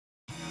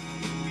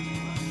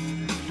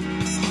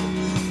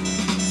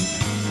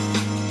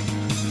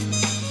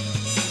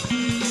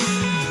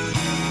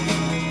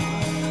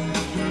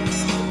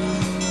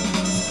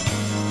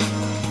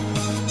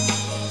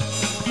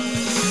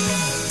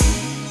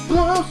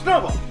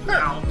snowball.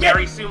 Now,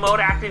 Mary Sue mode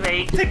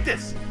activate. Take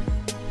this.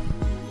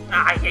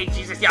 I hate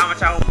Jesus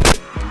Yamato.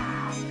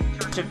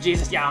 Church of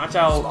Jesus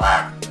Yamato. You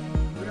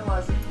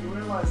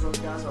realize those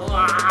guys are...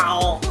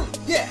 Wow.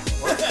 Yeah.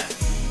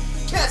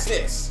 Catch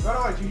this. By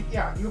the way,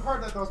 you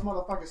heard that those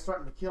motherfuckers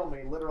threatened to kill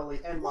me, literally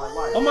end my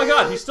life. Oh my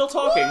god, he's still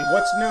talking.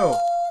 What's new?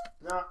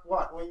 No,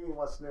 what? What do you mean,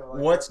 what's new?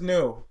 Like, What's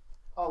new?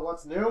 Oh,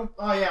 what's new?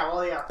 Oh yeah,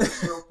 well yeah, that's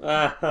true.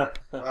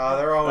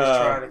 They're always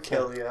trying to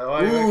kill you.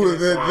 Ooh,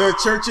 the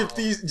Church of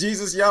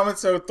Jesus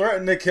Yamato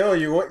threatened to kill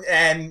you,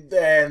 and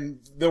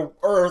the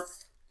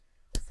Earth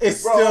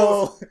is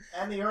still...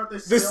 And the Earth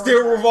is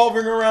still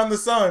revolving around the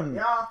sun.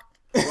 Yeah.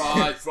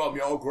 Rise from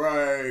your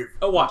grave.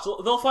 Oh, watch.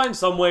 They'll find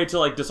some way to,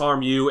 like,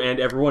 disarm you and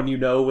everyone you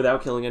know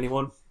without killing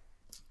anyone.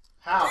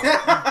 How?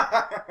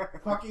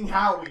 Fucking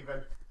how,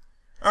 even.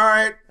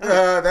 Alright,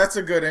 that's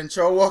a good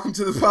intro. Welcome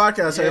to the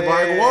podcast,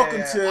 everybody.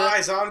 Welcome to...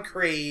 Eyes on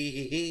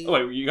Creed. Oh,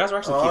 wait, you guys are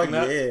actually keeping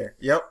that? Yeah.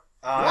 Yep.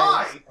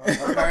 Why?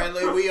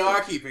 Apparently we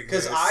are keeping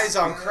Because this. Eyes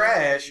on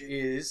Crash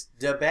is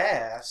the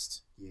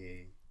best.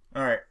 Yeah.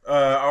 Alright,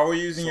 are we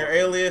using your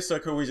alias, or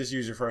could we just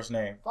use your first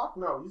name? Fuck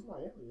no, use my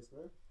alias,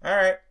 man.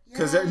 Alright,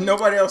 because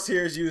nobody else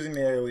here is using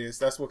the alias.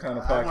 That's what kind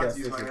of podcast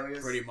this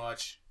is. Pretty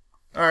much.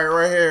 Alright,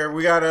 right here,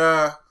 we got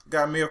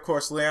me, of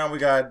course, Leon. We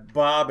got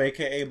Bob,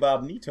 a.k.a.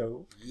 Bob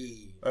Nito.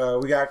 Yeah.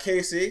 We got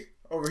Casey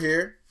over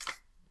here.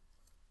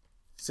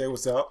 Say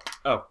what's up.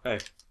 Oh, hey.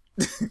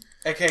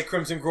 A.K.A.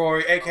 Crimson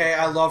Glory, A.K.A.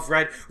 I love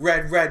red.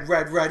 Well,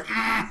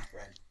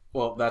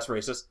 that's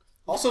racist.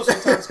 Also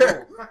sometimes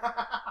gold.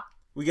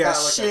 We got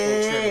like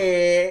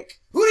Shake.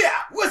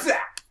 Hooyah! What's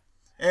that?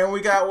 And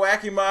we got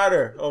Wacky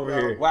Modder over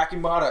here. Wacky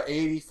Modder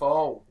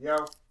 84.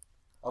 Yo.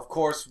 Of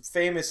course,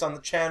 famous on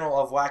the channel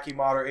of Wacky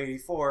Modder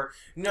 84,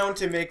 known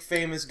to make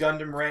famous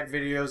Gundam rant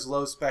videos,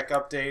 low spec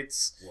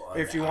updates.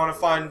 If you want to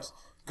find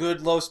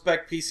good low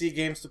spec PC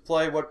games to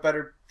play, what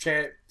better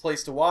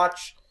place to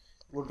watch?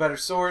 What better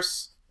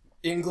source?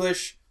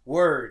 English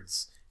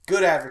words.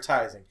 Good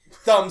advertising.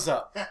 Thumbs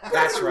up.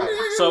 That's right.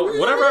 So,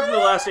 whatever happened to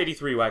the last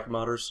 83 Wacky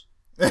Modders?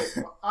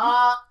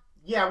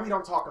 Yeah, we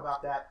don't talk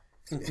about that.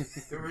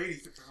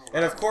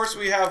 And of course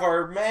we have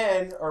our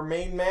main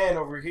man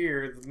over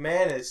here, the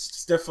manist.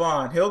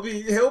 Stefan. He'll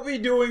be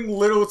doing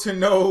little to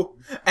no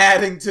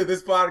adding to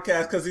this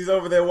podcast because he's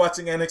over there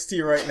watching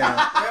NXT right now.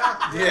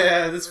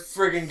 Yeah, this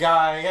friggin'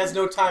 guy. He has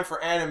no time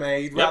for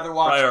anime. He'd rather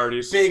watch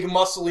big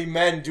muscly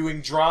men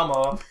doing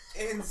drama.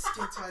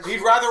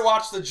 He'd rather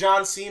watch the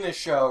John Cena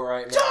show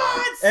right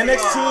now.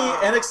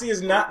 NXT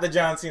is not the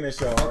John Cena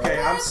show. Okay,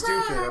 I'm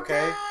stupid,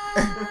 okay?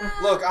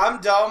 Look,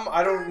 I'm dumb.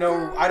 I don't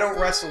know. I don't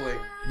wrestling.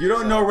 You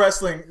don't know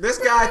wrestling. This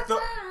guy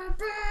thought...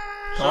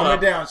 Calm it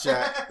down,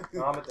 Shaq.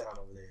 Calm it down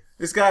over there.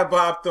 This guy,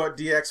 Bob, thought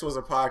DX was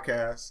a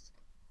podcast.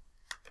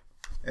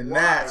 And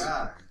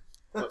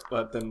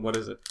But then what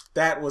is it?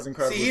 that was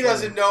incredible. See, he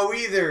doesn't know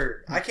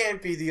either. I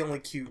can't be the only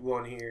cute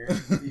one here.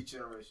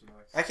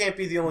 I can't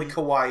be the only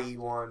kawaii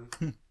one.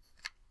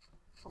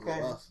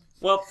 Okay.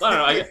 Well,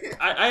 I don't know.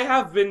 I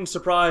have been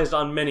surprised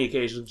on many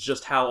occasions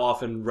just how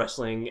often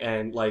wrestling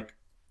and, like,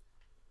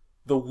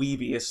 the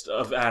weebiest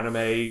of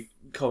anime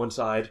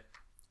coincide.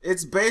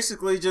 It's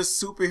basically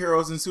just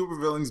superheroes and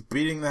supervillains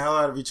beating the hell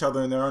out of each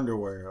other in their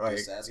underwear. Like,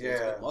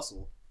 yeah.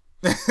 Muscle.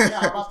 Yeah,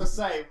 I'm about to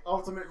say,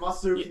 Ultimate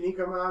Muscle,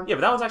 Kinnikuman. Yeah,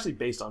 but that was actually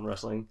based on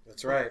wrestling.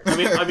 That's right.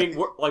 I mean,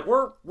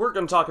 we're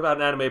going to talk about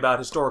an anime about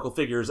historical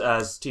figures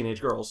as teenage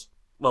girls.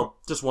 Well,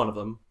 just one of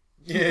them.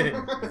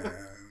 Yeah.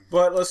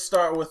 But let's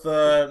start with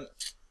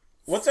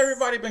what's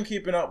everybody been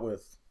keeping up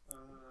with?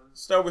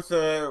 Start with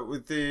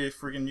the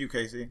freaking you,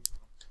 Casey.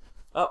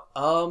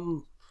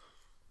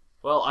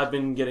 Well, I've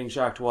been getting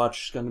Shaq to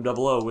watch Gundam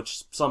 00,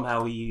 which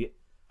somehow he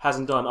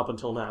hasn't done up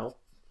until now.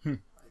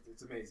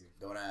 It's amazing.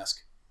 Don't ask.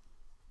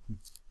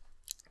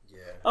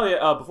 Yeah. Oh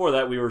yeah, before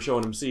that we were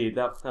showing him Seed.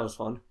 That was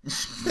fun.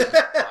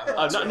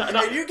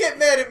 Hey, you get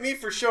mad at me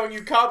for showing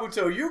you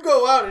Kabuto. You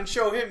go out and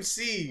show him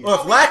Seed.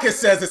 Well, if Lacus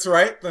says it's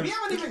right, then... We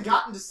haven't even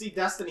gotten to see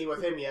Destiny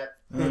with him yet.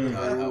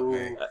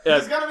 Okay.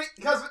 He's gonna be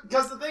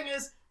because the thing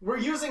is, we're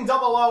using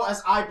 00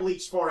 as eye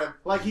bleach for him.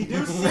 Like, you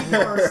do C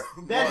first,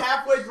 then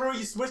halfway through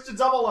you switch to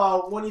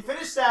 00. When you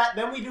finish that,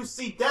 then we do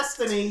C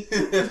Destiny.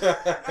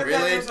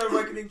 Really?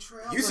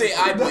 You say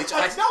eye bleach.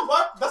 No,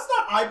 what? That's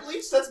not eye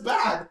bleach. That's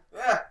bad.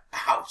 Yeah.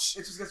 Ouch.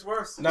 It just gets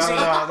worse. No,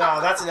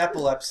 that's an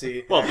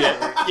epilepsy. Well,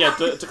 yeah.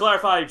 To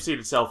clarify, Seed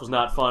itself was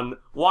not fun.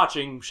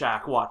 Watching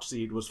Shaq watch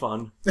Seed was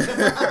fun.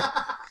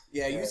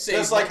 Yeah, you say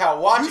just like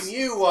how watching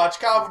you watch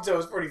Kabuto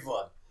is pretty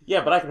fun.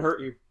 Yeah, but I can hurt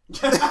you.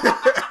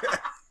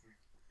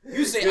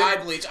 You say eye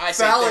bleach, I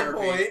say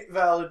therapy.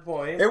 Valid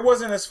point. It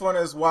wasn't as fun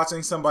as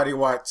watching somebody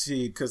watch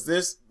Seed, because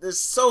there's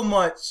so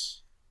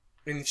much...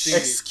 In Seed.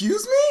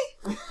 Excuse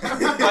me?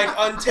 Like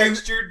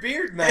untextured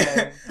beard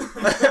man.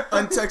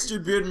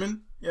 Untextured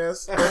beardman,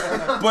 yes.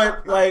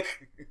 But,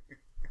 like,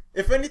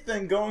 if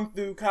anything, going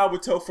through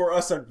Kabuto for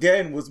us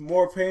again was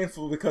more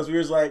painful because we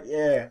was like,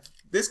 yeah,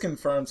 this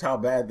confirms how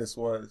bad this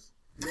was.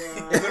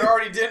 Yeah. If it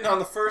already didn't on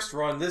the first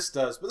run, this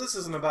does. But this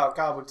isn't about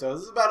Kabuto.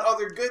 This is about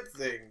other good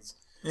things.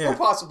 or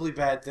possibly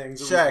bad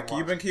things. Shaq,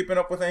 you been keeping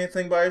up with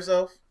anything by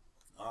yourself?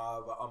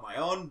 On my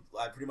own,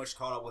 I pretty much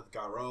caught up with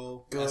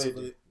Garo.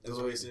 Good.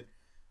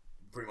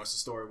 Pretty much the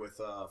story with,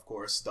 of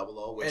course, Double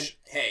O. Which,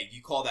 hey,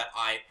 you call that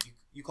eye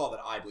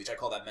bleach. I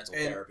call that mental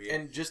therapy.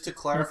 And just to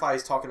clarify,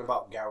 he's talking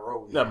about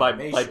Garo. No, by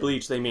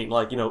bleach they mean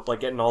like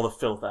getting all the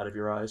filth out of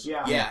your eyes.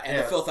 Yeah, and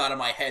the filth out of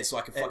my head, so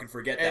I can fucking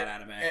forget that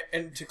anime.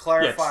 And to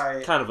clarify,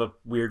 it's kind of a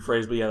weird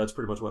phrase, but yeah, that's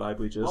pretty much what eye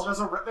bleach is. Well, there's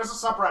a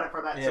subreddit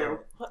for that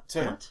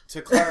too.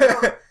 To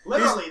clarify,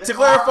 Literally, to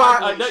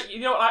clarify, no, you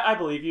know, I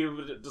believe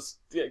you. Just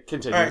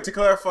continue. All right, to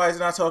clarify, he's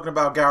not talking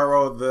about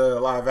Garo the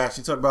live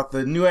action. He's talking about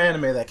the new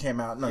anime that came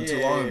out not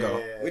too long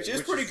ago, which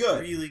is pretty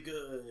good. Really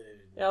good.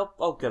 Yeah,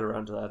 I'll get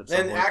around to that at some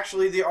point. And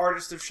actually, the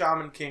artist of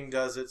Shaman King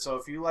does it, so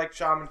if you like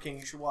Shaman King,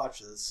 you should watch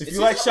this. If you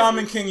like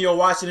Shaman King, you'll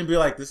watch it and be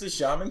like, this is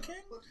Shaman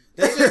King?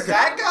 This is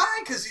that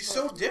guy? Because he's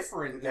so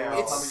different now.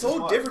 It's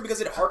so different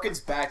because it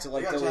harkens back to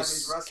like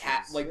those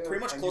pretty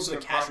much closer to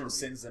Cash and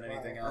Sins than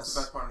anything else. That's the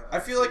best part of it. I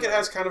feel like it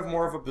has kind of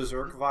more of a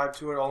Berserk vibe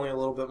to it, only a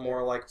little bit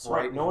more like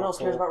bright. No one else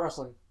cares about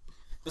wrestling.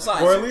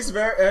 Besides, Or at least,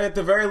 at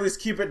the very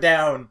least, keep it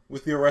down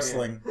with your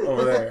wrestling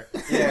over there.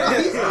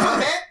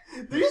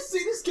 Do you see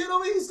this kid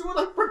over here? He's doing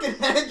like freaking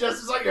hand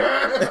gestures, like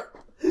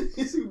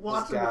he's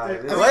watching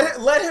it.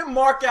 Let him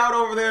mark out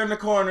over there in the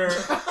corner.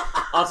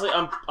 Honestly,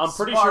 I'm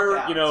pretty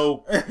sure you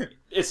know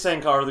it's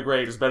Sankar the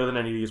Great is better than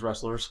any of these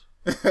wrestlers.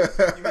 You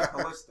meant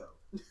Callisto.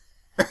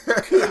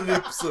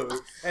 Calypso.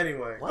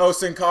 Anyway. Oh,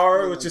 Sin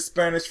Cara, which is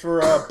Spanish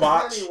for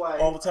botch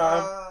all the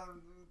time.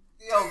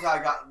 The old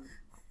guy got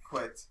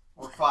quit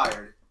or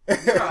fired. The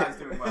guy's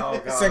doing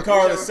well. Sin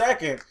Cara the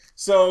second.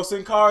 So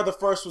Sin Cara the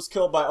first was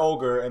killed by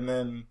Ogre, and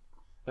then.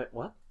 Wait,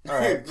 what? All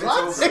right.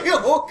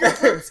 What? Ogre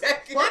for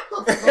Tekken.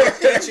 What the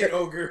fuck? Ancient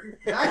ogre.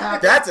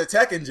 That's a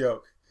Tekken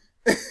joke.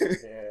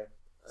 Yeah.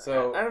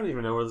 So I don't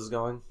even know where this is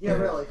going. Yeah,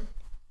 really.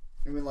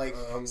 I mean, like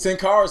Sin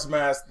Cara's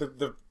mask,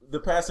 the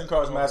past Sin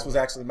Cara's mask was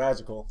actually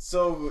magical.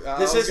 so.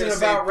 this isn't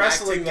about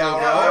wrestling, though,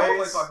 I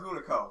guys. played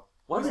by Hunako.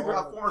 Why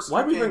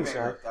Why we bring this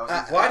guy?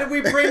 Why did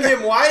we bring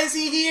him? Why is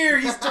he here?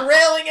 He's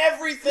derailing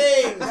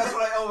everything. That's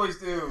what I always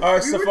do. All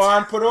right,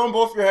 Stefan, put on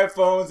both your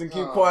headphones and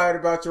keep quiet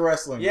about your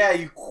wrestling. Yeah,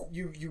 you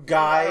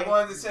guy. I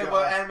wanted to say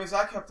what animes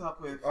I kept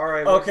up with. All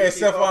right. Okay,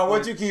 Stefan,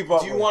 what'd you keep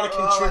up Do you with? want to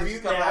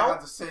contribute now?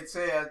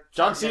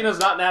 John Cena's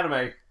not an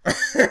anime.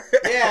 Yeah,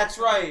 that's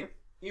right.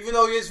 Even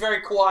though he is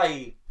very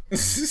kawaii.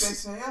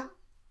 Seiya?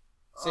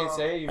 Saint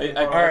Seiya.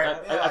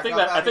 I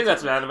think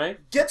that's an anime.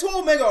 Get to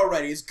Omega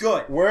already. It's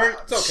good.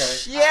 It's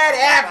okay.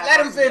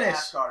 Let him finish.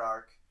 Asgard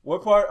arc.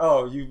 What part?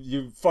 Oh,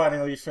 you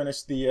finally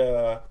finished the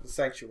The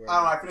Sanctuary. I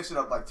don't know, I finished it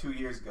up like 2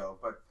 years ago,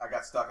 but I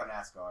got stuck on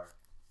Asgard.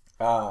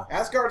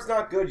 Asgard's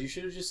not good. You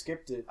should have just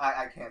skipped it.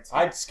 I can't skip.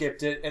 I'd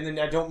skipped it, and then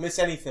I don't miss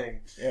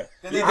anything. Yeah.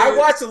 Then I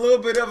watched a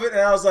little bit of it,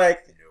 and I was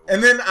like,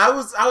 and then I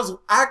was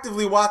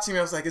actively watching.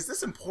 I was like, is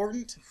this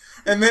important?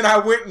 And then I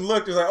went and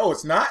looked. I was like, oh,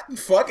 it's not.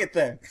 Fuck it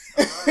then.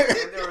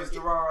 Then there was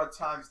Durara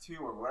 ×2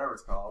 or whatever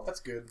it's called. That's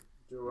good.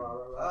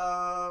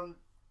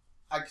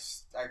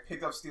 I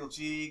picked up Steel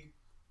Jeeg.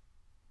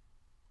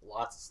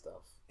 Lots of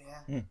stuff.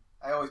 Yeah.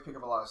 I always pick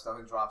up a lot of stuff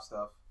and drop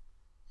stuff.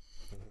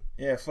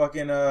 Yeah,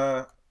 fucking.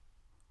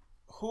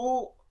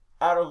 Who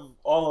out of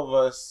all of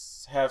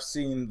us have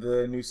seen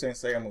the new Saint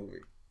Seiya movie?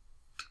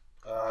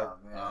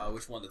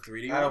 Which one? The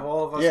 3D Out of one?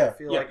 all of us, Yeah. I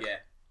feel like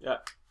Yeah.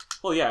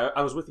 Well, yeah,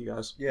 I was with you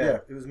guys. yeah,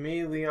 it was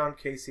me, Leon,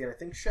 Casey, and I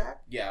think Shaq.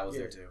 Yeah, I was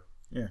there too.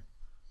 Did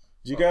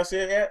you guys see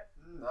it yet?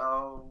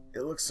 No.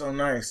 It looks so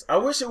nice. I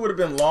wish it would have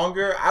been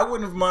longer. I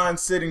wouldn't have mind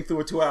sitting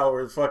through a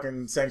 2-hour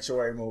fucking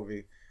Sanctuary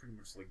movie. Pretty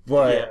much like.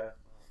 But Yeah.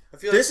 I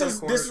feel like some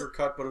corners were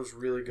cut, but it was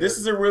really good. this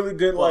is a really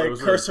good Well, it like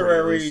was really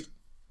cursory,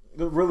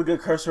 really good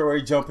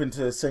cursory jump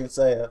into Saint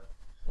Seiya.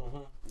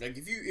 Like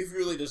if you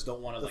really just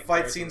don't want to the like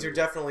fight scenes are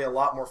definitely a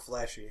lot more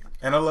flashy.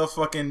 And I love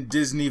fucking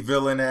Disney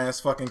villain ass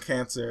fucking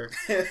Cancer.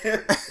 Wait,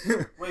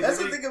 That's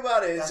the thing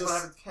about it. It's That's what just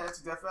happened to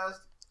Cancer Death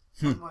Fest?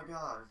 Oh my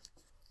god.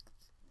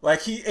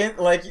 Like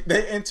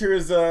they enter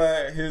his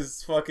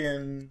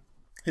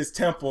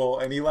temple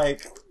and he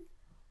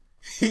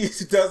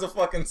does a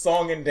fucking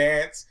song and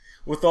dance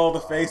with all the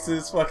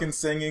faces fucking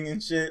singing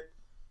and shit.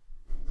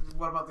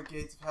 What about the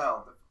Gates of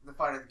Hell? The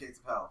fight at the Gates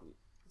of Hell?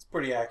 It's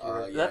pretty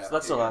accurate.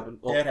 That still happened.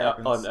 Well, It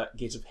happens. On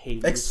Gates of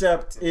Hades.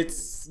 Except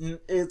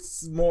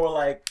it's more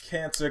like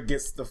Cancer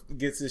gets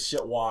his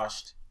shit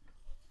washed,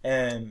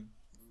 and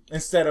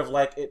instead of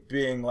like it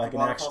being like The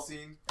an waterfall action,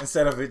 scene?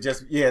 instead of it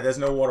just there's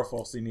no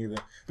waterfall scene either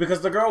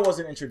because the girl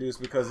wasn't introduced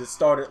because it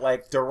started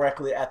like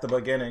directly at the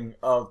beginning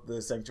of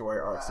the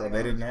Sanctuary arc, so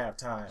they didn't have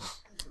time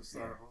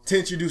to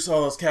introduce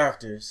all those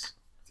characters.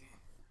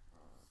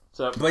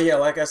 So, But yeah,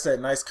 like I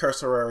said, nice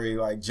cursory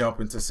like jump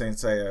into Saint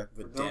Seiya.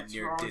 the Don't damn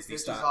near throw Disney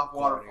fishes style. off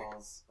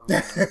waterfalls.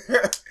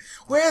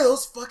 Where are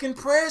those fucking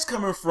prayers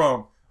coming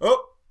from?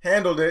 Oh,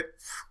 handled it.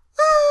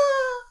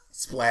 Ah,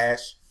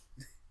 splash.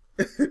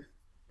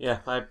 yeah,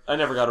 I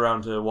never got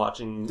around to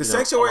watching The a lot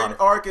Sanctuary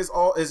of- arc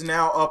is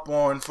now up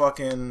on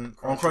fucking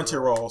on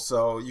Crunchyroll,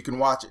 so you can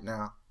watch it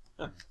now.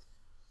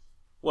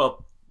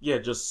 Well, yeah,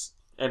 just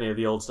any of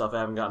the old stuff. I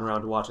haven't gotten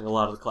around to watching a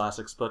lot of the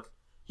classics, but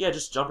yeah,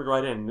 just jumping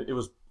right in. It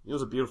was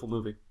a beautiful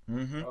movie.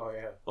 Mm-hmm. Oh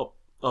yeah.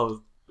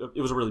 Oh, it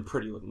was a really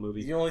pretty looking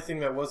movie. The only thing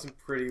that wasn't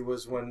pretty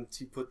was when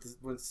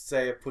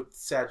Seiya put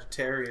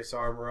Sagittarius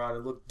armor on.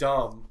 It looked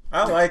dumb.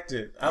 I liked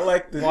it. I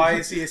liked it. Why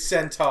is he a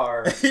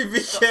centaur? He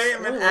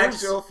became an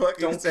actual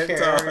fucking Don't centaur.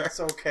 care. It's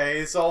okay.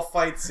 It's all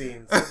fight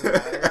scenes. Doesn't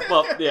matter.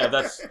 Well, yeah,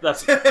 that's. I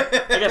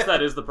guess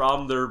that is the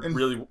problem. There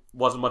really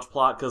wasn't much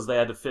plot because they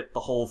had to fit the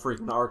whole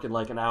freaking arc in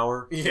like an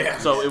hour. Yeah.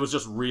 So it was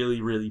just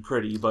really, really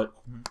pretty, but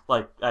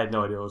like I had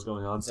no idea what was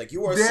going on. It's like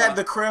you were. They had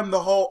to cram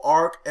the whole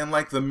arc and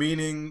like the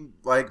meaning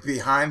like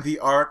behind the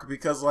arc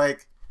because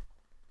like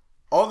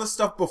all the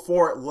stuff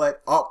before it led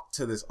up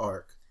to this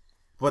arc,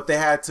 but they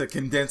had to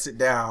condense it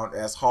down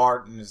as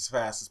hard and as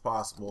fast as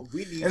possible.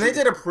 And they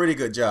did a pretty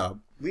good job.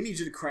 We need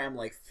you to cram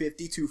like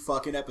 52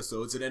 fucking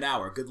episodes in an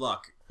hour. Good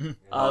luck.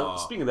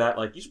 Speaking of that,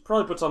 like you should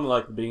probably put something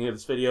like the beginning of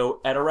this video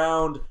at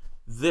around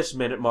this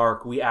minute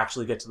mark. We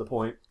actually get to the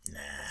point.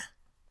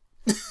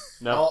 Nah.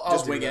 No, I'll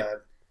Just do wing it.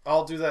 that.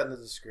 I'll do that in the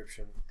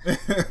description.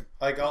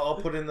 Like I'll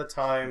put in the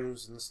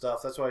times and stuff.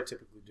 That's what I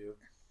typically do.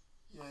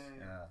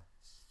 Yeah.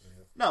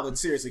 No, but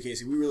seriously,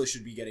 Casey, we really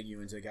should be getting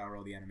you into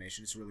Garo the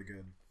animation. It's really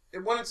good.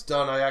 When it's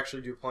done, I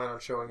actually do plan on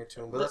showing it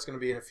to him, but that's going to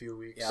be in a few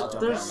weeks. Yeah, I'll so.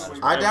 jump in There's- on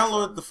that. I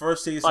downloaded the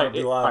first season of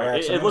the live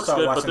action. It looks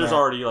good, but there's that.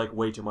 already like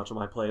way too much on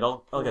my plate.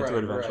 I'll get to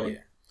it eventually.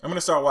 Right. I'm gonna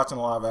start watching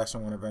the live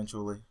action one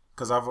eventually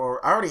because I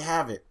already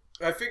have it.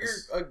 I figured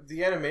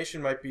the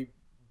animation might be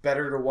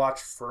better to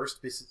watch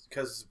first because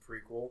it's a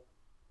prequel.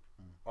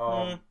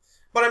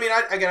 But I mean,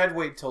 I'd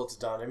wait until it's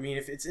done. I mean,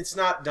 if it's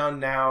not done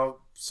now,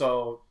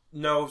 so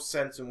no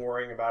sense in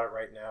worrying about it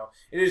right now.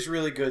 It is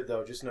really good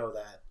though. Just know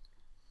that.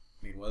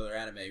 I mean, what other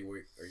anime are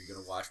you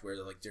gonna watch where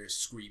like they're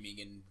screaming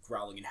and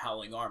growling and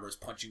howling armors,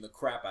 punching the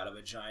crap out of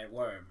a giant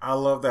worm? I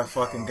love that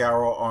fucking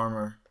Garo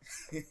armor.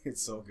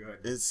 It's so good.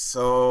 It's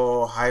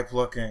so hype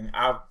looking.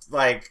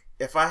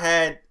 If I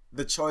had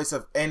the choice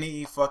of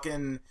any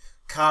fucking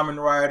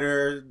Kamen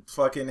Rider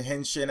fucking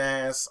Henshin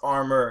ass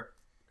armor,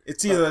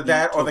 it's either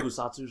that or the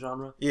tokusatsu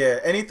genre. Yeah,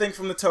 anything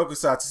from the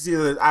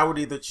tokusatsu. I would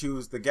either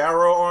choose the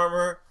Garo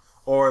armor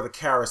or the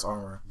Karis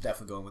armor.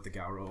 Definitely going with the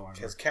Garo armor.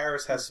 Because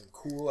Karis has some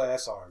cool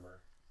ass armor.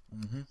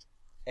 Mm-hmm.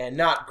 And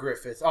not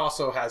Griffith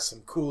also has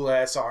some cool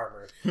ass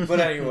armor. But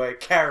anyway,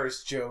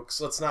 Karis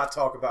jokes. Let's not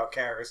talk about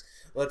Karis.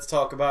 Let's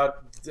talk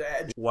about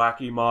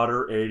Wacky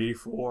Modder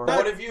 84.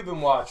 what have you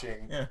been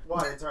watching? Yeah.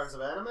 What, in terms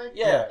of anime?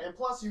 Yeah. And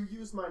plus, you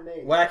used my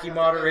name. Wacky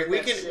Moderate. We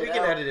can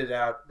out. edit it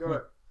out.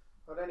 Good.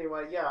 But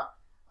anyway, yeah.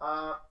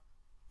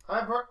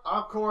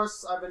 Of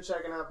course, I've been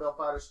checking out Bill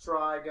Fighter's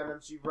Try,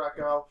 Gundam G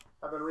Reco.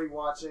 I've been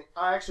rewatching.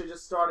 I actually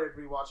just started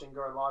rewatching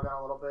Gurren Lagann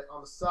a little bit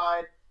on the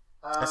side.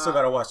 I still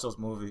gotta watch those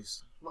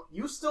movies.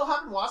 You still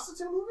haven't watched the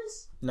two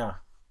movies? Nah.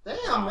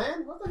 Damn,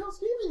 man. What the hell's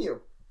keeping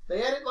you?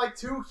 They added like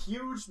two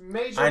huge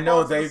major I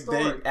know parts of the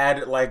they story.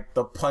 added like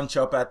the punch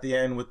up at the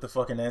end with the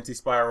fucking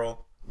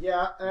anti-spiral.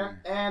 Yeah,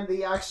 and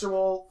the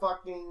actual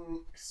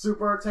fucking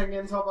Super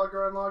Tengen Toppa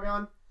Gurren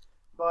Lagann.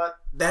 But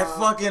That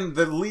fucking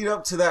the lead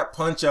up to that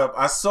punch up.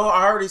 I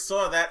already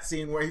saw that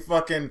scene where he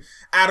fucking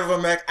out of a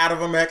mech, out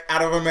of a mech,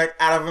 out of a mech,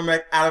 out of a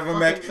mech, out of a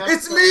mech. Fucking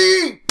It's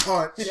me!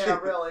 Punch. yeah,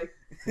 really.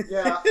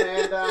 Yeah,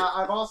 and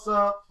I've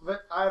also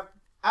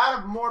out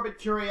of morbid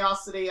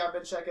curiosity, I've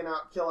been checking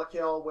out Kill la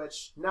Kill,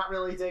 which not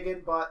really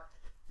digging, but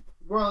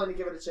willing to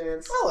give it a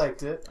chance. I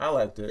liked it. I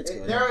liked it.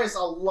 There is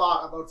a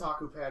lot of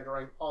otaku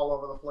pandering all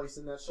over the place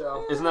in that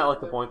show. Isn't that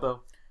like the point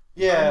though?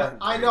 Yeah.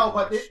 I know,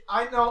 but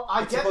I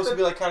It's get supposed to that.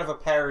 be like kind of a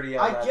parody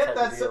on I that get type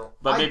that. of deal.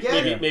 But I maybe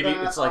get maybe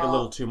that, it's like a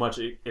little too much.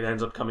 It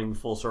ends up coming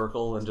full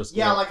circle and just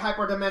Yeah, like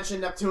Hyperdimension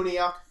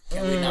Neptunia.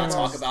 Can we not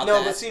talk about No,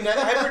 that? but see,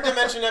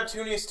 Hyperdimension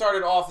Neptunia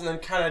started off and then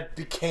kind of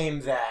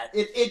became that.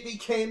 It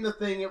became the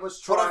thing it was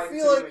But trying I to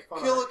feel make like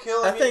fun Kill of. la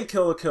Kill. I think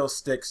Kill la Kill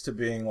sticks to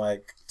being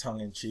like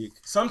tongue in cheek.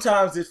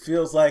 Sometimes it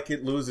feels like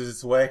it loses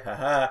its way,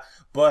 haha.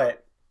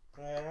 But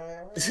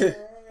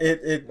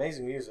it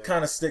amazing music.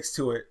 kind of sticks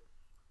to it.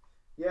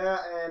 Yeah,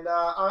 and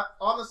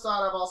on the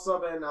side, I've also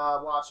been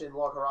watching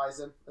Log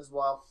Horizon as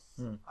well.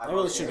 I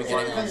really should be getting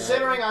on that.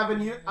 Considering I've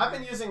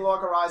been using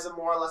Log Horizon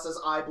more or less as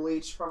eye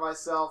bleach for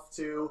myself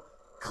to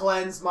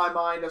cleanse my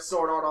mind of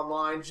Sword Art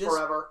Online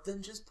forever.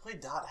 Then just play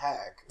Dot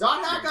Hack.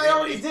 Dot Hack I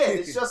already did.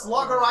 It's just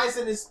Log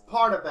Horizon is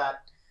part of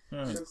that.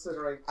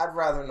 Considering I'd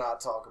rather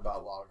not talk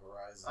about Log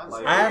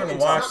Horizon. I haven't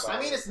watched.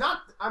 It's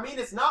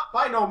not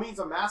by no means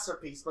a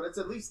masterpiece, but it's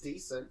at least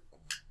decent.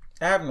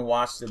 I haven't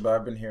watched it, but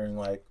I've been hearing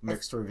like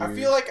mixed reviews. I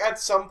feel like at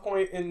some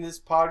point in this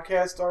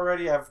podcast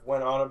already I've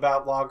went on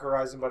about Log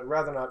Horizon, but I'd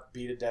rather not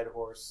beat a dead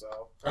horse,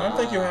 so I don't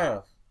think you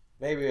have.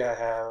 maybe I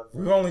have.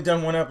 We've only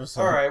done one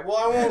episode. Alright, well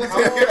I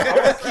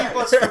won't keep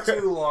us for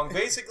too long.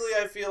 Basically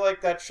I feel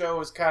like that show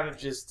is kind of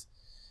just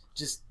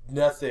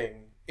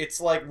nothing.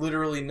 It's like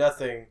literally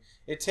nothing.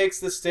 It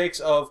takes the stakes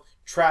of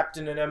trapped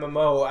in an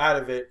MMO out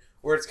of it,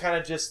 where it's kind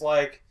of just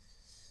like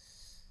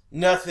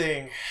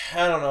nothing.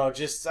 I don't know.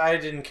 I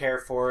didn't care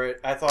for it.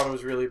 I thought it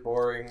was really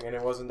boring, and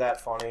it wasn't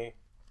that funny.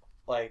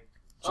 Like,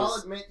 I'll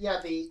admit,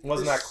 yeah,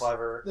 wasn't that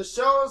clever. The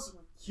show's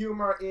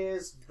humor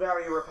is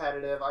very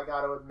repetitive, I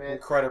gotta admit.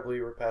 Incredibly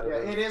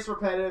repetitive. Yeah, it is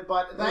repetitive,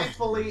 but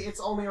thankfully it's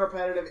only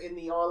repetitive in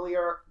the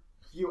earlier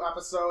few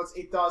episodes.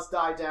 It does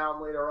die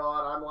down later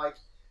on. I'm like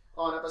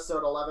on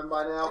episode 11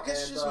 by now. I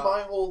guess and, just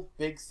my whole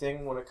big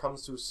thing when it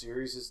comes to a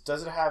series is,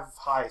 does it have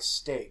high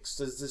stakes?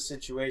 Does this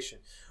situation...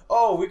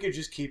 Oh, we could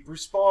just keep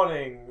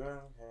respawning.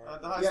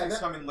 The high stakes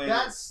come in later.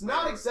 That's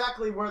not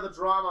exactly where the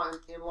drama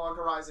in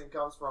Longer Rising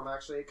comes from,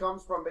 actually. It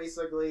comes from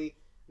basically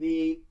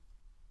the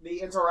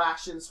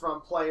interactions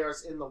from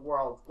players in the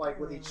world, like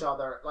with each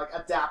other, like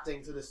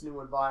adapting to this new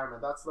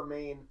environment. That's the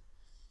main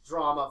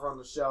drama from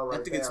the show right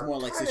I think it's more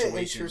like Kinda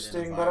situation.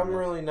 interesting, but I'm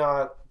really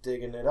not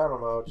digging it. I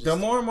don't know. Just... The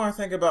more and more I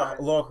think about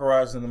Lower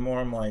Horizon, the more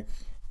I'm like,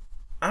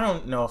 I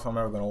don't know if I'm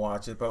ever gonna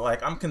watch it, but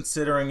like I'm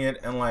considering it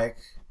and like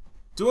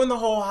doing the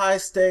whole high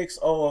stakes.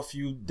 Oh, if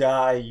you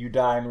die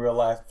in real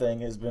life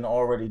thing has been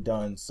already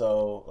done.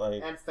 So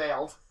like and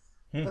failed.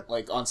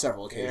 Like on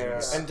several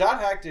occasions. Yeah. And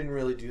Dot Hack didn't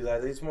really do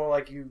that. It's more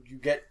like you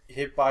get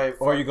hit by a...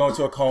 Or you go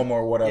into a coma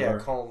or whatever. Yeah,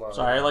 coma.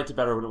 Sorry, I liked it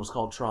better when it was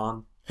called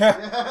Tron. You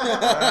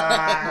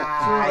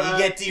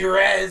get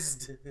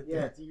de-rezzed.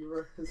 Yeah,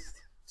 de-rezzed.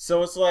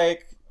 So it's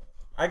like,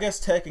 I guess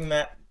taking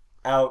that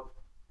out,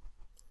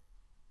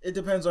 it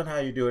depends on how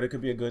you do it. It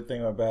could be a good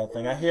thing or a bad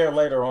thing. I hear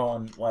later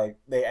on, like,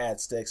 they add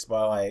stakes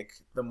by, like,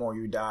 the more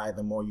you die,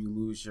 the more you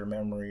lose your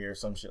memory or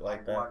some shit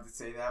like I that. wanted to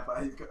say that, but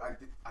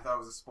I thought it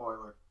was a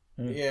spoiler.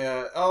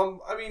 Yeah,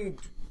 I mean,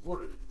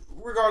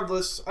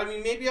 regardless, I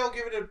mean, maybe I'll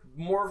give it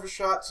more of a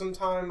shot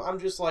sometime. I'm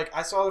just like,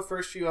 I saw the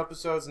first few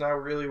episodes and I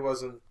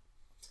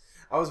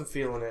wasn't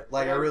feeling it.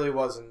 Like, I really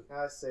wasn't.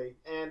 I see.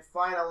 And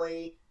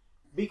finally,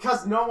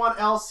 because no one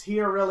else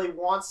here really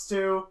wants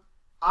to,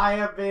 I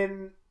have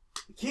been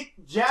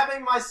keep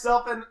jabbing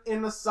myself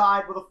in the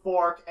side with a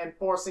fork and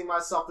forcing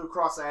myself through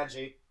Cross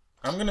Angie.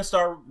 I'm gonna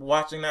start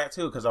watching that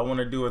too because I want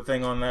to do a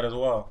thing on that as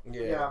well.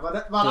 Yeah,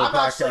 but Do a I've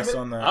actually podcast been,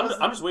 on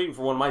that. I'm just waiting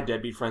for one of my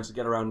deadbeat friends to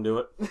get around and do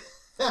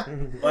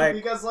it. Like-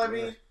 because I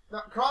mean,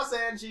 Cross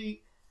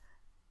Angie.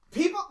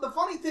 The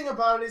funny thing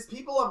about it is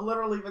people have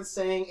literally been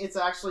saying it's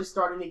actually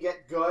starting to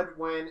get good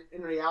when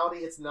in reality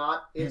it's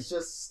not. It's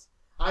just,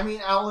 I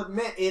mean, I'll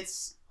admit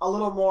it's a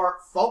little more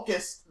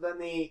focused than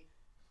the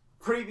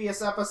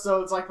previous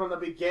episodes, like from the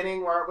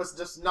beginning where it was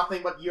just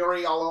nothing but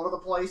Yuri all over the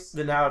place.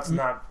 But now it's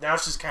not. Now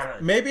it's just kind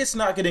of... Maybe it's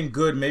not getting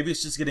good. Maybe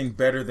it's just getting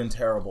better than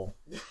terrible.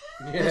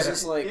 It's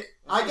just like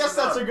I guess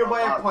that's a good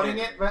way of putting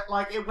it, but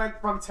like it went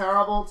from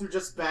terrible to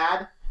just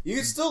bad. you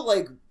could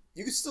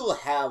still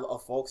have a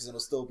focus and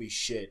it'll still be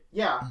shit.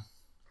 Yeah.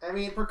 I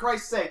mean, for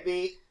Christ's sake,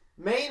 the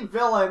main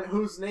villain,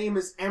 whose name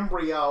is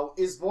Embryo,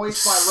 is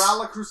voiced by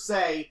Rala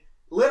Crusade,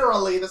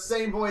 literally the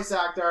same voice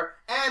actor,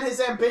 and his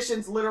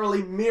ambitions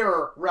literally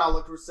mirror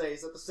Rala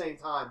Crusade's at the same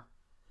time.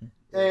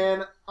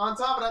 And on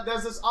top of that,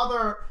 there's this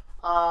other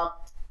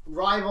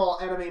rival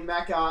enemy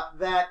mecha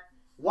that,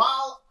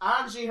 while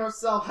Angie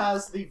herself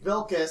has the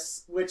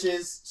Vilcus, which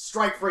is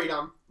strike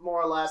freedom,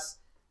 more or less,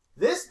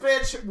 this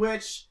bitch,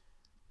 which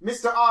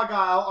Mr.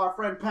 Argyle, our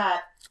friend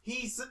Pat,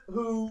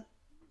 who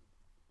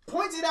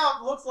pointed out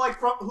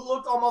who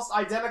looked almost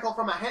identical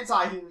from a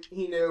hentai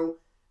he knew.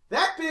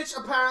 That bitch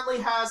apparently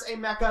has a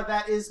mecha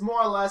that is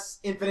more or less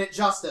infinite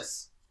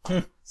justice.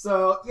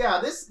 So yeah,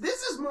 this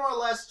is more or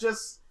less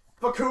just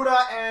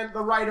Fukuda and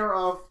the writer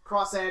of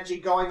Cross Angie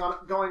going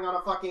on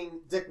a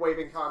fucking dick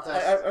waving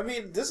contest. I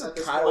mean, this is At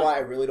this kind of point. why I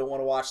really don't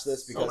want to watch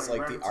this So because many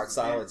like the references art to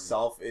style games.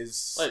 itself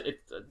is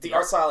The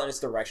art style and its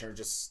direction are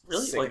just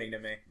Really? sickening to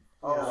me.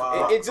 Oh,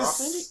 wow. It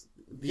just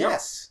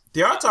yes.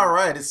 The art's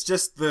alright. It's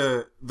just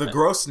the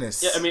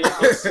grossness. Yeah, I mean,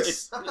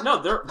 it's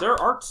no, their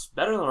art's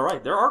better than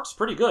alright. Their art's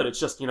pretty good. It's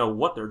just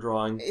what they're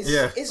drawing. It's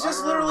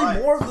just Right, literally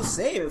right. more of the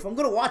same. If I'm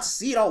gonna watch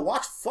Seed, I'll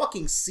watch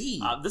fucking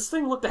Seed. This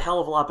thing looked a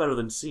hell of a lot better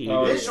than Seed.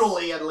 Oh, yeah.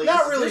 Visually, at least.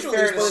 Not really Visually,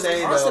 fair to but say,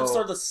 the concepts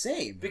though. are the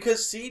same.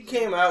 Because Seed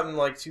came out in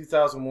like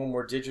 2001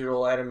 where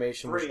digital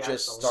animation was Three,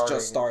 just actually. starting.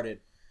 Just started.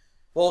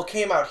 Well, it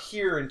came out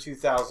here in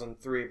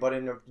 2003, but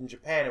in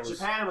Japan it was...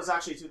 Japan was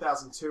actually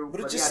 2002. But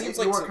it just yeah, seems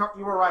you like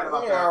you were right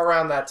about Yeah, that.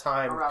 around that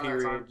time Around that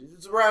period. time.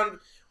 It's around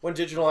when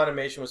digital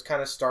animation was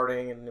kind of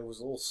starting, and it was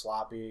a little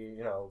sloppy,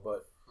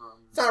 but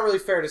it's not really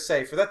fair to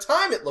say. For that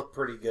time, it looked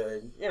pretty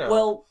good,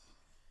 Well,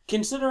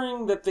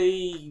 considering that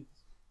they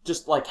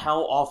just like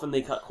how often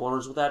they cut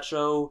corners with that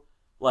show,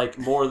 like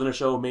more than a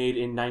show made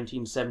in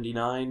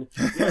 1979.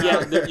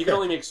 You can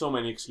only make so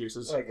many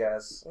excuses. I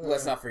guess.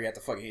 Let's not forget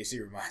the fucking AC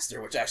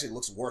remaster, which actually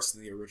looks worse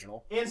than the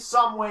original. In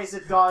some ways,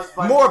 it does.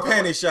 But More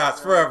panty shots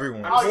for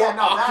everyone. Oh yeah,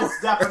 no, More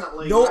that's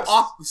definitely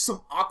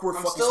Some awkward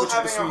I'm fucking still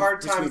switching having a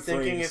hard time between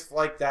thinking frames. if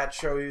like that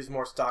show used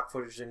more stock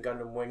footage than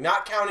Gundam Wing,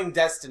 not counting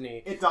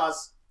Destiny. It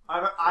does. I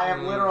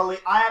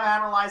have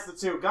analyzed the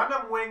two.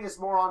 Gundam Wing is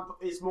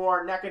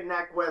more neck and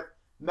neck with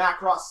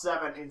Macross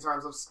 7 in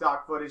terms of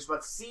stock footage,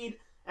 but Seed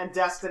and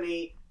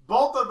Destiny,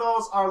 both of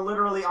those are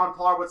literally on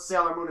par with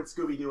Sailor Moon and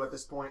Scooby Doo at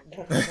this point.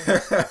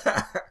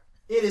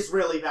 It is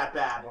really that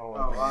bad.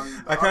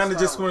 I kind of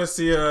just want to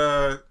see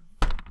a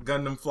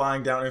Gundam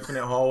flying down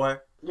Infinite Hallway.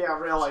 Yeah,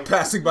 really.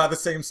 Passing by the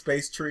same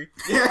space tree.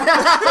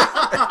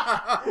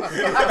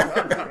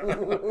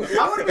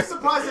 I wouldn't be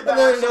surprised if that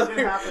actually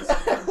did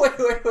happen. Wait.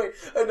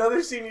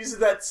 Another scene uses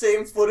that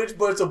same footage,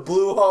 but it's a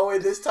blue hallway,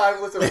 this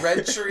time with a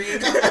red tree.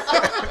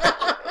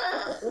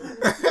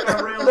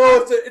 Yeah, really.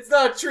 No, it's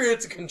not a tree,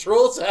 it's a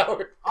control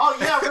tower. Oh,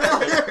 yeah,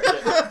 really?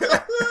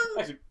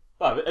 Actually,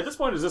 at this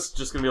point, is this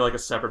just going to be like a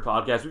separate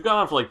podcast? We've gone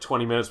on for like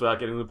 20 minutes without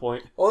getting to the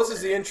point. Well, this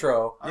is the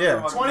intro.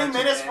 Yeah. 20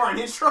 minutes for an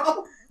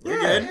intro?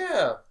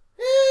 Yeah.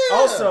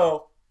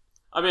 Also,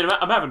 I mean,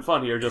 I'm having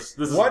fun here. Just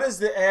this. what is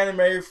the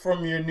anime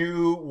from your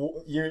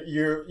new,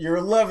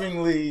 your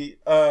lovingly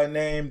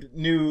named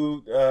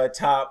new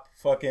top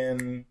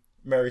fucking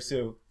Mary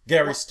Sue?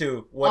 Gary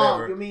Stu,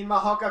 whatever. Oh, you mean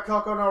Mahoka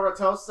Koko no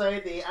Rotose,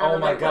 the anime? Oh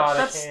my god,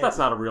 That's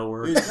not a real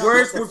word.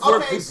 Where's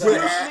Okay,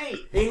 excuse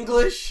me.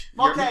 English?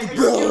 Okay,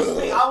 excuse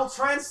me. I will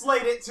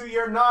translate it to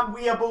your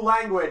non-weeaboo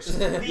language.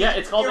 Yeah,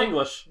 it's called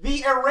English.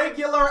 The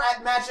Irregular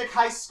at Magic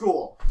High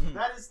School.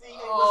 That is the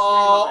English name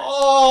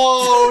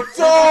Oh,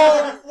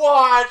 don't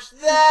watch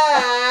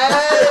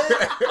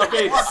that!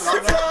 Okay, of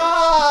it.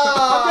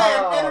 Okay,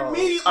 and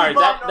immediately all right.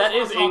 Bob That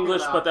knows is what I'm talking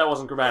English, about. but that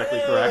wasn't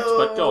grammatically correct.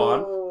 But go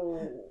on.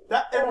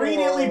 That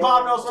immediately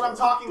Bob knows what I'm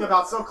talking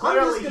about. So I'm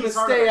clearly just he's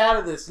gonna heard of stay it. out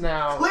of this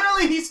now.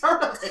 Clearly he's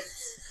heard of it.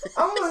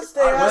 I'm gonna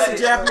stay out What's of the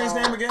this Japanese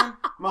now. name again?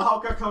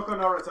 Mahoka Koko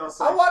no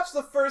Rotose. I watched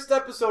the first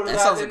episode of That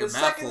that, sounds and like the a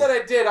second mouthful. that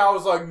I did, I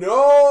was like,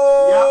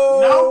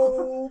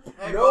 no!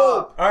 Hey,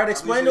 No! Bob. All right,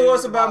 explain to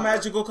us about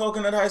Magical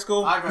Coconut High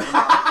School. I read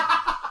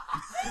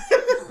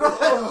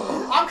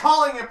I'm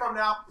calling it from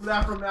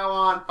now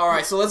on.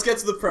 Alright, so let's get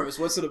to the premise.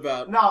 What's it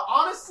about? No,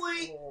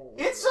 honestly,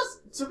 it's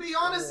just, to be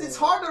honest, it's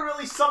hard to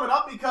really sum it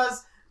up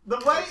because the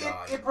way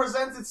it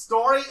presents its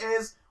story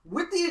is,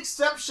 with the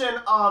exception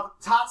of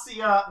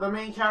Tatsuya, the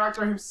main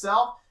character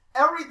himself,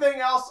 everything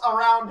else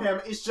around him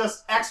is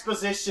just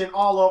exposition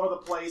all over the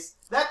place.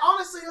 That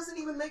honestly doesn't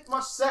even make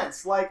much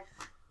sense. Like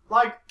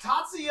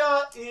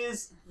Tatsuya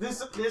is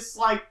this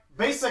like,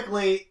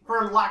 basically,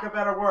 for lack of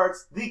better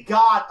words, the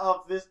god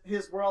of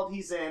his world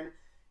he's in.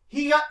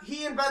 He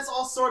invents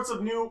all sorts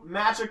of new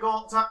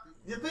magical...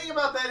 The thing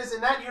about that is,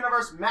 in that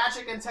universe,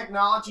 magic and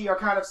technology are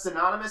kind of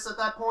synonymous at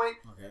that point.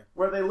 Okay.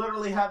 Where they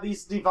literally have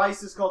these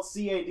devices called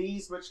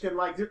CADs, which can,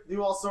 like,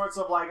 do all sorts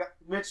of, like...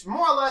 Which,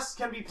 more or less,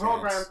 can be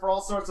programmed for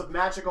all sorts of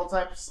magical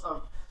types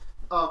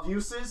of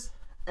uses.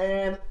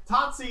 And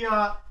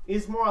Tatsuya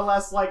is more or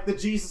less like the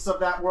Jesus of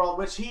that world,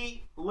 which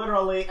he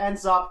literally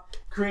ends up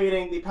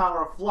creating the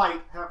power of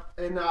flight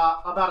in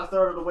about a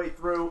third of the way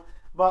through.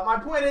 But my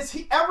point is,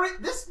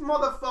 this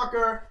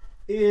motherfucker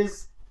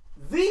is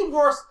the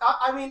worst.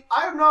 I mean,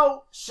 I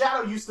know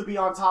Shadow used to be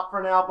on top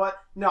for now, but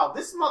no,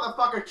 this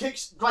motherfucker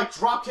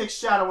drop kicks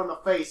Shadow in the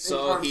face.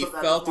 So he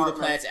fell through the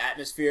planet's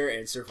atmosphere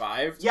and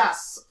survived?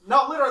 Yes.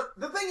 No, literally,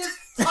 the thing is,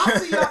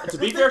 Tatsuya... To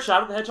be fair,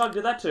 Shadow the Hedgehog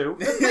did that too.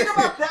 The thing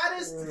about that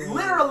is,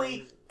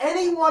 literally,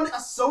 anyone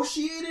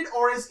associated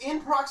or is in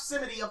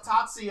proximity of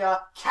Tatsuya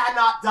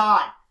cannot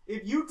die.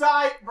 If you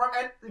die,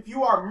 if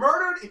you are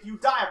murdered, if you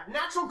die of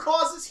natural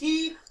causes,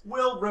 he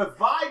will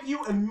revive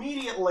you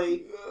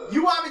immediately.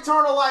 You have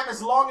eternal life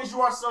as long as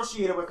you are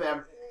associated with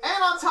him.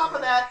 And on top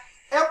of that,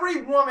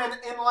 every woman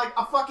in like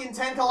a fucking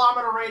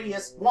 10-kilometer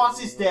radius wants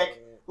his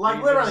dick.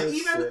 Like literally,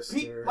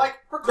 like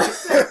for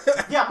Christ's sake,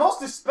 yeah,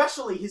 most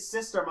especially his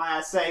sister, might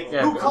I say,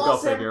 Yeah, who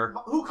calls figure. him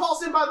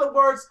by the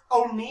words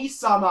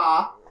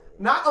Oni-sama,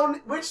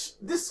 which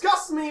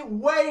disgusts me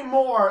way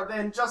more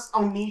than just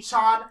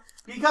Oni-chan.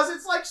 Because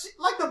it's like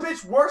the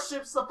bitch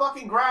worships the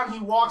fucking ground he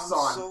walks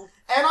on.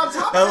 And on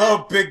top of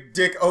Hello, big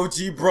dick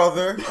OG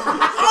brother.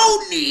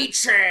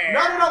 Oni-chan!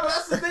 No, but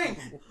that's the thing.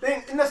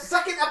 In the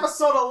second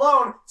episode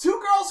alone, two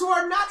girls who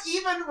are not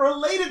even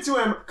related to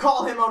him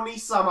call him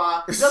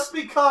Oni-sama just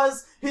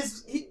because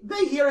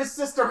they hear his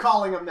sister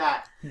calling him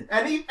that.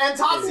 And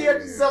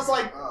Tatsuya says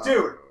like,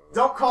 dude,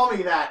 don't call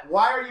me that.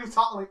 Why are you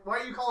calling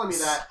me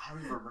that? I don't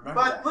even remember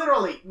But that.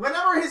 literally,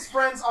 whenever his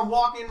friends are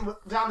walking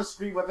down the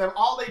street with him,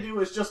 all they do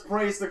is just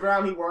praise the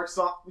ground he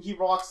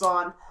walks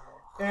on.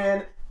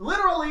 And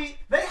literally,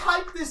 they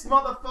hype this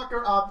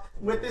motherfucker up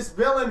with this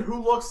villain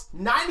who looks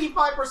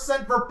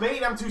 95%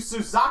 verbatim to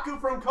Suzaku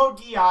from Code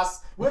Geass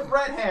with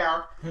red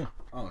hair.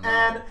 Oh, no.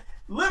 And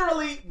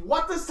literally,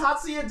 what does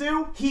Tatsuya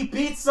do? He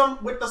beats him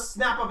with the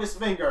snap of his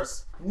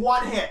fingers.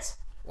 One hit.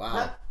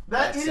 Wow.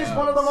 That is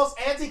one of the most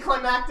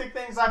anticlimactic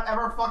things I've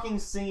ever fucking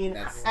seen,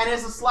 and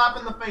is a slap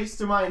in the face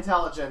to my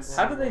intelligence.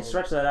 How did they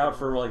stretch that out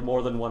for like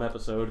more than one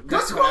episode?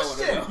 Good That's what I wanna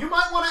question! know. You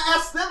might want to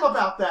ask them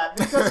about that,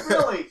 because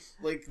really...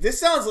 Like, this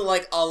sounds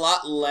like a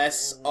lot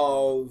less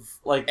of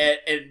Like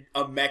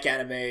a mech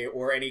anime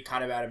or any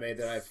kind of anime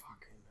that I've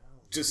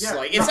just Yeah.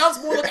 like. It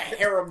sounds more like a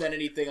harem than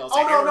anything else.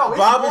 Oh, no, it's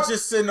Bob more- is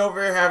just sitting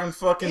over here having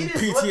fucking it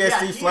is- PTSD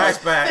yeah, he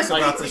flashbacks is-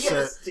 about this shit.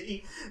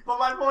 PTSD. But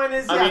my point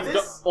is, I yeah, mean,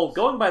 this...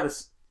 going by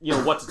this,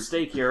 what's at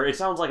stake here, it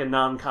sounds like a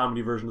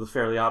non-comedy version of the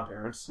Fairly Odd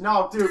Parents.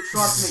 No, dude,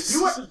 trust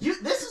me.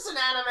 This is an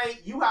anime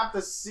you have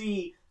to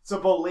see to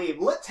believe.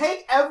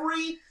 Take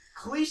every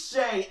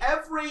cliche,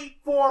 every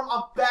form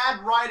of bad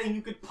writing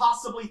you could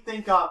possibly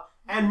think of,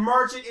 and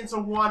merge it into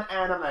one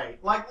anime.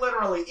 Like,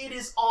 literally, it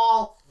is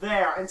all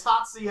there. And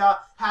Tatsuya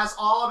has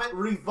all of it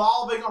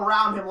revolving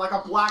around him like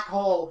a black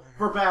hole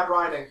for bad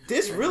writing.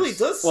 This really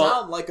does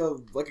sound like a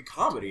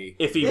comedy.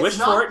 If he It's wished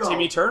not, for it, though.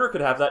 Timmy Turner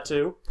could have that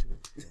too.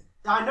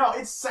 I know,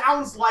 it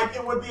sounds like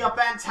it would be a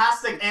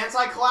fantastic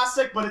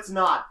anti-classic, but it's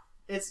not.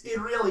 It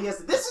really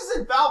isn't. This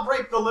isn't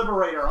Valbreak the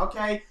Liberator,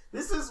 okay?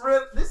 This is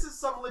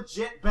some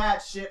legit bad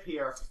shit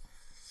here.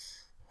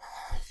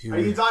 Are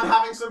you done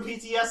having some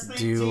PTSD?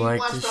 Do you Team like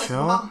Flash the Dust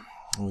show? Mom?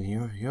 Well,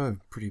 you're a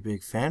pretty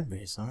big fan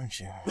base, aren't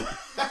you?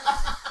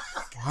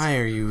 Why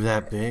are you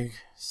that big?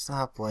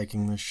 Stop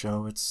liking the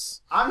show.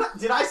 It's... I'm not.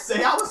 Did I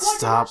say I was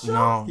Stop, liking that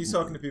show? no. He's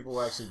talking to people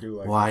who actually do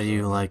like Why this do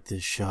you show. like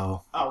this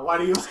show? Oh, why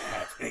do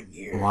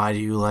you? Why do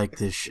you like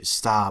this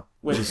Stop.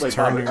 Wait, Just Bob,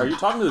 turn are you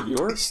talking to the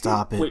viewers?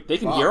 Stop it. Wait, they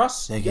can hear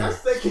us? They can...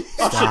 Yes, they can.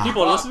 Oh shit,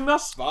 people are listening to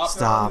us? Bob,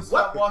 Stop.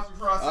 Stop watching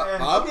for us, man.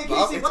 Bob, Okay,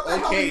 Bob, Casey, it's what the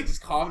hell okay. do you-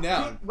 Just calm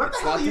down. What the It's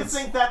hell not do you this-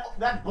 think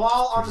that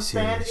ball on the Pretty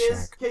stand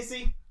serious, is, Shaq.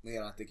 Casey?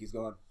 Yeah, I think he's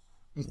gone.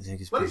 I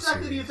think it's What pretty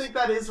exactly do you serious. think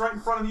that is right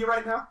in front of you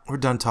right now? We're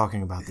done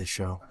talking about this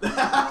show.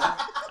 I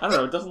don't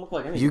know, it doesn't look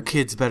like anything. You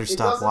kids better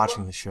stop doesn't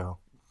watching the show.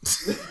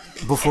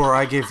 Before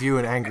I give you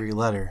an angry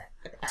letter.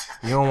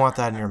 You don't want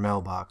that in your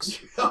mailbox.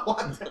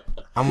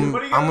 I'm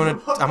What are you gonna do?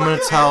 Put I'm gonna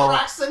fucking tell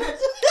anthrax in it?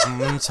 I'm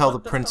gonna tell the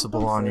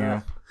principal on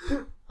you.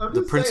 I'm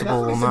The just principal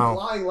saying, will that's what know. he's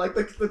implying, like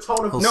the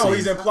tone of He'll No, see.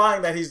 he's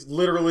implying that he's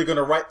literally going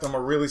to write them a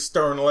really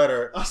stern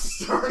letter. a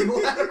stern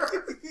letter.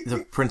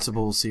 The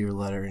principal will see your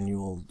letter and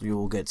you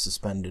will get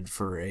suspended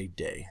for a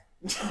day.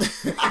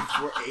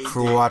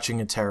 For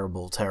watching a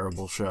terrible,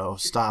 terrible show.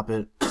 Stop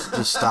it.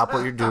 Just stop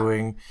what you're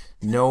doing.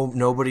 No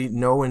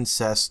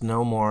incest,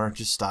 no more.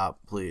 Just stop,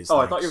 please. Oh,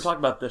 I thought you were Thanks. talking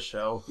about this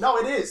show. No,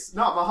 it is.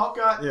 No,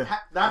 Mahoka, Yeah.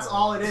 that's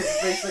all it is,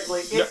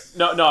 basically. It's,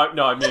 No,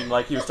 I mean,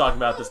 like, he was talking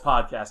about this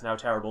podcast and how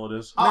terrible it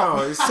is. Oh.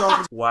 No, he's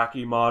talking.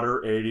 Wacky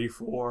Modder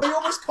 84. You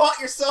almost caught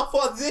yourself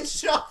on this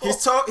show.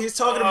 He's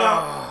talking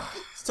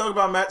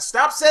about Matt.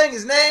 Stop saying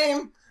his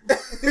name.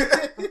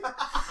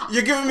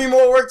 You're giving me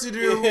more work to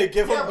do.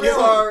 Give Yeah, him. really.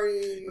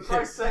 Sorry. for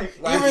Christ's sake.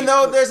 Even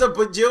though there's a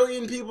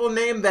bajillion people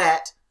named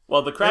that.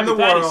 Well, the Krabby the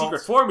Patty world.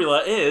 secret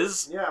formula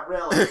is... Yeah,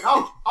 really.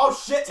 Oh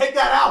shit, take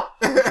that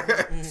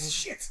out!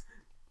 Shit.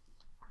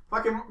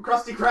 Fucking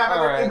Krusty Krab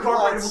Alright,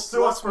 Incorporated will let's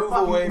sue us for move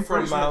fucking away from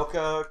infringement.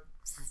 Malka.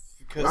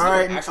 Because All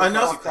right, Actually,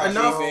 enough fuck that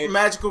kayfabe.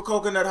 Magical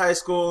Coconut High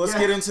School. Let's Yeah.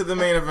 get into the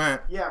main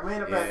event. Yeah,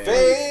 main event. Yeah.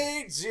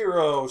 Fade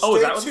Zero. Oh,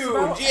 is Stay that what this is tuned.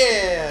 about?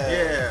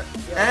 Yeah.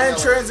 Yeah. And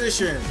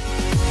transition.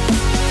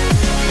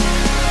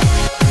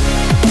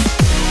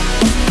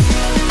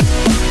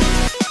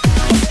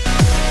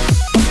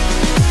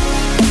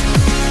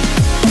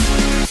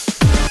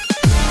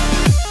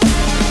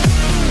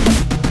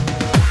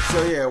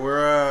 So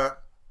yeah,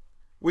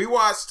 we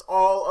watched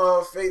all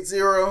of Fate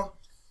Zero.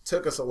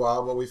 Took us a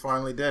while, but we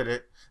finally did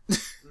it.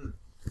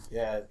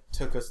 Yeah, it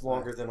took us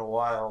longer than a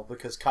while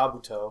because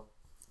Kabuto.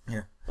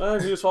 Well,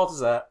 whose fault is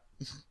that?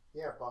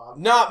 Yeah, Bob.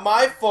 Not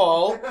my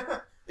fault.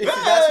 If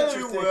that's what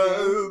you're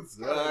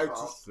thinking. Like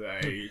to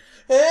say.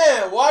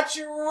 Hey, watch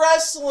your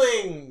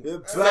wrestling.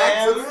 Back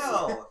to fam.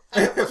 hell.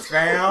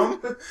 Fam.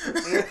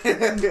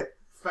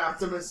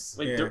 Faptimus.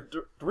 Wait, Yeah.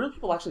 do real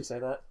people actually say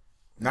that?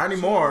 Not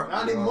anymore.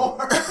 Not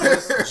anymore.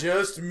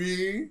 Just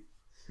me.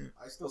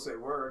 I still say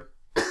word.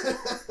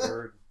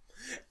 Word.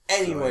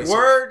 Anyway,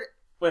 Word.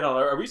 Wait, no,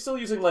 are we still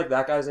using, like,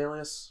 that guy's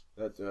alias?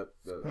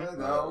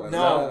 No.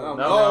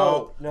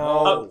 no.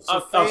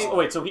 Oh,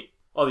 wait, so he...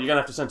 Oh, you're gonna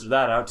have to censor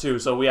that out, too.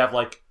 So we have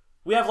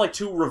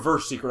two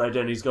reverse secret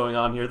identities going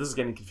on here. This is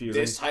getting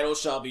confusing. This title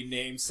shall be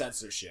named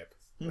censorship.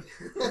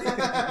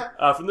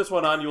 From this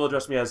one on, you will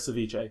address me as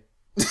Ceviche.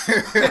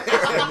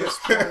 From this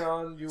point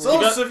on, you So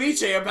will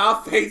ceviche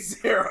about Fate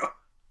Zero.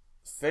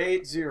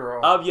 Fade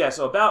Zero. Yeah,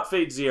 so about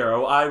Fate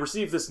Zero, I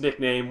received this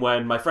nickname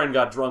when my friend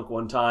got drunk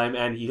one time,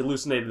 and he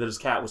hallucinated that his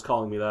cat was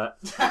calling me that.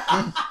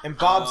 And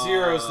Bob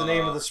Zero is the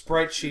name of the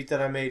sprite sheet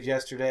that I made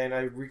yesterday, and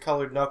I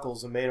recolored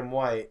Knuckles and made him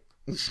white.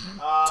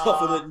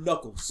 Tougher than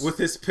Knuckles. With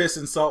his piss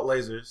and salt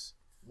lasers.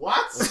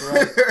 What? That's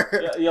right.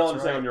 Yeah, you'll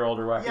understand right. when you're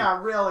older, Wacky.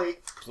 Yeah, really.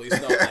 Please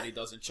note that he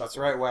doesn't chuckle. That's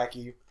right,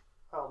 Wacky.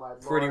 Oh my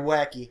lord. Pretty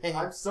wacky.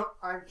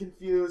 I'm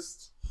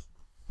confused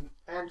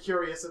and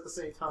curious at the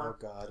same Oh time.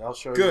 god, I'll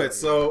show you. Good. later.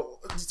 So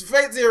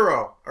Fate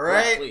Zero. All Yeah,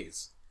 right.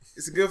 please.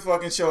 It's a good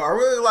fucking show. I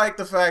really like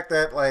the fact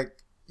that like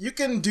you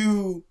can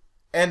do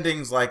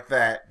endings like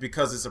that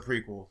because it's a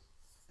prequel.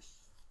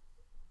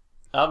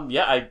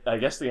 Yeah, I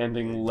guess the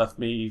ending left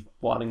me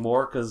wanting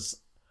more, because...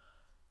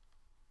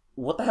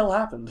 What the hell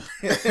happened?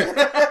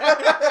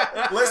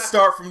 Let's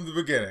start from the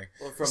beginning.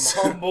 From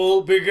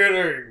humble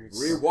beginnings.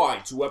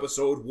 Rewind to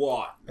episode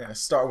 1. Yeah,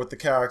 start with the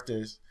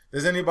characters.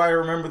 Does anybody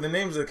remember the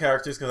names of the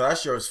characters? Because I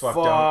sure as fuck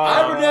don't.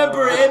 I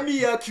remember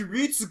Emiya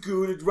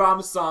Kiritsugu and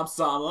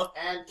Ramasam-sama.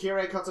 And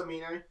Kirei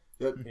Kotomine.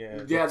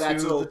 Yeah,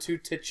 that's all. the two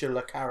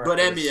titular characters. But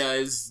Emiya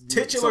is...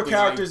 Titular something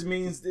characters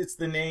means it's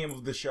the name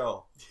of the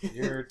show.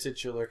 You're a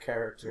titular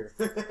character.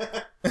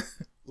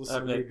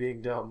 Listen to me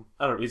being dumb.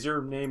 I don't know, is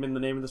your name in the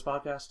name of this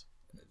podcast?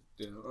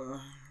 like-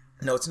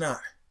 No, it's not.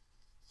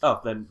 Oh,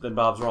 then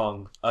Bob's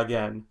wrong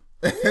again.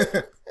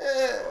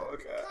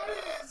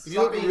 If you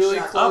look really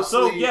closely,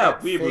 So yeah,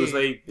 at weeaboos,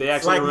 Fate, they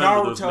actually Like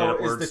remember those made-up Naruto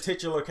is words. the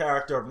titular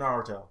character of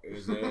Naruto.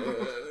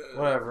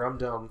 whatever. I'm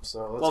dumb.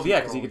 So let's Well, keep yeah,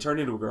 because he going. could turn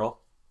into a girl.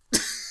 You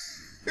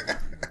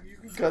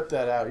can cut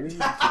that out. You don't need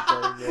to keep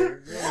that in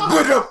there.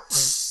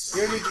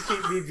 You don't need to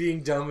keep me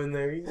being dumb in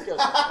there. You can cut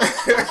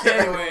that out.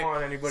 Anyway, I don't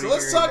want anybody so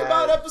let's hearing talk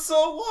about that.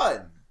 episode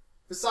 1.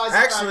 Besides,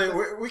 Actually, the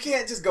fact that, we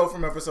can't just go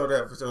from episode to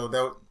episode.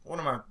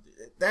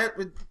 That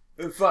would.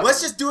 Fuck.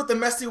 Let's just do it the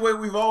messy way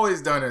we've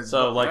always done it.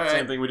 So, like, Alright.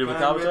 same thing we do with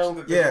Can I mention Kabuto?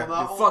 the visual Yeah.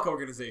 novel? Fuck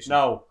organization.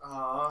 No.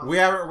 We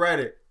haven't read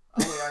it.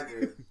 I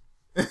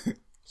did.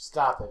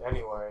 Stop it.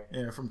 Anyway,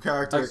 Yeah, from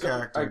character to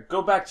character. Alright,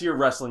 go back to your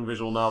wrestling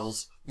visual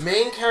novels.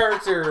 main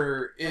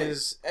character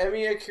is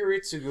Emiya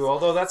Kiritsugu.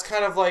 Although that's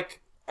kind of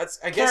like.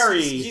 I guess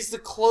Carrie. he's the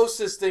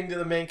closest thing to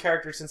the main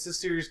character since this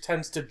series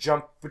tends to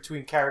jump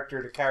between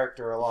character to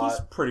character a He's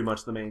lot. pretty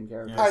much the main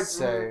character. Yeah. I'd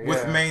say.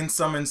 With yeah. main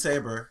summon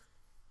saber.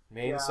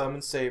 Main Yeah.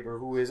 Summon Saber,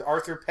 who is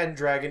Arthur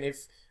Pendragon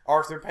if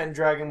Arthur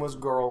Pendragon was a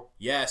girl.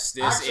 Yes,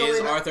 this Actually, is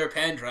that- Arthur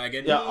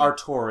Pendragon. Yeah,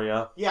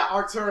 Artoria. yeah,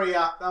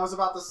 Arturia. That was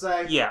about to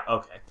say. Yeah,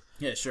 okay.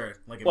 Yeah, sure.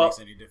 Like it Well- makes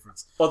any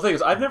difference. Well, the thing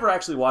is, I've never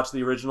actually watched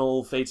the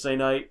original Fate Stay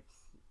Night,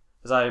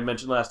 as I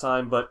mentioned last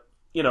time, but,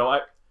 you know,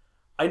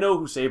 I know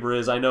who Saber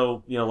is. I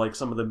know, you know, like,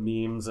 some of the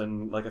memes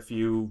and, like, a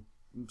few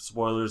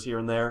spoilers here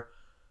and there.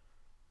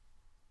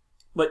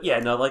 But, yeah,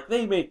 no, like,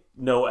 they make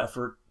no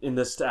effort in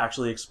this to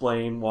actually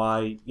explain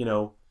why, you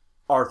know,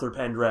 Arthur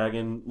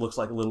Pendragon looks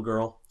like a little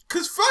girl.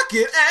 Cause fuck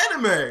it,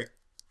 anime!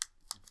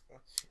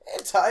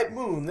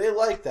 Anti-Moon, they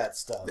like that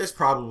stuff. There's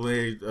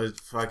probably a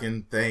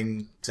fucking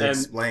thing to And,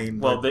 explain.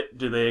 Well, but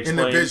do they in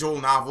explain... the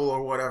visual novel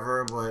or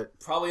whatever, but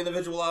Probably in the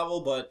visual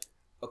novel, but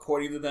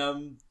according to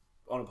them,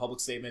 on a public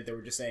statement, they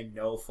were just saying,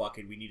 no,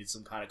 fucking, we needed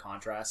some kind of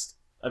contrast.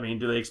 I mean,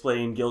 do they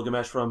explain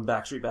Gilgamesh from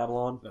Backstreet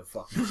Babylon? No,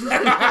 fuck.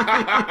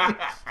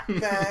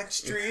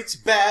 Backstreet's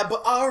bad,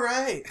 but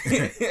alright.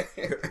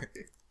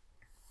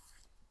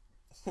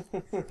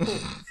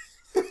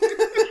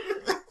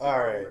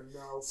 Alright.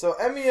 So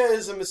Emiya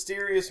is a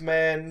mysterious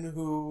man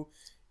who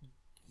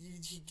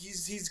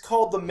he's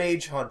called the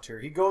Mage Hunter.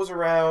 He goes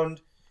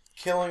around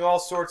killing all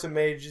sorts of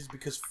mages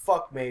because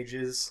fuck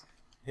mages,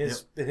 in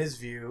his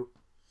view.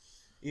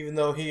 Even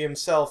though he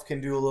himself can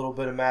do a little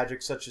bit of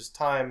magic, such as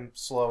time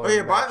slowing. oh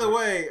yeah. By the magic.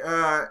 way,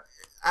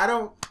 I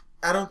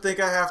don't think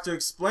I have to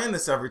explain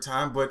this every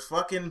time, but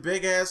fucking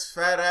big ass,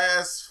 fat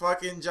ass,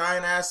 fucking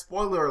giant ass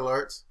spoiler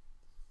alerts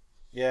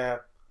Yeah.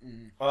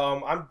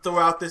 I'm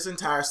throughout this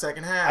entire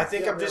second half. I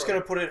think Yeah, I'm just really.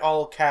 gonna put it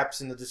all caps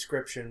in the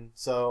description.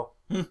 So,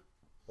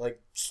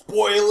 like,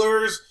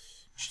 spoilers.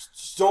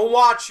 Just don't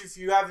watch if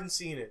you haven't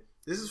seen it.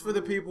 this is for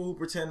the people who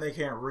pretend they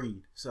can't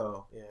read.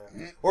 So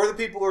Yeah. Or the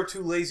people who are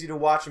too lazy to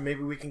watch, and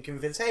maybe we can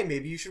convince. Hey,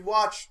 maybe you should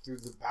watch through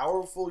the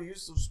powerful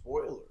use of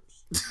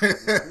spoilers.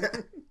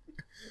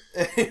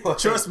 Anyway.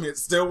 trust me,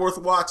 it's still worth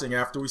watching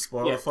after we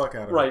spoil Yeah, the fuck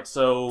out of it. Right,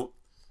 so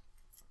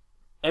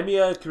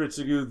Emiya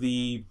Kiritsugu,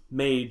 the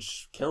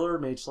mage killer,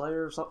 mage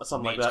slayer,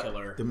 something like Mage that.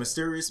 killer. The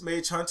mysterious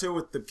mage hunter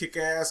with the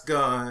kick-ass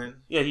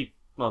gun Yeah, he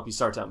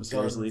starts out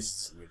mysteriously.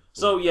 Guns.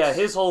 So yeah,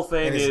 his whole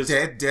thing and his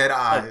is dead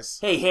eyes.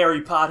 hey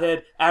Harry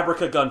Pothead,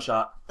 abraca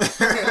gunshot.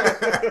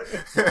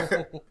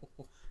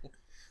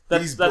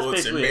 These bullets are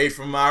basically made it.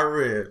 from my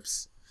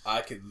ribs.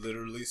 I could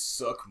literally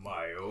suck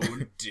my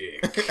own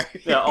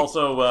dick. Yeah,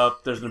 also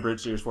there's an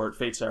abridged series for it,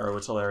 Fate's Arrow,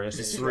 it's hilarious.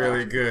 It's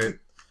really good.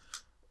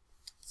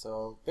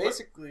 So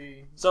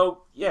basically,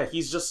 So yeah,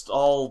 he's just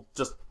no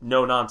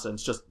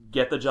nonsense, just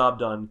get the job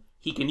done.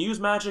 He can use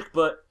magic,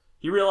 but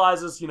he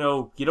realizes, you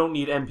know, you don't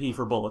need MP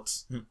for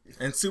bullets.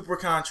 And super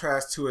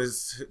contrast to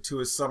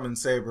his summon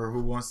saber,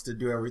 who wants to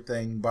do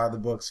everything by the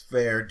books,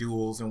 fair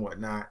duels and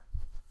whatnot.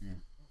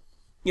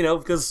 You know,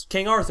 because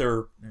King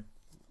Arthur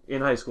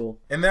in high school.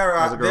 And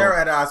As a girl. they're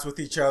at odds with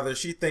each other.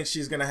 She thinks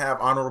she's gonna have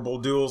honorable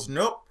duels.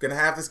 Nope, gonna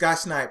have this guy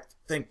sniped.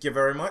 Thank you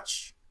very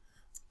much.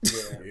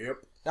 yeah. Yep.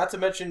 Not to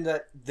mention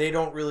that they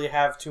don't really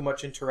have too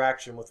much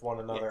interaction with one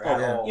another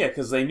at all. Yeah,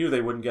 because they knew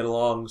they wouldn't get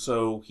along,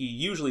 so he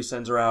usually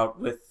sends her out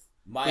with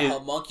My Yeah.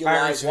 homunculi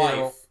Iris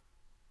wife,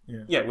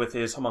 with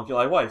his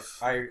homunculi wife.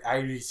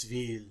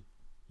 Irisville.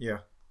 Yeah.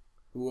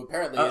 who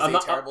apparently I'm is a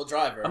not- terrible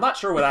driver. I'm not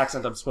sure what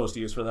accent I'm supposed to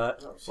use for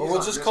that. No, she's Well, we'll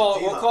on just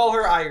call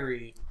her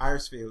Irie.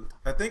 Irisfield.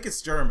 I think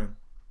it's German.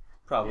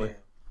 Probably.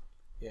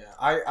 Yeah.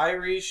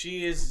 Irie,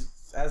 she is,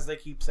 as they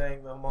keep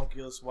saying, the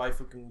homunculus wife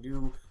who can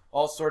do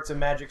all sorts of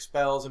magic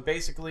spells, and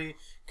basically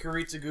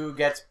Kiritsugu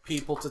gets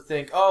people to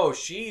think, oh,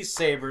 she's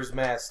Saber's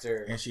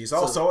master. And she's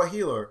also a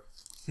healer.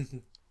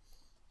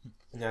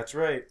 That's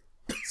right.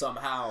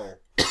 Somehow.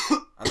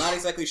 I'm not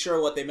exactly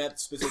sure what they meant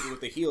specifically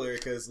with the healer,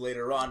 because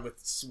later on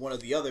with one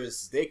of the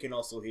others, they can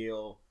also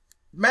heal.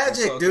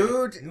 Magic, Okay.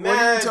 dude. What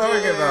are you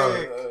talking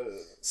about?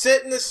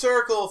 Sit in the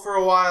circle for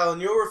a while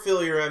and you'll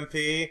refill your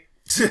MP.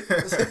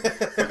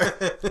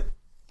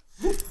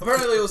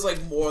 Apparently it was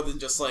like more than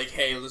just like,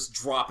 hey, let's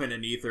drop in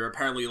an ether.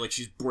 Apparently like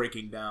she's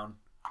breaking down.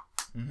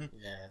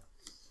 Yeah.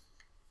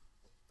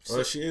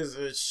 Well, she is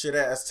a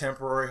shit-ass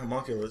temporary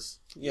homunculus.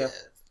 Yeah.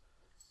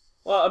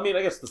 Well, I mean,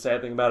 I guess the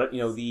sad thing about it,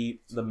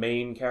 the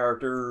main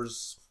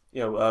characters,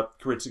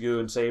 Kiritsugu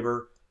and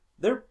Saber,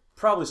 they're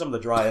probably some of the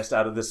driest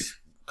out of this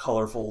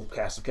colorful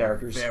cast of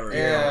characters. Very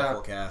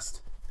colorful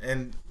cast.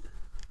 And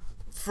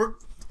for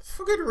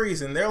good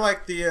reason. They're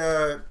like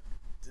the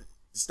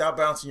stop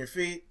bouncing your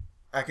feet.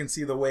 I can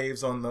see the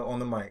waves on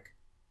the mic.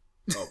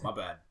 Oh, my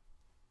bad.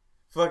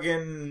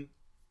 Fucking,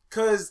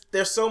 cause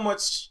there's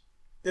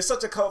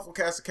such a colorful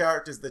cast of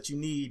characters that you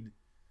need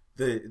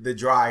the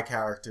dry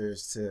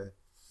characters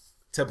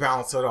to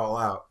balance it all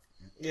out.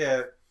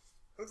 Yeah.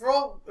 For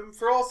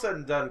all said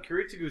and done,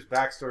 Kiritsugu's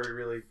backstory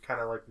really kind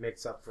of like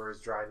makes up for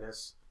his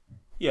dryness.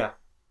 Yeah.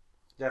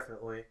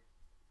 Definitely.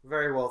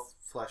 Very well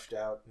fleshed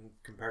out in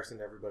comparison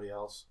to everybody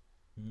else.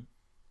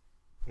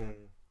 Mm-hmm.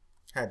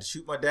 Had to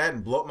shoot my dad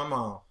and blow up my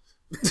mom.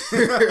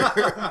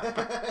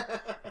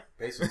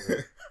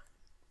 Basically.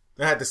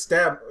 I had to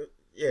stab.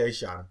 Yeah, he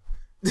shot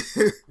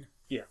him.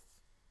 Yeah.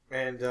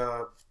 And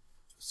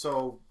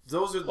so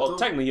those are. Well,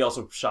 technically, he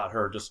also shot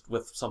her just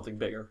with something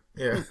bigger.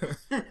 Yeah.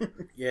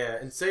 Yeah,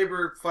 and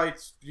Saber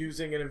fights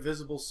using an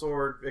invisible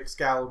sword,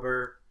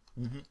 Excalibur,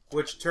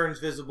 which turns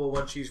visible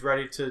when she's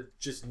ready to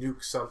just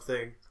nuke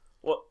something.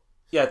 Well,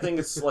 yeah, I think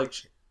it's like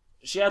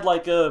she had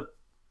like a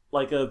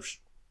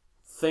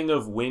thing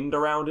of wind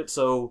around it,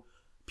 so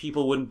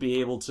people wouldn't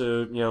be able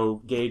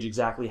to gauge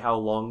exactly how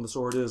long the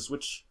sword is.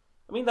 Which,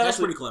 I mean, that's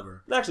pretty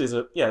clever. That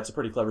actually it's a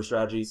pretty clever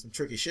strategy. Some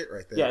tricky shit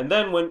right there. Yeah, and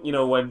then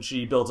when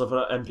she builds up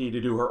an MP to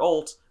do her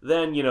ult,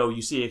 then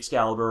you see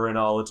Excalibur in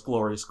all its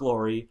glorious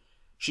glory.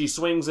 She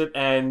swings it,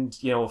 and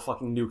a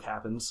fucking nuke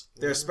happens.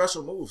 Their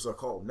special moves are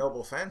called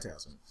Noble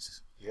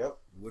Phantasms. Yep.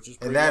 Which is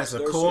and that is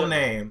a cool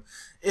name.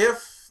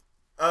 If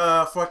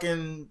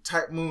fucking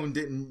Type Moon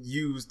didn't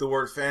use the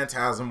word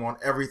phantasm on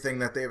everything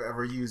that they've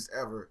ever used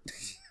ever.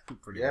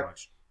 Pretty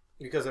much.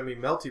 Because, I mean,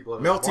 Melty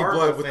Blood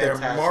with their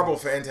marble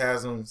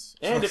phantasms.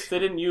 And if they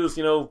didn't use,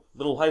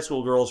 little high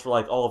school girls for,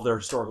 like, all of their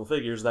historical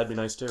figures, that'd be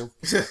nice, too.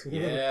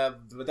 Yeah,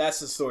 but that's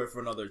the story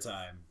for another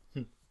time.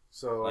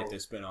 So, like their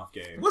spin-off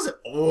game. It wasn't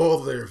all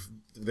their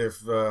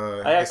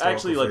I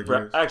actually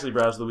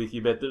browsed the wiki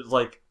a bit.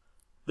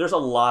 There's a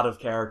lot of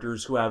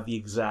characters who have the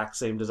exact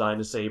same design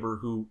as Saber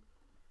who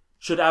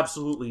should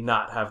absolutely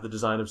not have the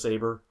design of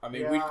Saber. I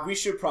mean, we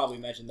should probably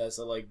mention that.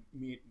 So, like,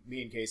 me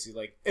and Casey,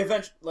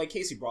 eventually,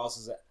 Casey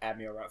brawls at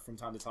me around from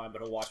time to time,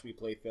 but he'll watch me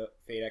play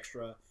Fate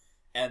Extra,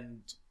 and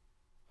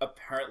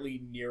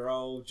apparently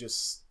Nero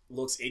just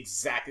looks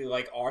exactly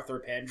like Arthur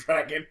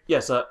Pendragon.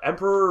 Yes,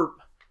 Emperor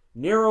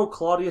Nero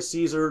Claudius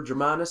Caesar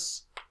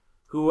Germanus,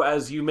 who,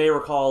 as you may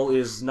recall,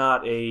 is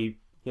not a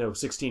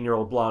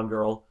 16-year-old blonde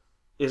girl,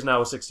 is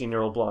now a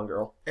 16-year-old blonde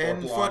girl.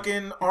 And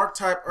fucking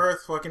Archetype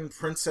Earth, fucking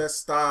princess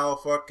style,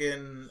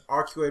 fucking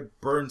Arcuate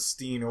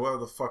Bernstein, or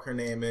whatever the fuck her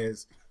name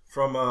is,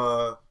 from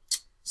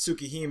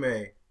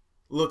Tsukihime,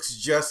 looks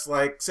just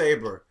like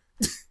Saber.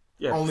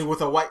 Yeah. Only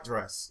with a white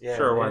dress. Yeah,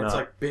 sure, why not? It's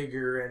like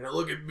bigger and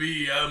look at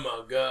me, I'm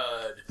a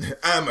god.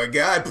 I'm a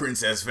god,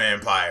 princess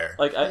vampire.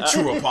 Like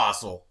true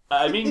apostle.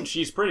 I mean,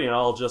 she's pretty and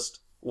all. Just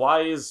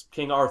why is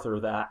King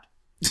Arthur that?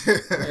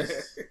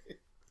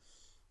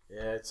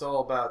 Yeah, it's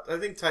all about. I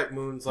think Type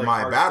Moon's like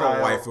my art battle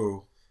style,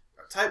 waifu.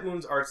 Type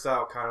Moon's art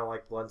style kind of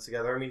like blends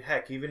together. I mean,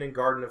 heck, even in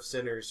Garden of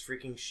Sinners,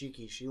 freaking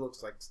Shiki, she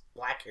looks like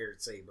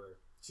black-haired Saber.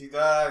 She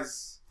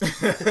does.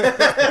 Thank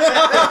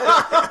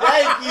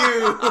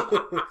you.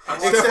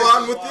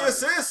 Stefan with the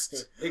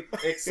assist.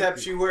 Except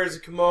she wears a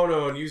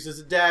kimono and uses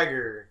a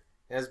dagger.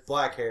 Has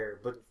black hair,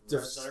 but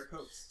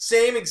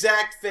same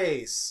exact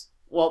face.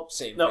 Well,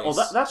 Same no, face.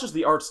 well, that's just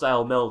the art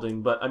style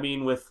melding. But I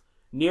mean, with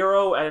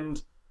Nero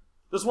and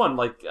this one,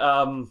 it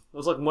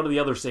was like one of the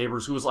other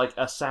Sabers who was like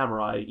a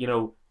samurai.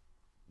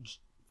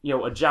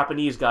 A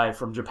Japanese guy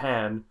from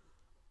Japan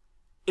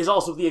is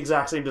also the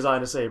exact same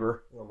design as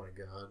Saber. Oh my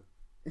god.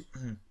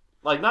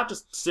 Like, not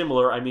just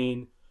similar, I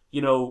mean,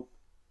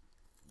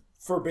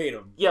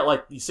 Verbatim. yeah,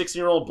 like the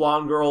 16-year-old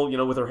blonde girl,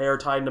 with her hair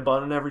tied in a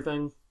bun and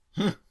everything.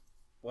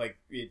 Like,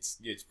 it's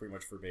pretty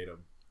much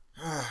verbatim.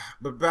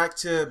 But back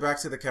to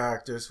the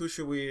characters. Who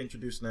should we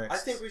introduce next? I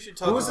think we should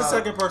talk Who was the about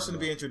second person to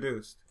be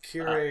introduced?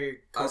 Kirei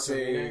I'll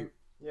say-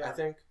 Kotomine, I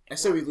think. I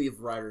say we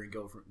leave Ryder and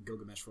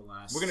Gilgamesh for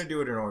last. We're gonna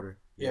do it in order.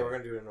 Yeah, we're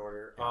going to do it in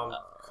order.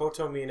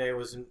 Kotomine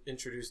was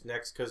introduced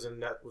next because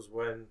that was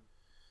when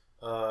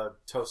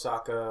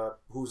Tosaka,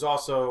 who's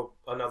also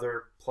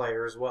another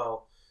player as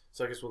well,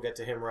 so I guess we'll get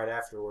to him right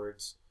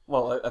afterwards.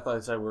 Well, I thought I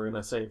said we were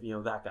going to save,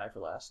 that guy for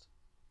last.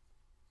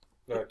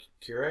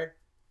 Kirei?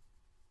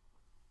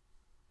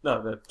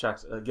 No,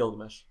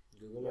 Gilgamesh.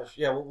 Gilgamesh?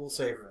 Yeah, we'll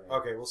save him.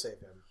 Okay, we'll save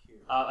him.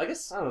 I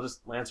guess, I don't know,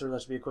 just Lancer,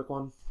 that should be a quick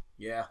one.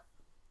 Yeah.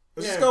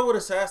 Let's just go with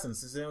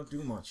assassins since they don't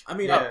do much. I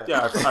mean,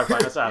 Yeah, I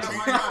find Assassin.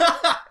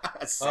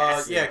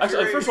 Assassin. Yeah,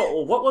 Actually, Kirei- first of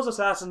all, what was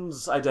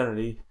Assassin's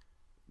identity?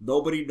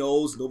 Nobody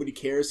knows. Nobody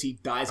cares. He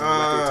dies in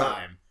record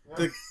time.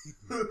 The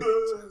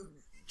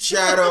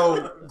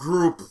shadow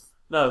group.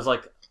 No, it was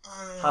like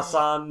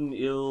Hassan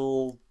It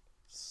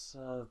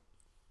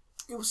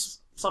was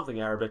something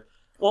Arabic.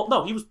 Well,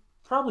 no, he was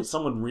probably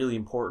someone really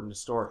important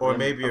historically. Or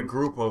maybe a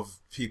group of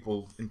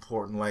people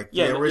important, like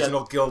Yeah, the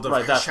original guild of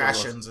right, that's what it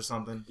was. Hashins or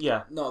something.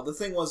 Yeah. No, the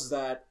thing was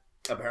that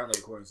apparently,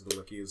 according to the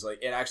wiki, is like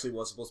it actually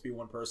was supposed to be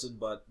one person,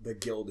 but the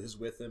guild is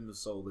with him,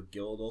 so the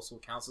guild also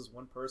counts as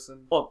one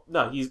person. Well,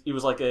 no, he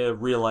was like a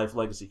real life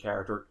legacy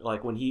character.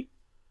 Like when he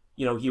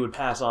would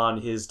pass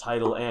on his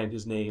title and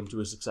his name to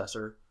his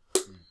successor.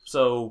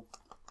 So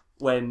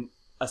when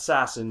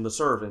Assassin, the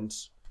servant,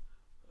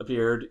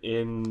 appeared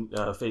in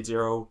Fate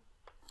Zero,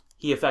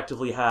 he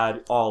effectively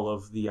had all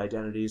of the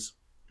identities.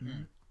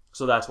 Mm-hmm.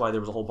 So that's why there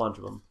was a whole bunch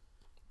of them.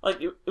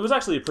 Like it was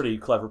actually a pretty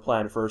clever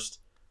plan at first.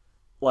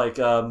 Like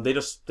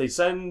they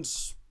send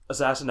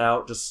Assassin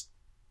out, just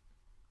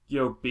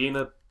being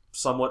a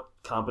somewhat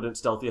competent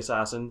stealthy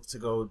assassin To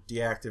go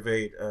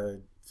deactivate a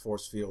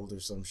force field or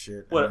some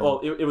shit. Well,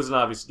 it was an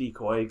obvious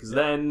decoy because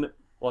then,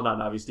 well, not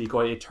an obvious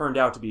decoy. It turned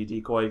out to be a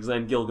decoy because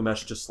then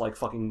Gilgamesh just like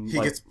fucking he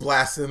gets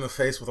blasted in the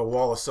face with a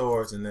wall of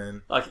swords, and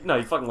then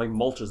he fucking like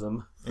mulches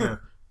them. yeah,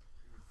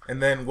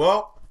 and then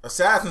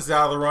Assassin's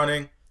out of the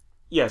running.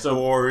 Yeah, so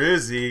Or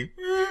is he?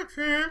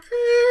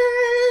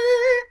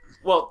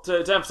 well, to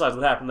emphasize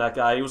what happened to that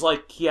guy, he was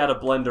like he had a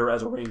blender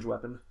as a ranged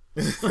weapon.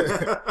 He's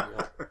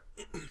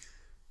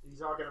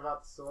talking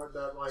about the sword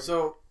that, like...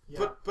 So,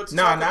 yeah. but to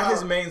No, talk not about,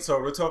 his main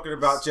sword. We're talking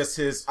about just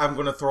his. I'm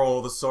gonna throw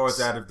all the swords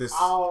out of this.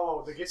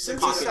 Oh,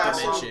 Since Pocket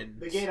Assassin- Dimension.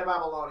 The Gate of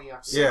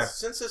Babylonia. Yeah.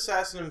 Since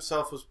Assassin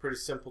himself was pretty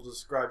simple to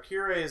describe,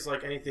 Kirei is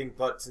like anything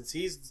but, since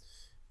he's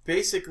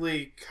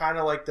basically kind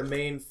of like the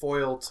main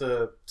foil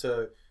to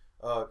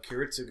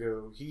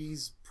Kiritsugu.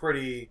 He's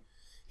pretty...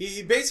 He's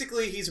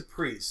a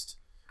priest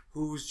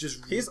who's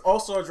just... He's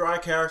also a dry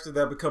character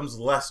that becomes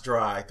less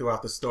dry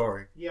throughout the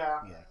story. Yeah.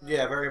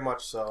 Yeah, very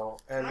much so.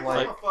 And Can I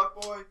like... call him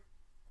a fuckboy?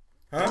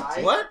 Huh?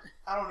 I- What?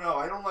 I don't know.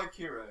 I don't like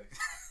Kirei.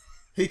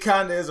 He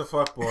kinda is a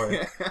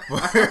fuckboy.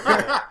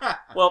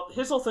 Well,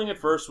 his whole thing at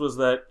first was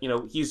that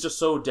he's just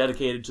so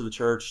dedicated to the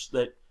church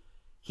that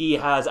he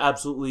has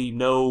absolutely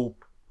no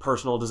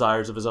personal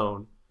desires of his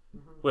own.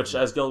 Which,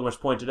 as Gilgamesh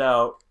pointed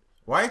out,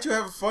 Why ain't you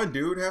having fun,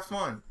 dude? Have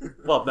fun.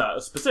 well, no,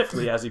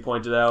 specifically as he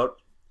pointed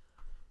out,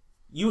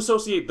 you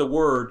associate the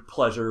word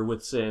pleasure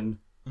with sin.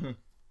 Mhm.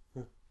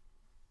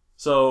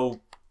 So,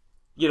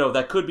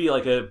 that could be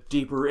like a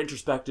deeper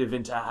introspective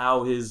into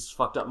how his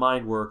fucked up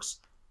mind works.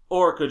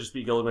 Or it could just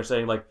be Gilgamesh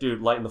saying, like,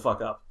 dude, lighten the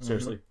fuck up.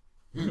 Seriously.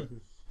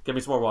 Give me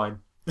some more wine.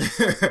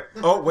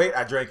 Oh, wait,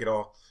 I drank it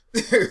all.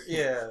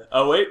 Yeah.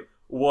 Oh, wait,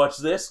 watch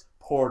this.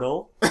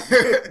 Portal.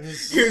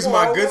 Here's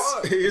my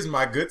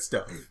good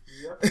stuff.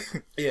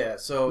 Yeah,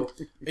 so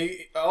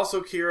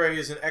also Kirei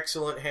is an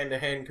excellent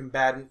hand-to-hand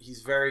combatant.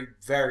 He's very,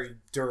 very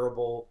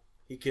durable.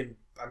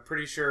 I'm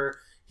pretty sure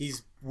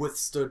he's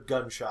withstood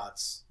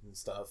gunshots and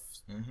stuff.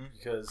 Mm-hmm.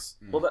 Because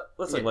Well,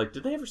 that's like,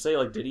 did they ever say,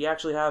 like, did he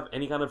actually have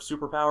any kind of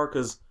superpower?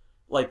 Because,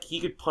 like, he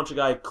could punch a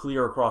guy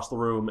clear across the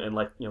room and,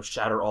 like,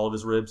 shatter all of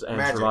his ribs and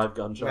Magic. survive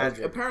gunshots.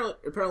 Magic.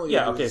 Apparently.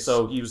 Yeah, it okay, was-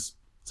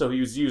 so he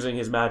was using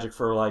his magic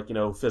for, like,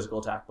 physical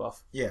attack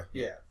buff. Yeah.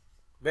 yeah,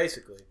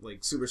 basically.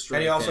 like super And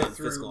strength he also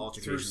physical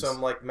threw altercations.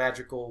 some like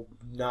magical,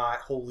 not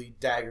holy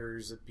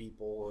daggers at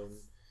people, and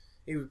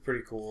he was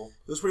pretty cool.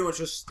 It was pretty much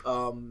just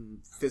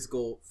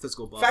physical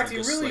buff. In fact, and he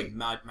just, really-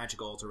 like,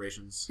 magical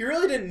alterations. He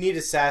really didn't need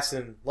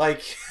Assassin.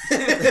 Like,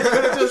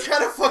 just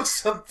kind of fuck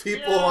some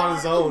people on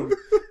his own.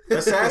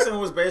 Assassin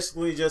was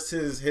basically just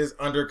his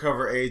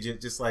undercover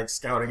agent, just like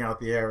scouting out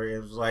the area.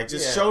 It was like,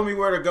 just show me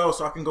where to go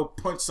so I can go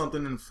punch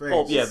something in the face.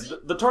 Well, yeah,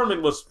 the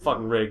tournament was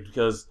fucking rigged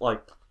because,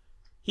 like,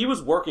 he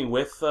was working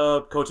with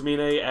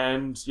Kotomine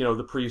and,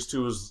 the priest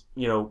who was,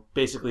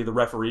 basically the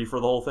referee for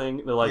the whole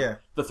thing. They're like, Yeah.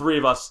 the three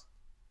of us,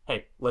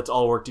 hey, let's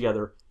all work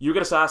together. You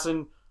get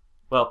Assassin,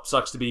 well,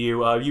 sucks to be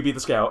you. You be the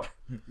scout.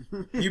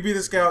 You be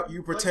the scout,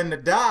 you pretend to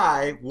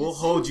die, we'll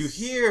hold you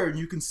here, and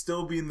you can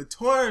still be in the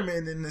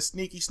tournament in the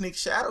sneaky,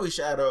 shadowy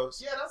shadows.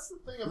 Yeah, that's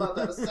the thing about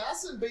that.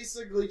 Assassin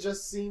basically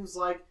just seems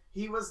like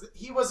he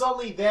was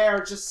only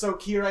there just so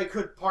Kirei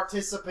could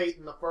participate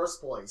in the first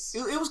place.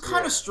 It was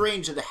kind of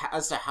strange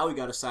as to how he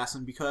got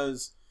Assassin,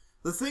 because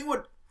the thing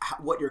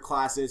what your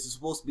class is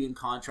supposed to be in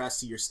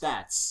contrast to your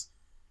stats.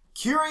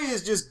 Kirei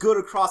is just good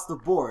across the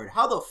board.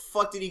 How the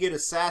fuck did he get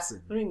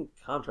Assassin? I mean,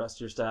 contrast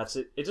to your stats.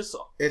 It just...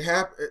 It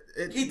happened.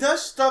 He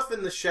does stuff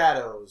in the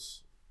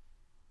shadows.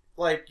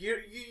 Like, you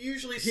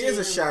usually see He is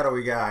a him-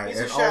 shadowy guy. He's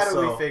a and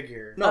shadowy also,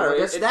 figure. No,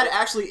 No, that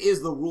actually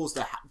is the rules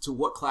to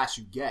what class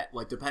you get.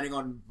 Like, depending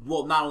on,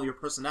 well, not only your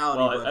personality,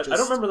 Well, but I just...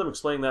 don't remember them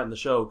explaining that in the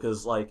show,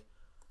 because, like,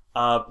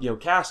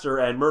 Castor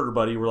and Murder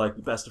Buddy were, like,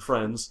 the best of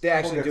friends. They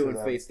actually We'll get do to in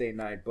that. Fate Stay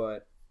Night,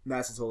 but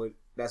that's a totally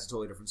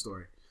different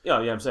story. Yeah,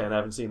 I'm saying I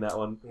haven't seen that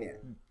one. Yeah.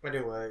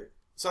 Anyway,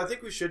 so I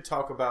think we should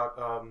talk about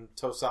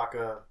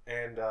Tosaka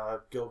and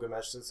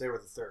Gilgamesh, since they were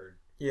the third.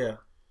 yeah.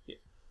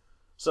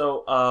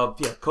 So,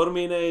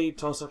 Kotomine,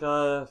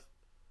 Tosaka,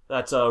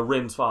 that's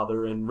Rin's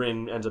father, and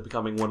Rin ends up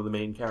becoming one of the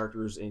main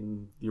characters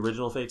in the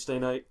original Fate Stay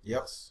Night.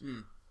 Yep.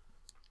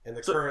 And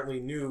the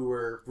currently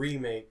newer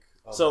remake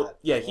of So, that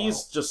yeah, as well.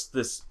 he's just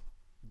this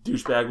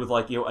douchebag with,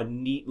 like, a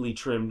neatly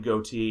trimmed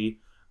goatee,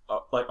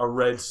 like a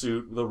red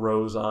suit with a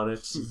rose on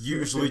it.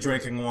 Usually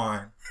drinking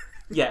wine.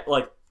 Yeah,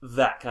 like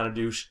that kind of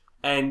douche.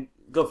 And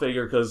go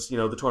figure, because,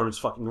 the tournament's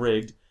fucking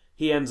rigged.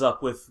 He ends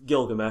up with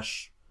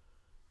Gilgamesh.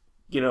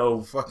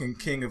 Fucking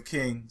king of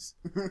kings.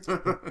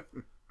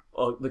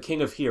 The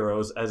king of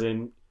heroes, as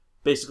in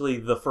basically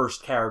the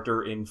first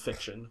character in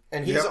fiction.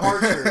 And he's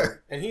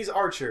Archer. And he's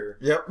Archer.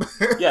 Yep.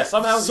 Yeah,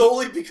 somehow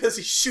solely because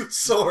he shoots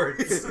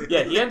swords.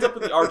 Yeah, he ends up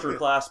with the Archer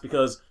class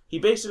because he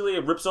basically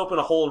rips open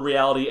a hole in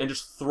reality and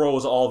just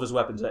throws all of his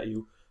weapons at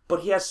you.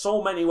 But he has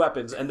so many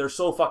weapons, and they're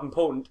so fucking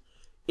potent,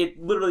 it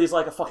literally is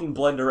like a fucking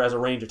blender as a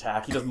range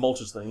attack. He just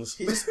mulches things.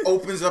 He just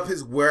opens up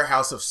his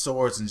warehouse of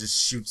swords and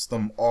just shoots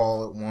them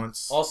all at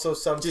once. Also,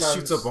 sometimes... Just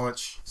shoots a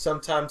bunch.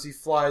 Sometimes he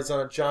flies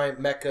on a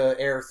giant mecha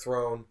air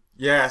throne.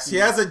 Yes, he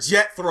has a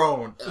jet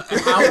throne.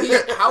 How he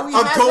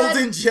a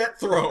golden jet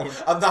throne.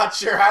 I'm not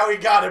sure how he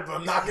got it, but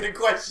I'm not going to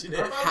question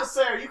it. I'm about to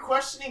say, are you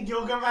questioning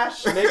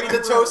Gilgamesh? Maybe the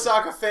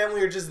Tosaka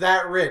family are just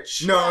that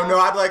rich. No,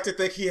 I'd like to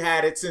think he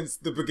had it since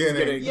the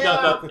beginning.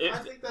 Yeah, I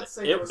think that's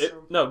safe to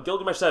assume. No,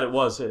 Gilgamesh said it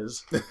was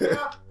his.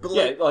 Yeah.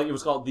 Yeah, like it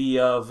was called the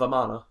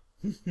Vamana.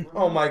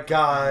 Oh my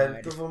god.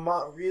 The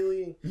Vamana,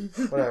 really?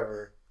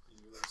 Whatever.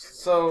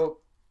 So,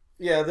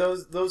 yeah,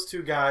 those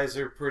two guys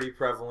are pretty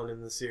prevalent in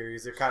the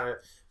series. They're kind of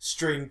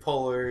string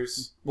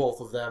pullers, both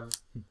of them,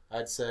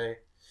 I'd say.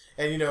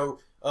 And,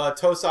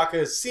 Tosaka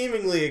is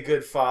seemingly a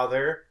good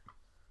father.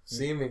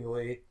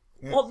 Seemingly.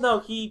 Well, no,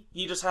 he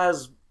just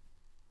has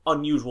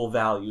unusual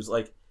values.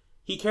 Like,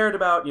 he cared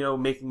about,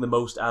 making the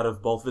most out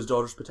of both of his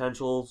daughter's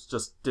potentials,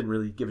 just didn't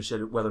really give a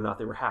shit whether or not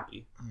they were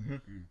happy. Mm-hmm.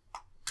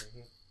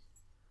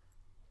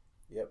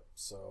 Yep,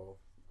 so...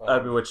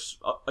 which,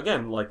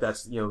 again, like,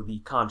 that's,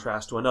 the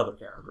contrast to another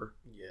character.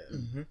 Yeah.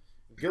 Mm-hmm.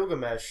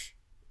 Gilgamesh,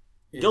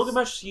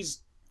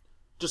 he's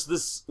just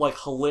this, like,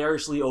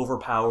 hilariously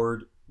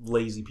overpowered,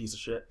 lazy piece of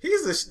shit.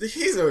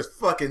 He's a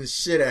fucking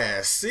shit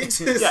ass. He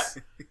just... Yeah.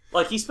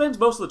 Like, he spends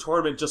most of the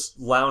tournament just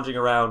lounging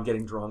around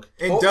getting drunk.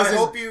 And I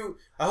hope you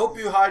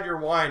hide your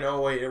wine.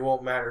 Oh, wait, it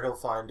won't matter. He'll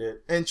find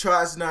it. And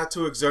tries not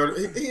to exert...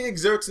 He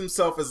exerts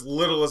himself as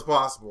little as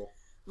possible.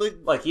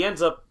 Like, he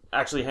ends up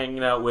actually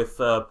hanging out with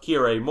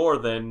Kirei more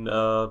than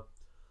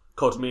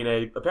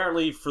Kotomine,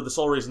 apparently for the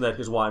sole reason that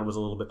his wine was a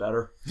little bit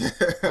better.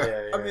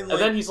 Yeah. I mean, And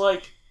then he's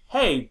like,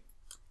 hey,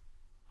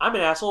 I'm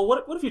an asshole.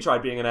 What if you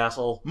tried being an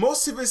asshole?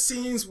 Most of his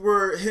scenes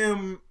were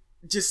him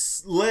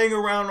just laying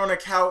around on a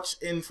couch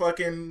in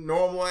fucking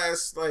normal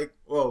ass,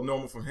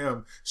 normal from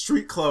him,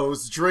 street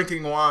clothes,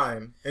 drinking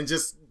wine, and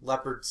just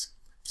leopard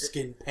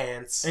skin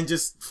pants. And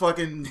just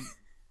fucking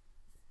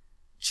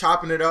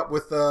chopping it up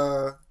with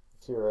Kirei.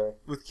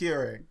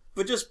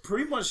 But just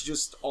pretty much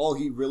just all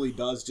he really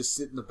does, just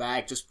sit in the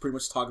back, just pretty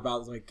much talk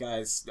about, like,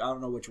 guys, I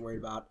don't know what you're worried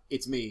about.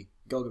 It's me,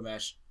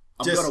 Gilgamesh.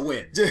 I'm gonna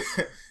win.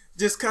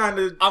 Just kind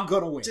of... I'm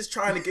gonna win. Just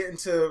trying to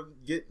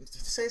get...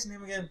 Say his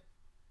name again?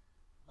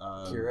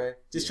 Kirei?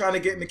 Just trying to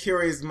get into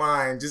Kirei's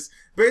mind. Just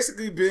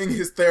basically being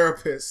his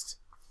therapist.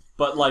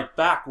 But, like,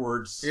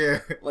 backwards. Yeah.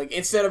 Like,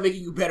 instead of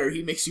making you better,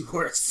 he makes you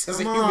worse as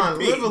a Come human on,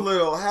 being. live a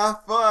little,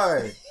 have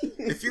fun.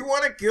 If you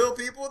want to kill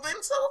people, then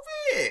so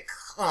be it.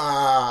 Come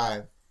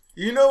on.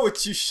 You know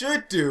what you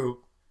should do?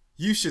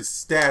 You should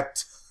stab...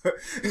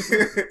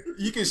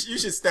 you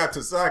should stab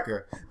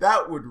Tosaka.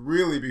 That would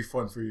really be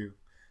fun for you.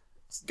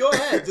 Go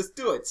ahead, just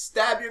do it.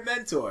 Stab your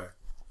mentor.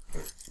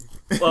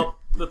 Well,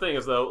 the thing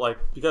is, though, like,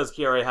 because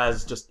Kirei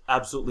has just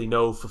absolutely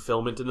no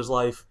fulfillment in his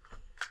life,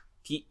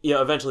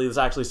 eventually this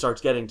actually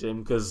starts getting to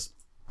him, because,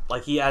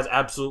 like, he has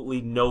absolutely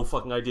no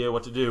fucking idea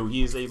what to do.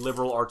 He's a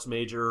liberal arts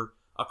major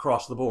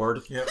across the board.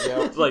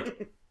 Yep.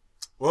 Like...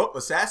 Well,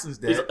 Assassin's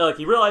dead.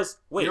 He realized,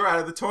 wait... You're out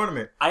of the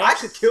tournament. I I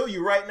could kill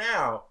you right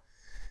now.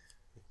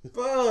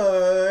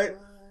 But...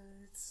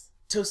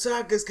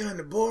 Tosaka's kind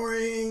of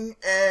boring,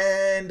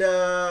 and,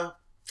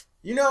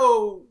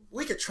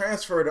 we could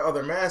transfer to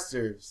other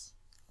masters.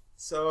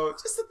 So,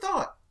 just a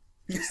thought.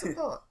 Just a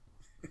thought.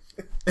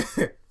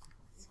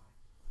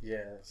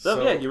 Yeah.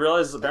 So, yeah, you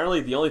realize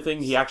apparently the only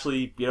thing he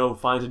actually,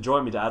 finds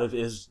enjoyment out of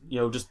is,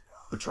 just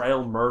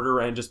betrayal, murder,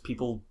 and just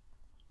people,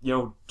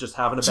 just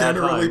having a bad time.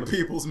 Generally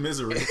people's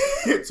misery.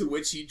 To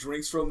which he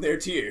drinks from their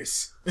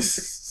tears.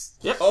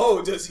 Yep.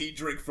 Oh, does he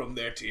drink from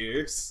their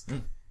tears?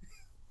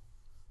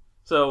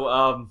 So,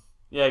 I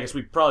guess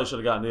we probably should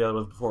have gotten to the other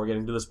ones before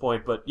getting to this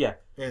point, but yeah.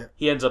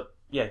 He ends up,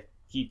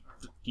 he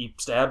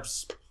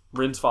stabs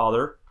Rin's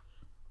father,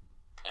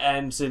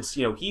 and since,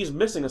 he's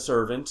missing a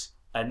servant,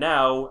 and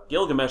now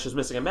Gilgamesh is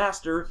missing a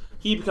master,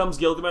 he becomes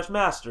Gilgamesh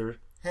Master.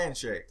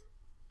 Handshake.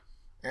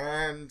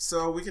 And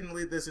so we can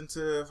lead this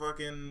into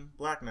fucking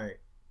Black Knight.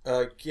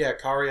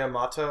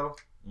 Kariyamato,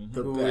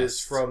 who best.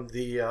 is from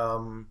the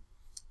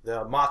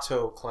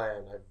Mato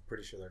clan, I'm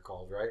pretty sure they're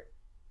called, right?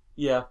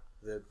 Yeah.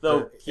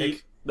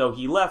 Though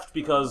he left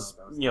because,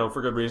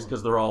 for good reason,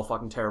 because they're all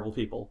fucking terrible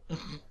people.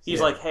 He's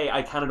like, hey,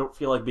 I kind of don't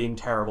feel like being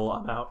terrible,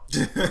 I'm out.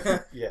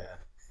 Yeah.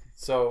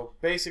 So,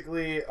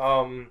 basically,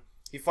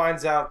 he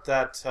finds out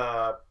that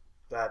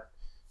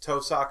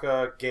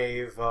Tosaka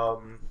gave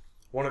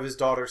one of his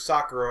daughters,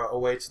 Sakura,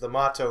 away to the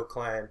Mato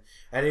clan.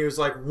 And he was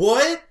like,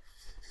 what?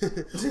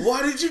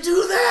 Why did you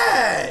do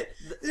that?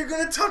 They're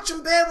gonna touch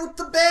him bad with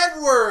the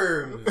bad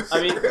worms.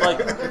 I mean, like,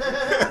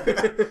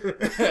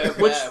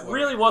 which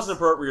really was an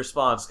appropriate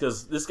response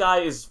because this guy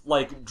is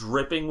like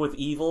dripping with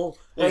evil.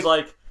 He's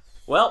like,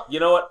 well, you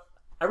know what?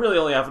 I really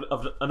only have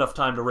enough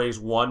time to raise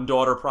one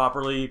daughter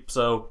properly.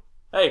 So,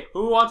 hey,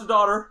 who wants a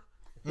daughter?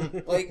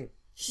 Like,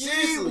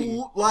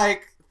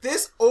 like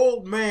this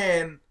old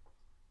man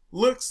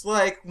looks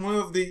like one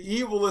of the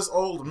evilest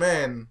old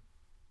men.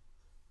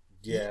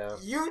 Yeah.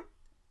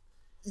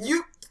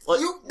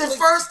 The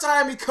first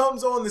time he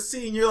comes on the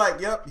scene, you're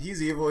like, yep,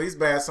 he's evil, he's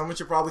bad, someone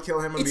should probably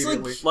kill him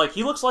immediately. Like,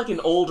 he looks like an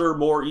older,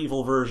 more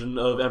evil version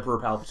of Emperor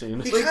Palpatine.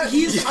 Like,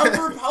 he's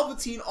Emperor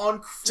Palpatine on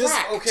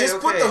crack. Just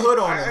put the hood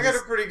on him. I got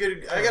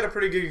a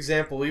pretty good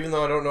example, even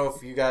though I don't know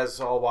if you guys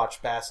all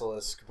watch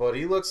Basilisk, but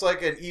he looks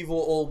like an evil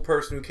old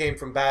person who came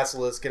from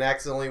Basilisk and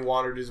accidentally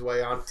wandered his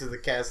way onto the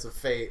cast of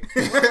Fate.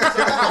 Because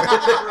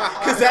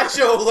that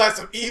show has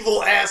some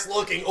evil ass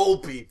looking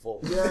old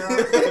people. Yeah.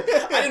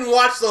 I didn't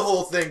watch the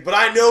whole thing, but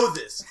I know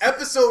this.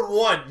 Episode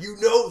 1, you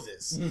know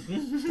this.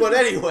 But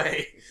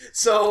anyway,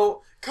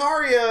 so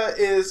Karya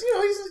is,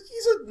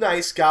 he's a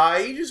nice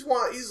guy. He's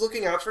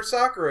looking out for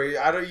Sakura.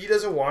 He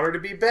doesn't want her to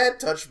be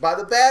touched by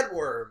the bad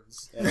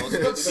worms. And also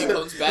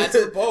becomes bad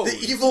to the bone. The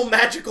evil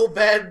magical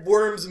bad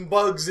worms and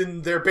bugs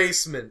in their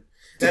basement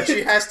that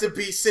she has to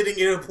be sitting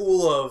in a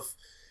pool of.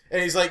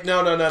 And he's like,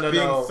 no.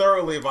 Being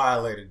thoroughly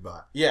violated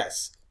by.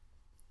 Yes.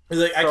 He's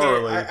like,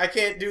 I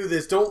can't do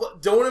this.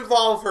 Don't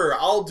involve her.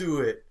 I'll do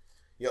it.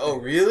 Oh,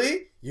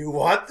 really? You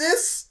want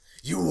this?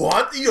 You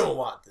don't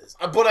want this.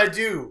 But I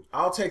do.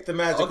 I'll take the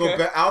magical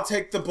I'll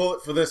take the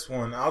bullet for this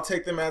one. I'll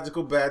take the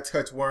magical bad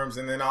touch worms,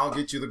 and then I'll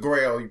get you the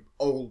grail, you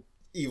old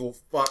evil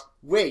fuck.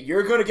 Wait,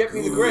 you're gonna get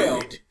me the grail?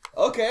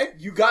 Okay,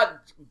 dude, by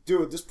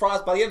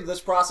the end of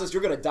this process,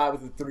 you're gonna die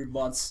within 3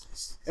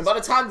 months. And by the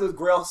time the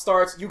grail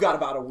starts, you got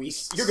about a week.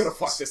 You're gonna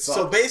fuck this up.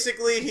 So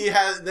basically, he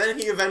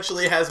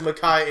eventually has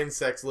Makai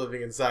insects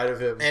living inside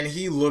of him. And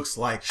he looks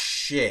like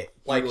shit.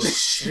 Like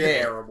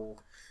shit. Terrible.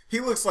 He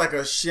looks like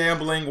a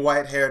shambling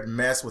white-haired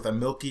mess with a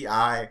milky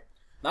eye.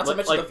 Not to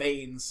mention the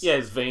veins. Yeah,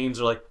 his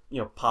veins are like,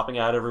 popping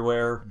out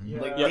everywhere.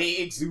 Yeah. Like, they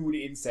exude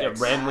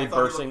insects. Yeah, randomly I thought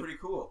bursting. he looked pretty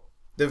cool.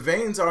 The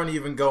veins aren't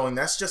even going.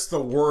 That's just the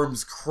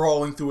worms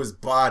crawling through his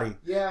body.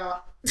 Yeah.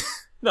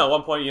 No, at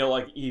one point,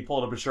 he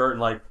pulled up his shirt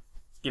and,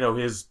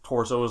 his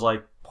torso was,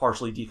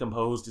 partially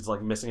decomposed. He's,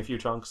 missing a few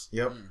chunks.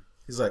 Yep.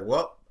 He's like,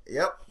 well,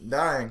 yep,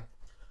 dying.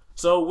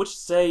 So, which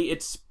say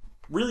it's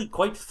really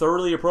quite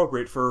thoroughly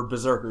appropriate for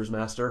Berserkers,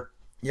 Master.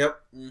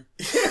 Yep.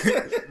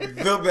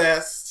 The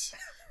best.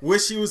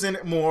 Wish he was in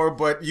it more,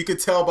 but you could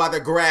tell by the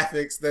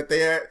graphics that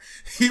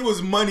he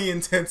was money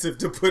intensive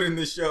to put in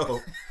the show.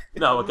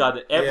 No,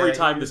 God, every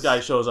time this guy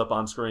shows up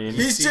on screen,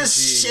 he's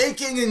just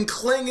shaking and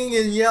clinging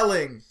and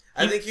yelling.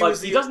 I think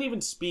he doesn't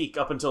even speak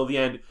up until the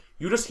end.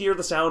 You just hear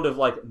the sound of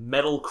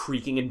metal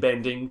creaking and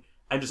bending,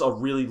 and just a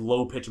really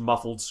low pitched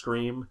muffled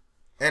scream,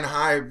 and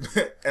high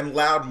and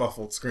loud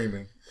muffled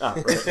screaming. Ah,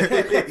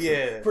 right.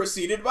 Yeah.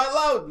 Preceded by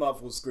loud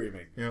muffled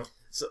screaming. Yeah.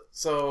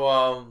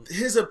 So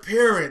his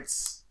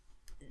appearance.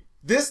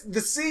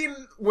 The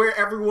scene where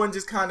everyone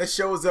just kind of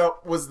shows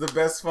up was the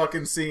best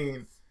fucking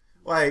scene.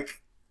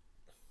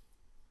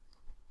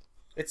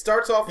 It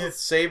starts off with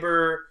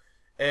Saber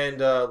and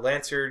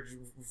Lancer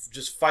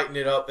just fighting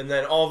it up, and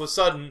then all of a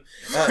sudden,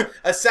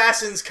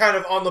 Assassin's kind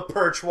of on the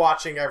perch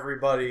watching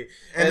everybody.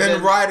 And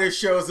then Ryder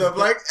shows up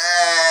like,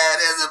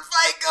 there's a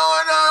fight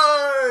going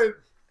on!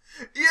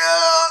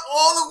 Yeah,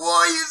 all the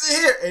warriors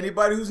are here!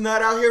 Anybody who's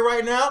not out here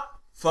right now?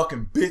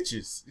 Fucking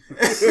bitches.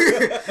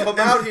 Come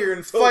out here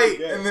and fight.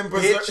 And then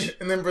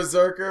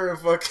Berserker and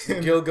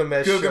fucking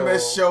Gilgamesh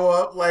show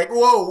up like,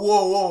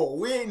 whoa,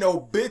 we ain't no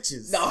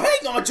bitches. Now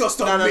hang on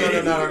just a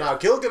minute. No.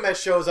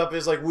 Gilgamesh shows up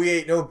is like, we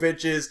ain't no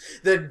bitches.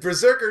 Then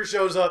Berserker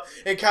shows up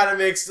and kind of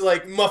makes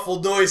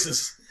muffled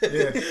noises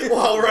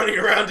while running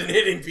around and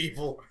hitting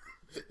people.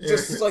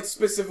 Just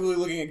specifically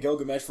looking at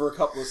Gilgamesh for a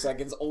couple of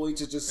seconds, only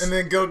to just... And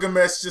then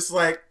Gilgamesh just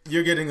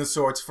you're getting the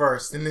swords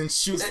first, and then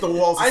shoots the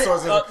walls of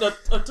swords.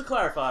 To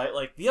clarify,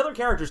 the other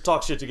characters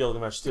talk shit to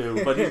Gilgamesh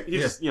too, but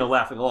he's just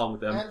laughing along with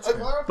them. And to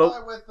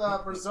clarify with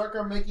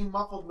Berserker making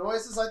muffled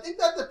noises, I think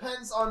that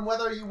depends on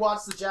whether you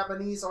watch the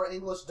Japanese or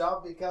English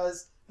dub,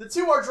 because the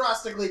two are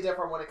drastically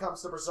different when it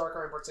comes to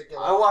Berserker in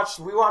particular.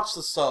 We watched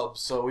the subs,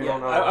 so we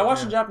don't know. I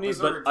watched in Japanese,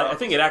 Berserker but I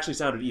think it actually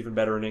sounded even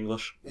better in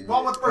English.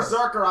 Well, with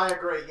Berserker, I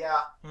agree,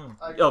 yeah.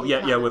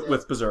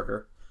 With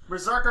Berserker.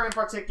 Berserker in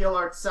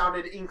particular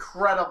sounded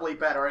incredibly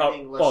better in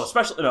English. Well,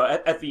 especially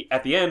at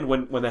the end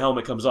when the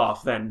helmet comes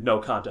off, then no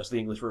contest. The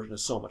English version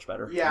is so much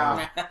better.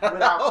 Yeah,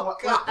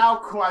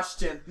 without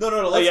question. No.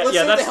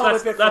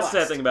 Let's that's the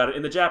sad thing about it.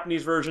 In the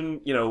Japanese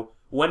version,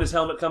 when his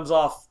helmet comes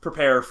off,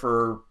 prepare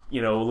for a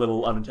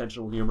little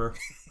unintentional humor.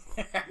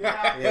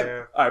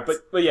 Yeah. All right,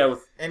 but yeah,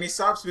 and he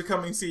stops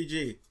becoming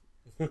CG.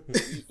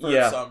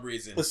 For some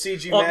reason. The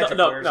CG no, magic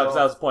because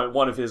that was the point.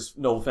 One of his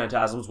noble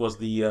phantasms was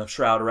the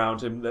shroud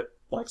around him that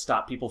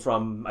stopped people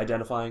from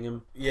identifying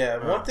him.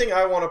 Yeah, one thing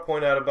I want to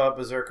point out about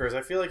Berserker is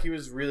I feel like he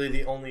was really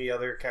the only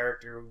other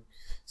character who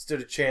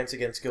stood a chance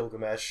against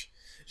Gilgamesh.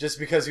 Just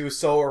because he was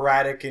so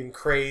erratic and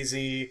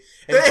crazy.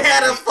 And They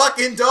had a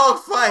fucking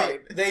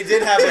dogfight. They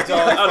did have a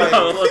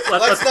dogfight.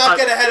 Let's not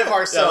get ahead of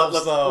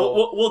ourselves,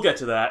 though. We'll get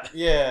to that.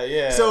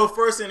 Yeah. So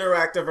first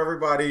interactive,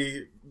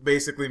 everybody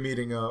basically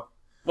meeting up.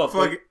 Well,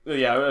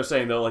 I was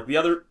saying though, all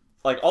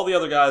the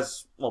other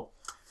guys,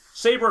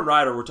 Saber and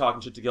Ryder were talking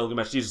shit to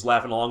Gilgamesh. He's just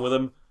laughing along with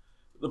him.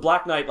 The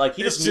Black Knight,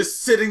 He's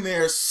just sitting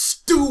there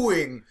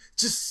stewing,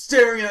 just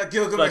staring at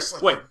Gilgamesh.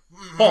 wait,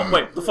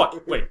 the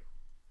fuck, wait.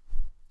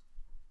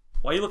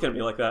 Why are you looking at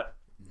me like that?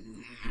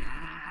 You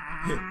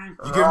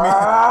giving me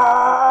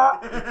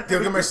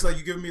Gilgamesh like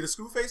you giving me the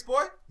screw face,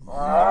 boy?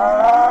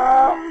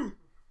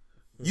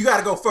 You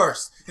gotta go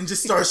first and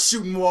just start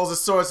shooting walls of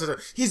swords at him.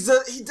 He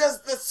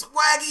does the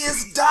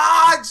swaggiest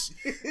dodge,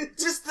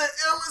 just the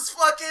illest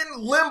fucking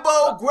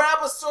limbo. Grab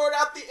a sword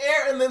out the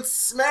air and then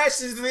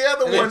smashes the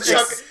other one.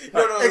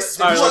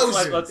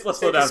 Explosion. Let's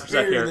slow down for a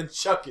second here. And then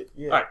chuck it.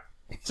 Yeah. All right.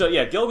 So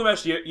yeah,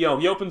 Gilgamesh, he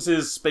opens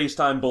his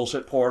space-time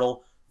bullshit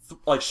portal,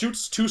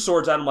 shoots 2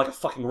 swords at him like a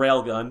fucking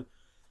railgun.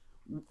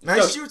 Now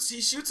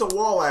he shoots a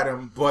wall at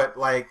him, but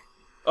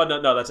oh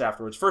no, that's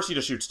afterwards. First he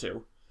just shoots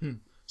 2.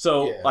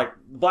 So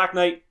Black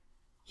Knight,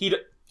 he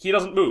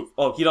doesn't move.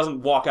 Oh, he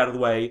doesn't walk out of the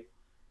way.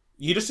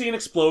 You just see an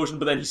explosion,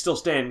 but then he's still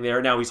standing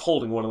there. Now he's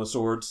holding one of the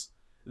swords.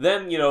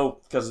 Then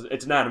because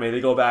it's an anime,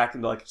 they go back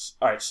and all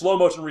right, slow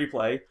motion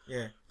replay.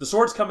 Yeah. The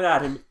sword's coming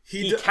at him.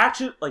 He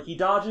catches, he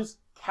dodges,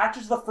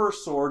 catches the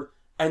first sword,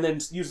 and then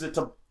uses it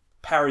to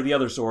parry the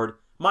other sword.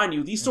 Mind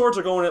you, these swords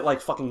are going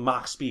at fucking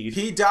Mach speed.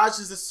 He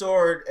dodges the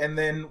sword, and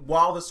then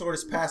while the sword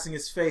is passing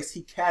his face,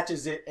 he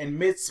catches it and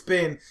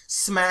mid-spin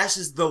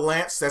smashes the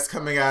lance that's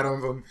coming out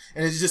of him,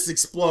 and it just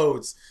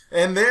explodes.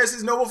 And there's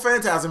his noble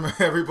phantasm,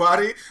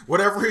 everybody.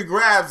 Whatever he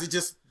grabs, he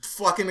just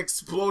fucking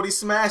explodey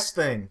smash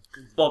thing.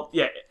 Well,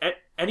 yeah,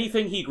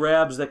 anything he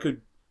grabs that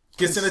could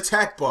gets an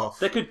attack buff.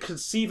 That could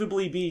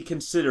conceivably be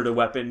considered a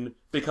weapon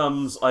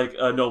becomes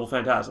a noble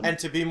phantasm. And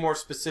to be more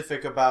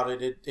specific about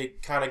it,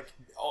 it kind of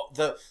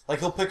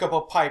he'll pick up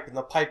a pipe and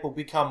the pipe will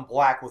become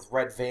black with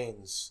red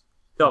veins.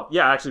 Oh,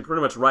 yeah, actually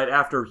pretty much right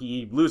after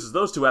he loses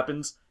those 2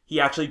 weapons, he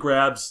actually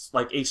grabs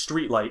a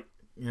street light,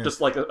 just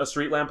like a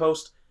street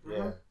lamppost.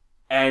 Yeah.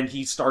 And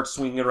he starts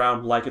swinging it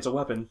around like it's a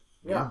weapon.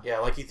 Yeah. Yeah,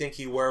 like you think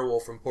he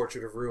werewolf from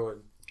Portrait of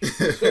Ruin.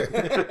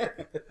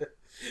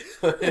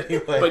 But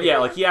anyway. But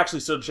yeah, he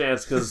actually stood a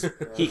chance because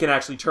he can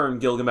actually turn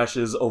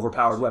Gilgamesh's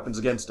overpowered weapons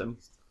against him.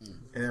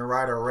 And then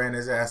Ryder ran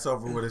his ass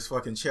over with his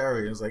fucking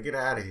chariot and was like, get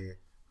out of here.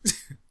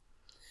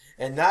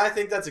 And now I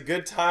think that's a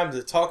good time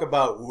to talk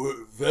about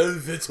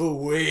Velvet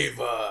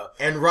Waver.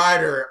 And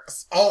Ryder,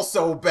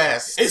 also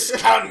best.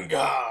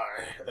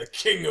 Iskangar, the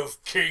King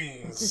of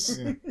Kings.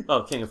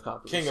 Oh, King of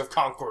Conquerors. King of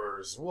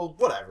Conquerors. Well,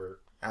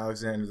 whatever.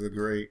 Alexander the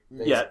Great.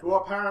 Yeah. Who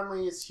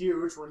apparently is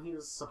huge when he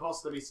was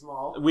supposed to be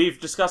small. We've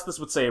discussed this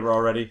with Saber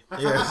already.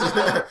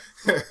 Yes.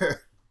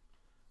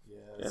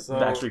 So,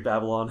 Backstreet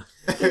Babylon.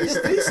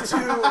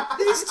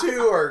 These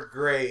two are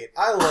great.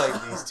 I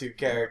like these 2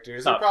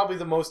 characters. They're probably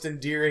the most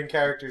endearing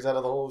characters out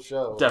of the whole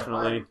show.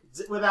 Definitely.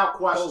 Without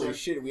question. Holy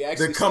shit, we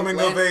actually The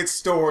coming-of-age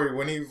story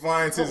when he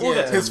finds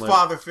his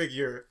father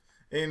figure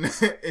in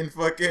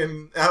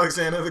fucking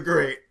Alexander the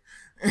Great.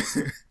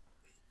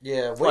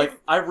 Yeah,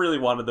 I really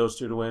wanted those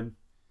 2 to win.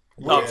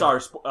 Oh,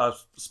 sorry,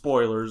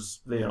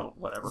 spoilers.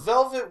 Whatever.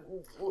 Velvet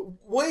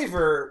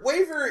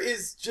Waver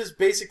is just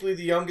basically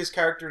the youngest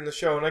character in the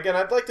show. And again,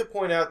 I'd like to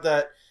point out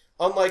that,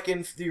 unlike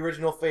in the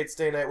original Fate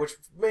Stay Night, which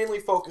mainly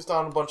focused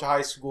on a bunch of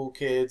high school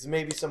kids,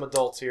 maybe some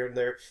adults here and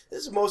there,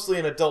 this is mostly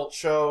an adult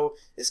show.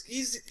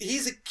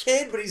 He's a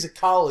kid, but he's a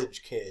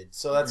college kid.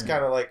 So that's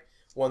kind of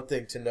one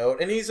thing to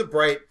note. And he's a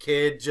bright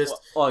kid, just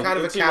kind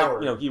of a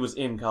coward. He was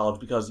in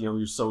college because, he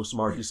was so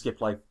smart, he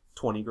skipped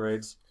 20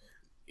 grades.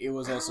 It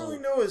was also... I don't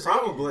really know his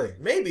probably. age.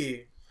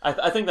 Maybe.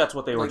 I think that's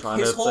what they were trying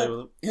to say with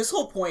him. His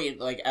whole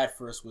point, at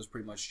first, was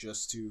pretty much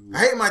just to... I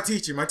hate my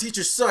teacher. My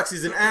teacher sucks.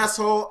 He's an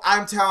asshole.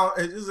 I'm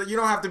talented. You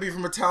don't have to be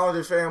from a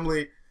talented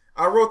family.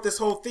 I wrote this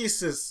whole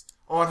thesis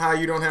on how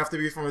you don't have to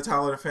be from a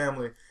talented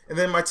family. And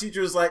then my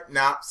teacher was like,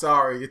 nah,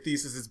 sorry, your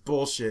thesis is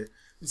bullshit.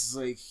 It's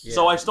like... Yeah.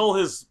 So I stole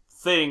his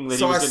thing that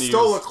he was going to use. So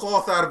I stole a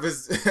cloth out of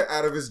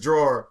his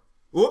drawer.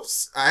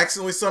 Whoops, I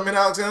accidentally summoned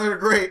Alexander the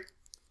Great.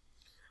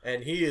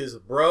 And he is a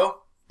bro.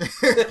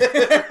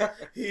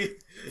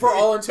 For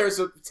all intents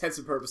and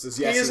purposes,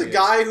 yes. He is a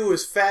guy who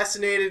is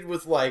fascinated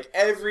with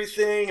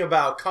everything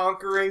about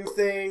conquering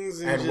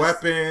things and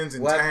weapons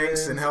and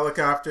tanks and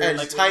helicopters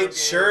and tight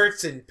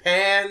shirts and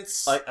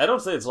pants. I don't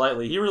say it's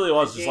lightly. He really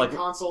was just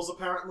consoles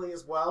apparently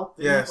as well.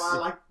 Did yes.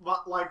 you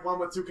buy one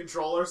with 2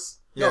 controllers?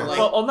 Yeah.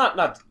 No,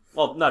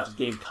 not just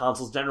game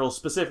consoles in general.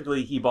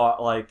 Specifically, he bought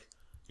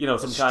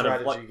some kind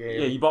of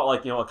game. Yeah, he bought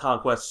a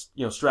conquest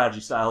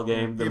strategy style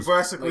game. He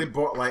basically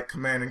bought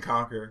Command and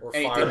Conquer or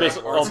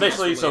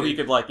basically so he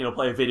could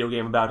play a video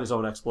game about his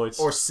own exploits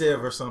or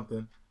Civ or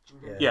something.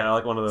 Yeah,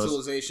 like one of those.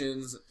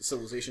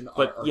 Civilization.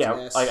 But yeah,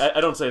 RTS.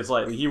 I don't say it's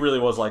lightly. He really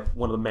was like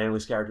one of the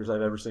manliest characters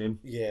I've ever seen.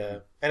 Yeah,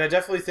 and I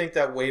definitely think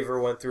that Waver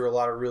went through a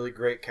lot of really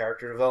great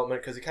character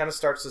development because he kind of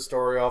starts the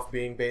story off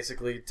being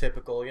basically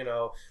typical, you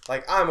know,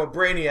 like I'm a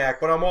brainiac,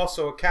 but I'm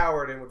also a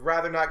coward and would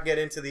rather not get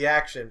into the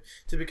action,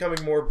 to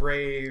becoming more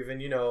brave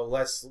and, you know,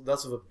 less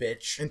of a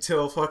bitch.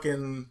 Until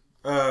fucking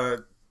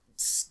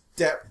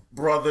step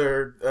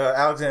brother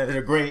Alexander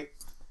the Great.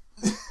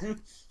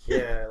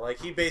 Yeah,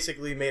 like he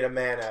basically made a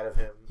man out of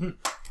him.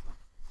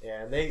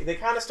 Yeah, and they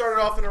kind of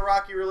started off in a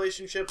rocky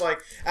relationship.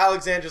 Like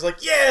Alexander's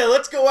like, yeah,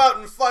 let's go out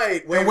and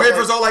fight. And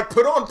Waver's all like,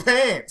 put on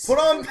pants. Put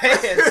on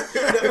pants.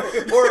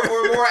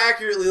 or more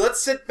accurately,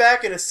 let's sit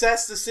back and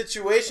assess the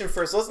situation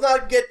first. Let's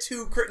not get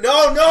too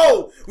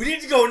No, we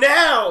need to go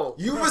now.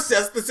 You've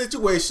assessed the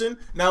situation.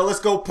 Now let's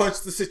go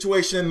punch the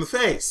situation in the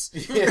face.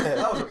 Yeah,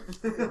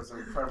 That was an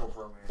incredible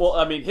bromance. Well,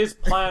 I mean, his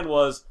plan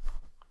was,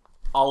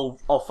 I'll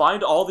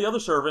find all the other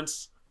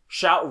servants,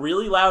 shout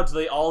really loud so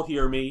they all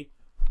hear me,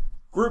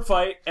 group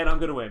fight, and I'm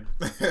gonna win.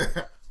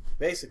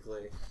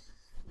 basically.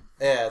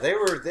 Yeah, they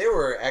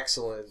were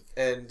excellent,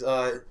 and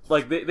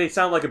like they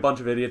sound like a bunch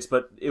of idiots,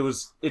 but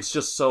it's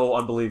just so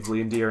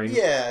unbelievably endearing.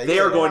 Yeah, they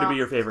are going to be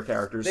your favorite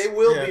characters. They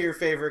will be your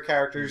favorite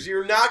characters.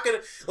 You're not gonna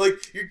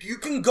you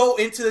can go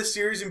into the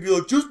series and be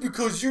like, just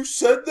because you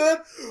said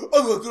that,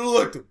 I'm not gonna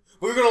like them.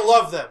 We're gonna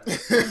love them.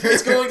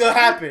 It's going to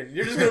happen.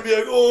 You're just gonna be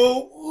like,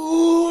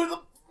 oh.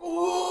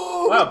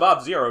 Wow,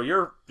 Bob Zero,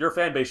 your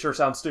fan base sure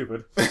sounds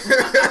stupid.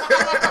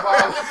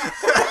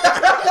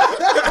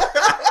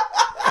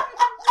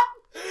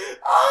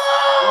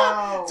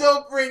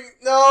 Don't bring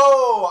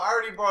I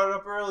already brought it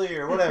up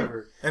earlier.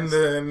 Whatever. and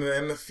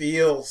the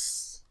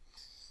feels.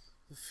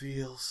 The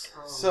feels.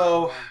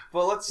 So,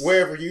 but let's.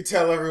 Wherever you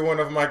tell everyone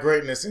of my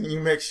greatness, and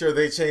you make sure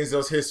they change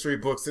those history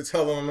books to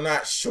tell them I'm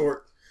not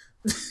short.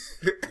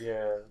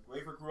 Yeah.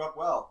 Waver grew up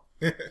well.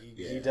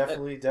 He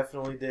definitely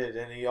did,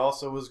 and he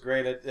also was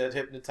great at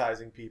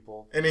hypnotizing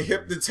people. And he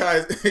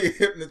hypnotized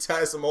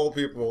some old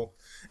people,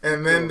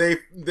 and then they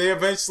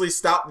eventually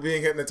stopped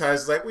being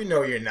hypnotized. It's like, we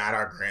know you're not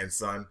our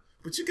grandson,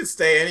 but you can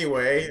stay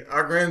anyway.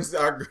 Our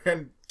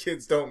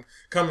grandkids don't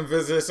come and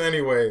visit us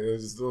anyway.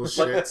 Those little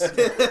shits.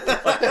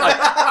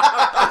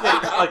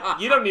 Like,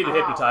 you don't need to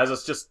hypnotize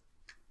us. Just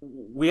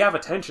we have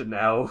attention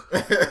now.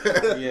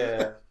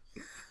 Yeah.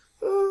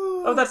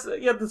 Oh, that's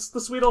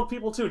the sweet old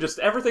people too. Just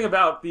everything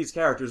about these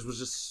characters was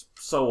just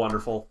so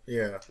wonderful.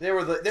 Yeah, they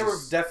were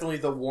definitely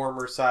the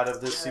warmer side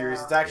of this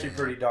series. It's actually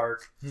pretty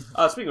dark.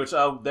 Speaking of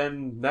which,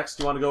 then next,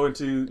 do you want to go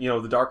into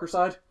the darker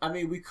side? I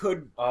mean, we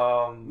could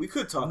talk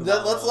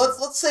about.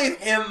 Let's save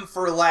him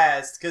for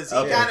last because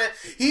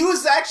he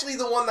was actually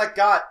the one that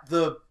got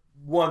the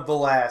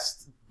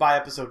last by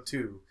episode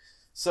 2.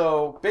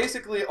 So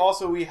basically,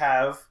 also we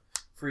have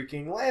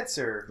freaking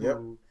Lancer.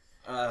 Yep.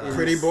 Who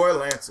pretty boy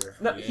Lancer.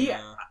 No,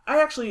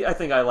 I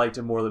think I liked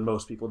him more than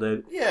most people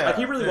did. Yeah, like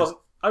he really wasn't.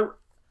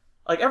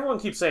 Everyone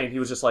keeps saying he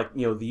was just like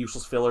the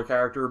useless filler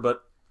character,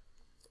 but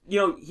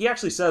he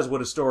actually says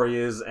what his story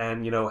is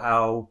and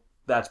how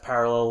that's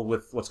parallel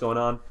with what's going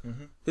on.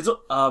 Mm-hmm. His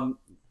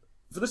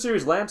for the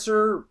series,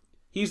 Lancer,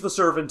 he's the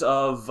servant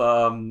of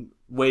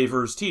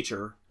Waver's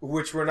teacher,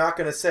 which we're not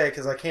going to say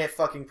because I can't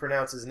fucking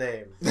pronounce his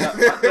name.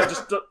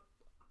 Just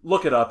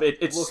look it up.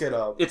 Look it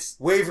up. It's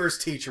Waver's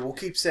teacher. We'll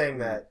keep saying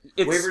that.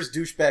 Waver's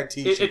douchebag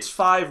teacher. It's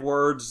 5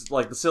 words,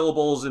 like the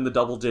syllables in the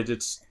double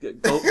digits.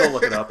 Go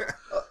look it up.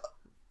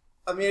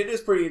 I mean, it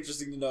is pretty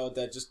interesting to know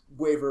that just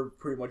Waver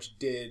pretty much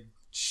did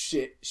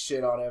shit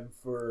on him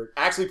for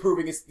actually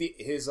proving his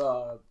thesis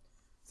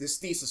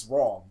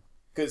wrong.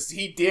 Because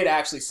he did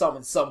actually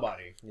summon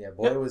somebody. Yeah,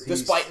 boy, was he...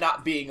 Despite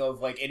not being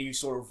of any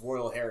sort of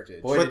royal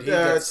heritage. Boy,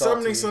 but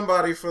summoning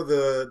somebody for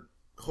the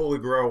Holy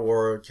Grail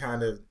War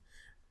kind of...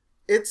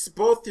 It's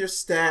both your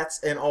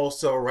stats and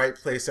also right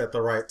place at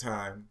the right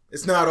time.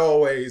 It's not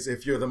always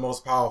if you're the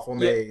most powerful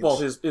mage. Yeah, well,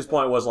 his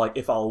point was like,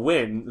 if I'll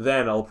win,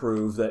 then I'll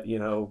prove that,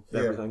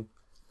 everything.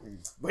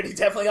 But he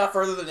definitely got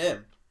further than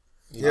him.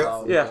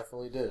 Yeah, he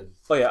definitely did.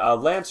 Oh yeah,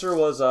 Lancer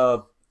was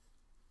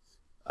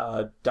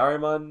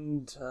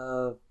Diamond.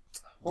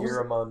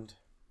 Diramond.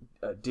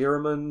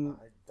 Diramond.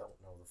 I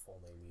don't know the full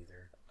name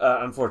either.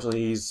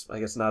 Unfortunately, he's, I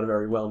guess, not a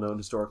very well-known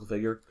historical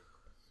figure.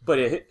 But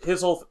yeah,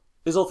 his whole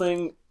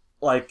thing,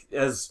 like,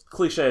 as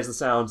cliche as it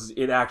sounds,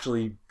 it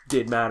actually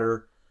did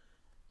matter.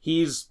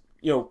 He's,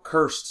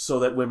 cursed so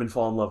that women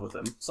fall in love with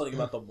him. Something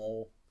about the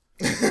mole.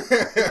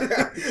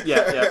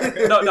 Yeah.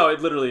 No,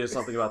 it literally is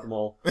something about the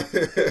mole.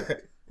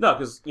 No,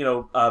 because,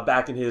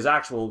 back in his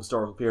actual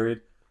historical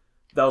period,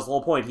 that was the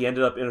whole point. He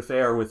ended up in an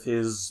affair with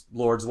his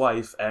lord's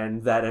wife,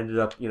 and that ended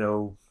up,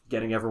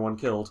 getting everyone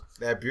killed.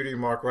 That beauty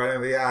mark right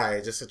in the eye,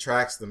 it just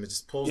attracts them. It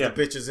just pulls the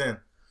bitches in.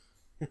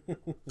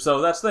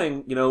 So that's the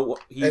thing,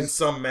 and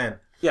some men.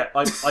 Yeah,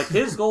 like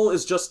his goal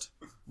is just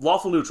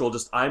lawful neutral,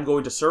 just I'm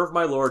going to serve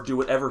my lord, do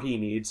whatever he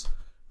needs.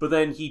 But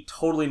then he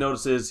totally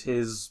notices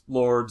his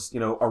lord's,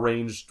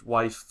 arranged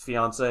wife,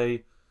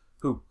 fiance,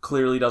 who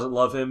clearly doesn't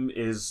love him,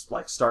 is,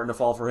 starting to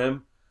fall for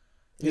him.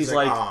 He's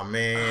like, oh,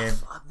 man.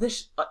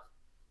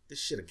 This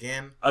shit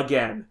again.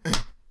 Again.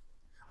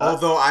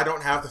 Although I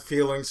don't have the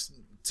feelings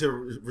to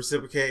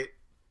reciprocate.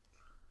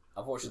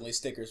 Unfortunately,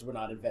 stickers were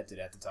not invented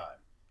at the time.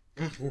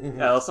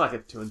 Yeah, let's not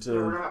get too into.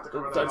 We're gonna have to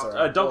cover that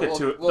up.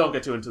 Don't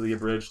get too into the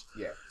abridged.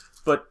 Yeah.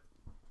 But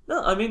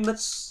no, I mean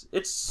it's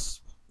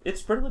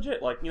pretty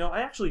legit. Like,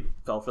 I actually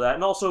fell for that,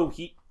 and also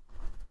he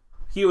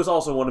was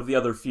also one of the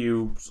other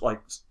few like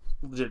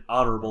legit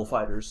honorable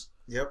fighters.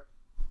 Yep.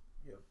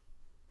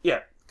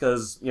 Yeah,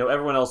 because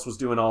everyone else was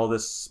doing all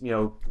this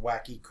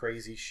wacky,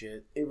 crazy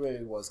shit, It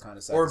really was kind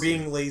of sad. or to see.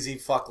 being lazy.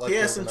 Fuck, like He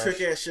has some Gilgamesh.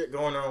 trick ass shit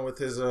going on with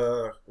his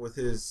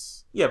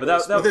yeah, but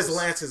that with was, his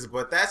lances,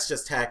 but that's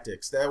just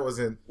tactics. That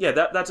wasn't. yeah,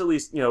 that's at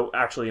least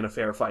actually in a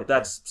fair fight.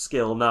 That's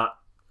skill, not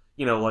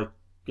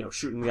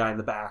shooting the guy in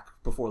the back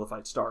before the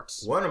fight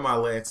starts. One of my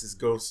lances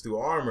goes through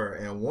armor,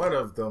 and one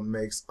of them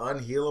makes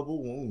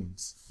unhealable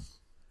wounds.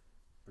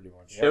 Pretty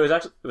much. It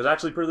was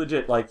actually pretty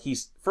legit. Like he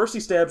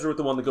stabs her with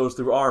the one that goes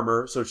through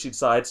armor, so she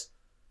decides,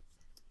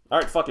 all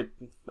right, fuck it,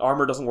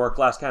 armor doesn't work.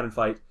 Last cannon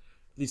fight.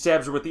 He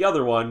stabs her with the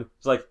other one.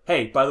 It's like,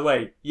 hey, by the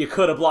way, you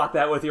could have blocked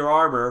that with your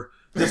armor.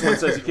 This one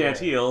says you can't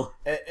heal.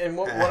 And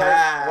what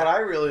I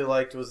really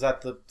liked was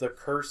that the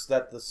curse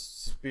that the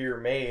spear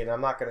made.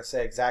 I'm not going to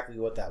say exactly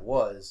what that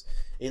was.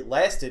 It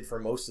lasted for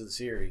most of the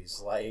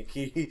series. Like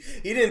he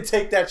didn't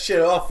take that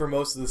shit off for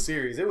most of the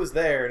series. It was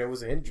there and it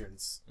was a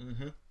hindrance.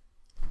 Mm-hmm.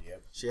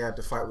 Yep. She had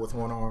to fight with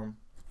one arm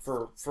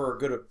for a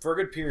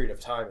good period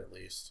of time at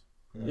least.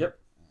 Yep.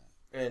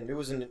 And it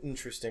was an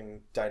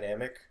interesting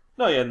dynamic.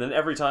 No, yeah, and then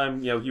every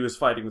time he was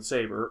fighting with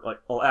Saber, like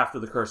after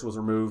the curse was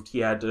removed, he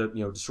had to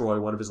destroy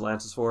one of his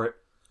lances for it.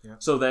 Yeah.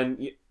 So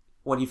then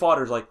when he fought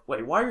her, he's like,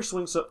 wait, why are you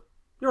swinging so?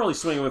 You're only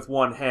swinging with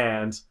one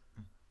hand.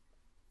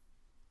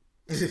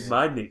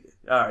 My nigga.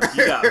 All right,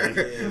 you got me.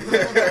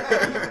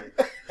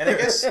 And I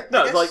guess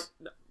No,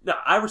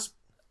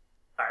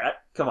 all right,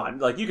 come on,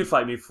 like you could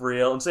fight me for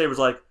real. And Saber's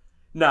like,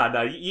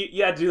 nah,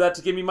 you had to do that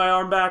to give me my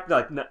arm back.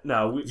 Like,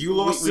 no, you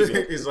lost it.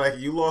 It's like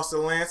you lost a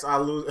lance. I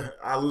lose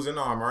an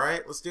arm. All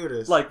right, let's do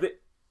this. Like,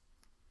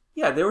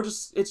 they were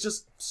just. It's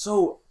just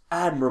so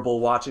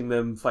admirable watching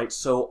them fight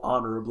so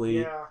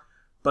honorably. Yeah.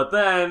 But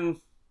then,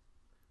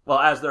 well,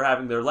 as they're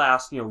having their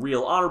last,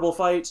 real honorable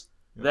fight,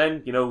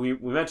 then we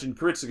mentioned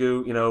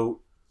Kuritsugu.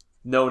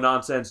 No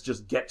nonsense,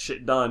 just get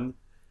shit done.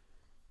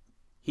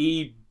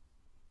 He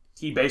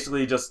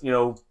basically just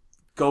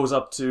goes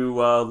up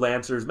to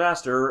Lancer's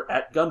master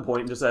at gunpoint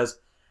and just says,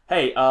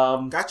 "Hey,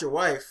 got your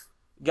wife.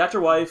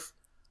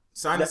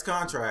 Sign this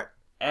contract,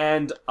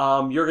 and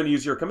you're going to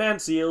use your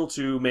command seal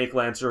to make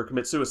Lancer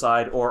commit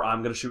suicide, or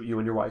I'm going to shoot you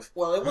and your wife."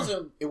 Well,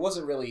 it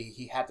wasn't really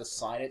he had to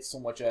sign it so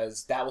much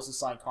as that was a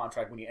signed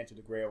contract when he entered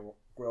the Grail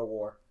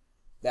War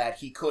that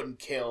he couldn't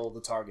kill the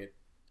target.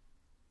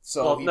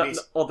 So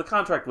the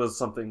contract was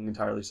something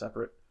entirely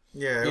separate.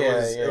 Yeah,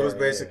 it was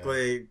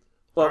basically.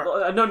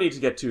 Well, no need to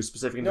get too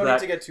specific into that. No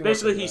need to get too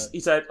Basically, much into he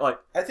said, like...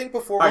 I think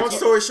before... Long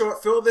story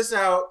short, fill this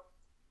out.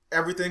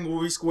 Everything will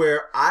be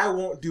square. I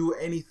won't do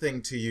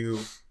anything to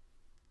you.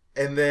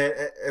 And then,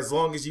 as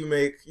long as you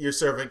make your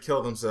servant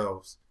kill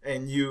themselves.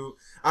 And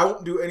I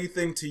won't do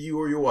anything to you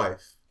or your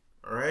wife.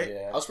 All right?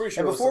 Yeah. I was pretty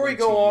sure. And before we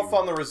go off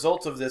on the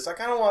result of this, I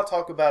kind of want to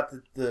talk about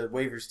the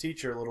Waver's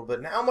teacher a little bit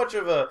and how much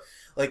of a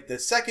the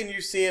second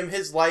you see him,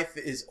 his life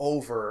is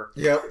over.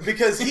 Yep.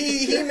 Because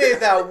he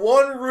made that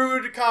one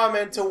rude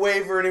comment to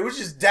Waver and it was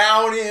just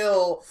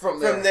downhill from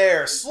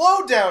there.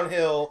 Slow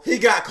downhill. He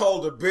got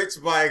called a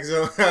bitch by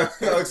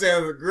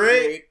Alexander the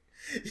Great.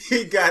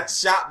 He got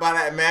shot by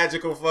that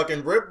magical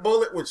fucking rip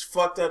bullet, which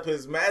fucked up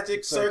his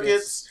magic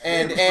circuits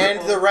and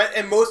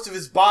most of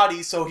his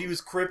body, so he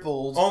was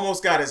crippled.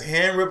 Almost got his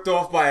hand ripped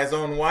off by his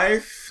own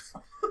wife.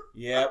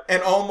 Yep.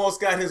 And almost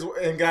got his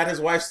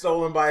wife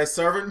stolen by a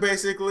servant,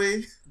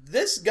 basically.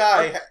 This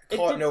guy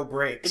caught no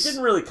breaks. It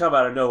didn't really come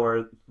out of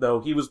nowhere,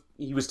 though. He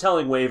was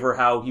telling Waver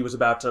how he was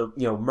about to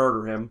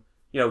murder him.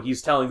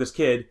 He's telling this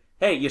kid,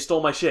 "Hey, you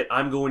stole my shit.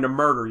 I'm going to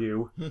murder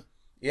you."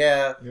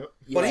 Yeah. Yep.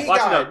 But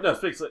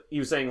he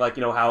was saying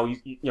how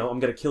I'm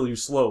gonna kill you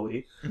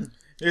slowly.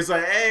 It's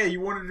like, hey,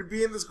 you wanted to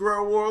be in this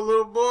Grail War,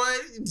 little boy?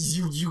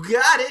 You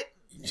got it.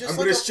 I'm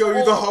gonna show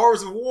you the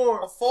horrors of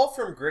war. A fall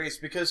from grace,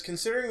 because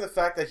considering the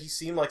fact that he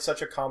seemed like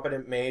such a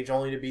competent mage,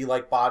 only to be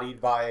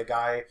bodied by a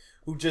guy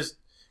who just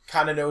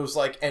kind of knows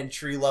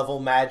entry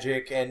level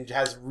magic and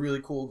has a really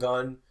cool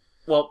gun.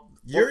 Well,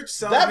 you're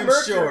selling him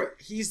short.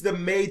 He's the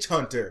mage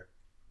hunter.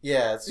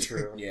 Yeah, it's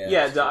true.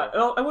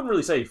 I wouldn't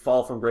really say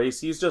fall from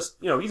grace. He's just,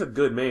 he's a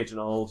good mage and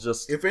all.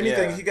 Just if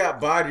anything, he got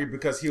bodied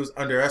because he was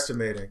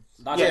underestimating.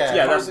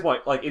 That's the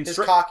point. His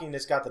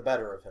cockiness got the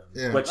better of him.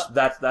 Yeah. Which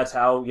that's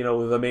how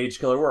the mage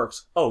killer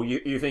works. Oh,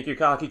 you think you're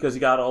cocky because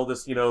you got all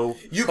this you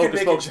focus, can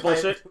make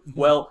bullshit?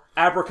 Well,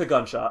 abraca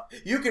gunshot.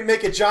 You can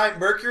make a giant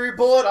mercury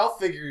bullet. I'll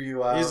figure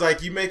you out. He's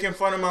like, you making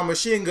fun of my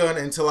machine gun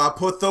until I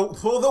pull the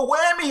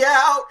whammy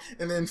out,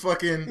 and then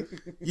fucking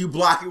you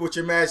block it with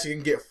your magic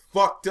and get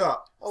fucked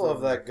up. I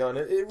love that gun.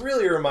 It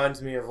really reminds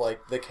me of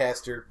the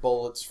caster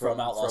bullets from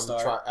Outlaw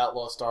Star.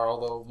 Outlaw Star,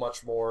 although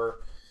much more.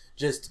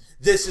 This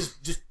is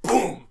just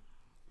boom.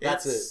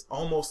 That's it's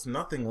almost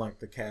nothing like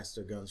the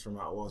caster guns from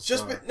Outlaw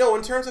Just Star. no,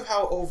 in terms of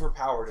how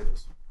overpowered it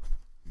is.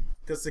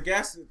 Because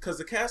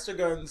the caster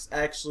guns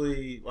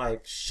actually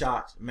like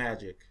shot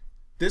magic.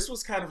 This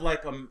was kind of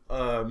like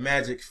a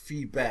magic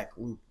feedback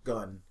loop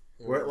gun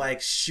where it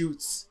like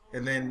shoots,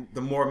 and then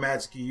the more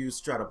magic you use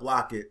to try to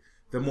block it,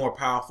 the more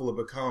powerful it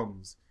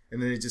becomes,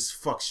 and then it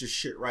just fucks your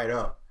shit right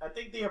up. I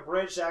think the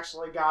abridged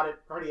actually got it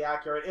pretty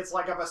accurate. It's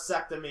like a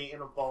vasectomy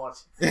in a bullet.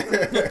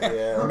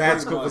 Yeah,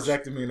 Magical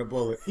vasectomy in a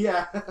bullet.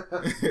 Yeah.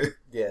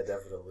 Yeah,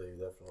 definitely.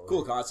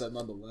 Cool concept,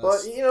 nonetheless.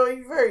 But you know,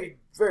 he's very,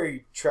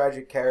 very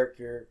tragic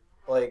character.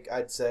 Like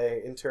I'd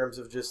say, in terms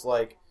of just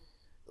like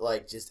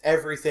just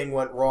everything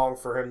went wrong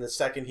for him the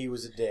second he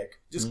was a dick.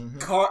 Just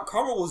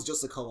karma was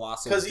just a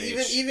colossal. Because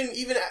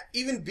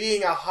even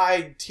being a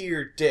high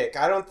tier dick,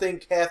 I don't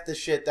think half the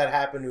shit that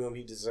happened to him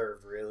he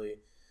deserved. Really,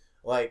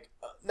 like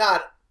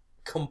not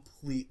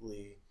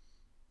completely.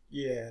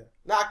 Yeah.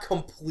 Not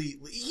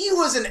completely. He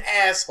was an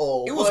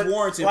asshole. It was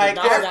warranted, like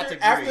but not to that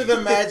degree. after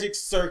the magic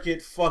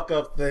circuit fuck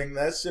up thing,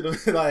 that should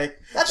have been like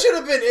That should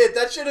have been it.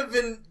 That should have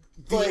been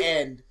the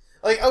end.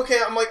 Like, okay,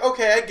 I'm like,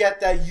 okay, I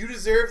get that. You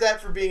deserve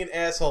that for being an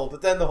asshole.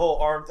 But then the whole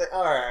arm thing,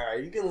 all right,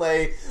 you can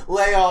lay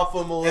off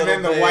him a little bit.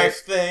 And then the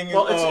wife thing.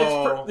 Well, it's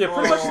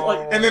pretty much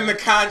like... And then the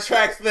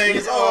contract thing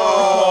is, It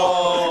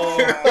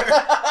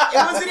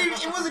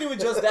wasn't even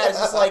just that. It's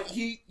just like,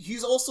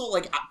 he's also,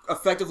 like,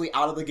 effectively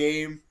out of the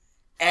game.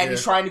 And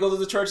he's trying to go to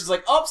the church. He's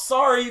like, oh,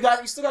 sorry, you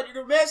still got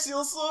your command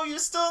seal, so you're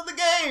still in the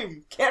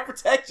game. Can't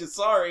protect you,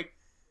 sorry.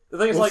 The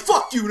thing is, well, like,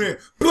 fuck you then.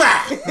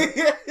 Blah!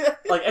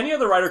 Like, any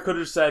other writer could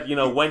have said, you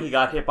know, when he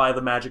got hit by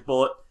the magic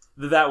bullet,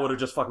 that would have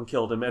just fucking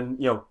killed him, and,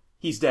 you know,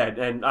 he's dead,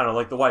 and, I don't know,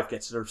 like, the wife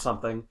gets it or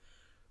something.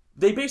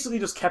 They basically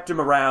just kept him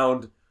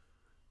around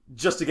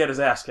just to get his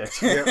ass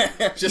kicked.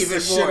 Yep. Just Even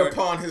to shit more.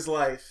 upon his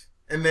life,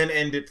 and then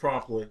end it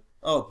promptly.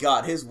 Oh,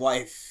 God, his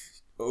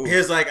wife. Ooh.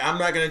 He's like, I'm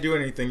not gonna do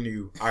anything to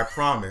you, I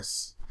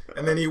promise.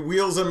 And then he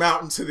wheels him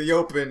out into the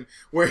open,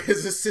 where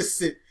his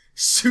assistant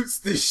shoots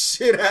the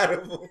shit out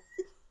of him.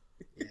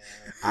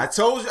 I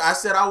told you, I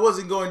said I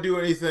wasn't going to do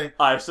anything.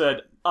 I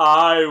said,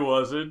 I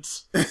wasn't.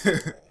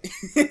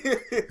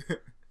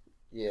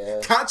 Yeah.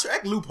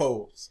 Contract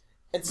loopholes.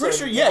 I'm pretty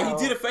sure, he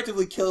did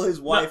effectively kill his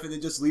wife and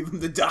then just leave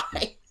him to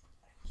die.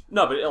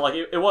 No, but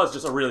it was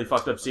just a really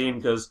fucked up scene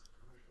because,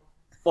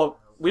 well,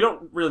 we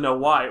don't really know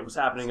why it was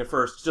happening at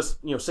first. Just,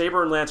 you know,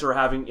 Saber and Lancer are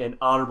having an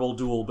honorable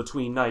duel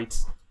between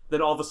knights.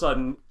 Then all of a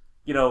sudden,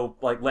 you know,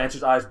 like,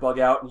 Lancer's eyes bug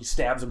out and he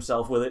stabs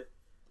himself with it.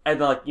 And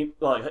like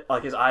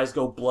his eyes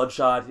go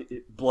bloodshot,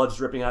 blood's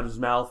dripping out of his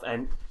mouth,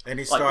 and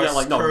he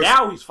starts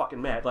now he's fucking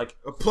mad. Like,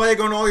 a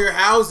plague on all your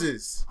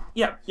houses.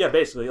 Yeah,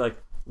 basically,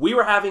 like, we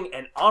were having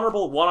an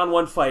honorable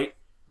one-on-one fight.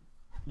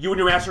 You and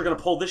your master are gonna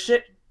pull this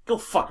shit? Go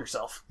fuck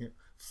yourself. Yeah.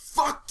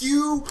 Fuck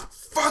you,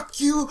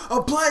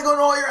 a plague on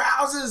all your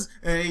houses,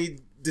 and he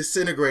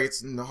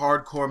disintegrates in the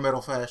hardcore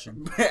metal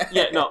fashion.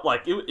 Yeah, no,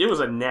 like it was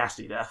a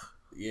nasty death.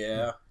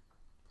 Yeah,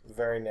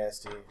 very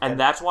nasty, and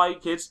that's why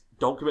kids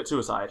don't commit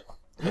suicide.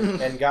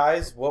 And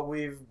guys,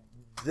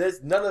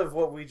 none of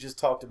what we just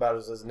talked about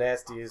is as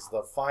nasty as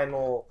the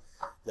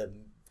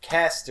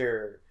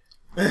caster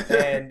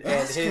and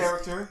his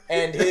character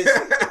and his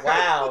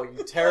wow,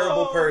 you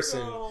terrible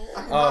person.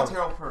 I'm not a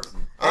terrible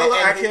person.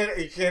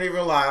 You can't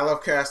even lie. I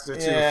love Caster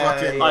too.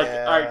 Yeah, Like,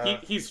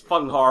 alright, he's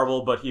fucking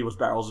horrible, but he was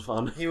barrels of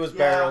fun. He was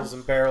barrels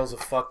and barrels of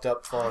fucked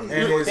up fun.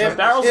 Barrels of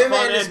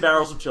fun and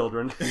barrels of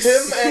children.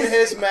 Him and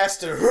his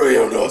master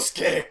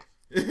Ryunosuke.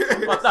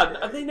 Well,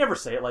 no, they never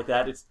say it like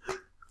that. It's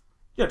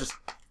just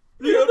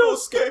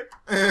Ryunosuke.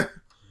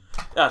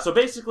 Yeah, so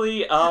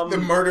basically,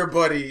 the murder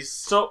buddies.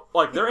 So,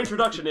 like, their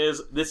introduction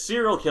is this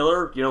serial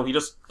killer. You know, he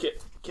just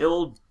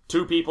killed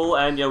 2 people,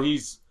 and you know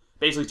he's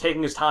basically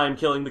taking his time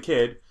killing the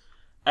kid,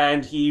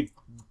 and he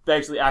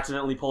basically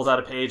accidentally pulls out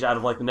a page out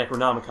of like the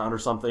Necronomicon or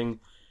something,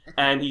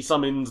 and he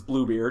summons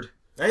Bluebeard.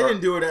 He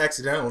didn't do it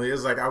accidentally. It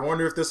was like, I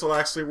wonder if this will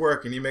actually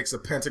work, and he makes a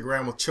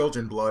pentagram with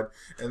children blood,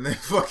 and then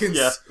fucking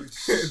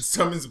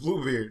summons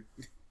Bluebeard.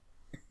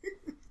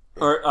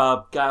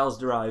 Or Giles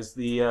Derise,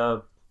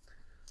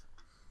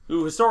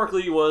 who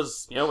historically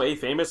was, you know, a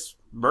famous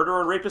murderer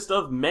and rapist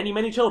of many,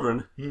 many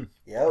children.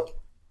 Yep.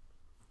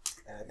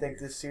 And I think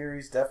this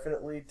series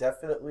definitely,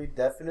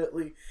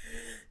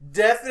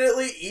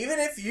 even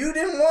if you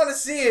didn't want to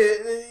see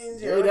it,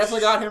 they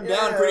definitely got him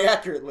down pretty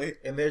accurately.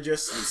 And they're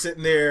just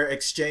sitting there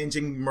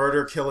exchanging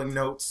murder-killing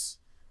notes.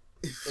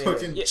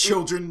 Fucking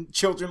children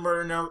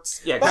murder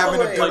notes. Yeah, having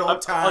a good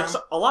old time. Like,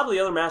 a lot of the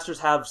other masters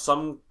have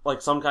some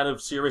kind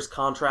of serious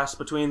contrast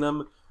between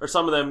them, or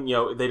some of them, you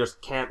know, they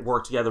just can't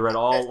work together at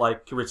all,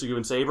 like Kiritsugu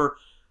and Saber.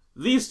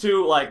 These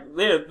two, like,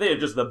 they're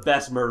just the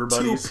best murder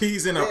buddies. 2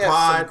 peas in a pod.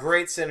 pod. Some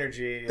great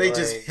synergy. They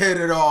just hit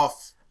it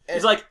off.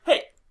 He's like,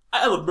 hey,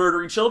 I love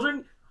murdering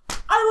children.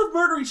 I love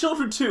murdering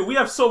children too. We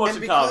have so much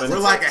in common. We're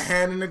like a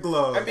hand in a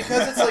glove. And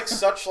because it's like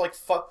such like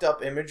fucked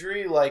up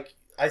imagery, like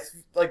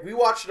we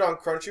watched it on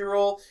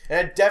Crunchyroll,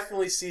 and I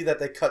definitely see that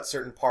they cut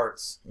certain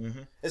parts.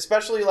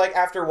 Especially like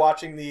after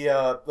watching the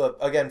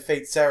again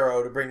Fate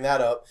Zero, to bring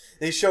that up,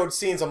 they showed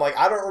scenes. I'm like,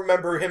 I don't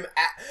remember I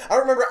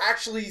don't remember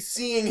actually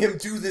seeing him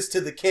do this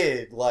to the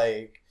kid.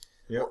 Like,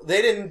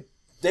 they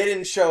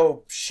didn't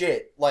show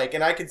shit. Like,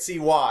 and I can see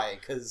why,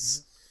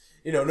 because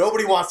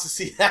nobody wants to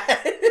see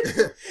that.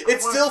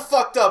 It's still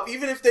fucked up,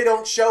 even if they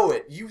don't show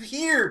it. You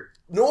hear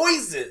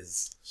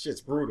noises.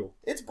 Shit's brutal.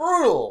 It's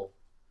brutal.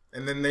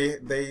 And then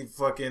they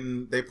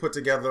put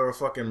together a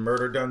fucking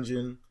murder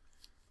dungeon.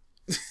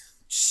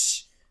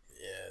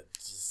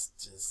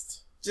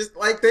 Just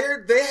like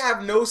they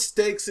have no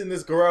stakes in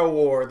this Grail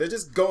war. They're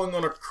just going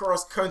on a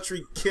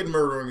cross-country kid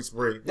murdering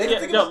spree.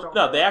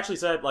 They actually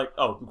said like,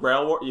 oh,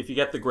 Grail war. If you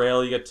get the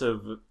Grail, you get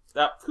to.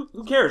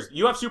 Who cares?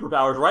 You have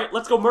superpowers, right?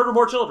 Let's go murder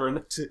more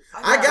children.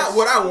 I got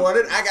what I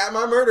wanted. I got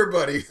my murder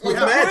buddy with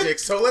magic.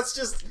 So let's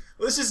just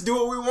do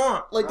what we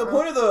want. Like, the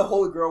point of the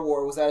Holy Grail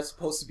War was that it's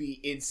supposed to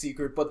be in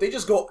secret, but they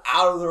just go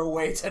out of their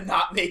way to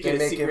not make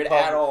it a secret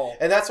at all.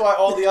 And that's why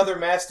all the other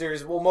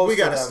masters, we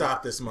gotta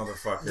stop this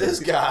motherfucker. This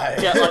guy.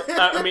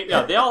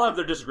 Yeah, they all have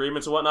their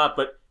disagreements and whatnot,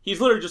 but he's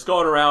literally just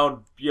going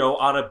around,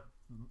 on a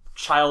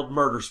child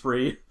murder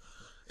spree.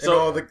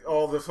 So, and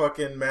all the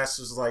fucking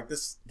masters like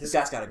this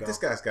guy's gotta go. This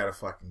guy's gotta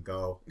fucking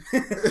go.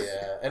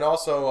 Yeah, and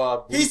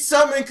also he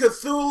summoned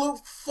Cthulhu.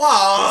 Fuck.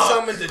 He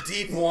summoned the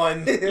deep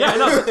one. Yeah,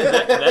 no. And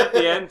at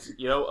the end,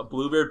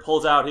 Bluebeard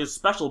pulls out his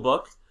special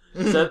book,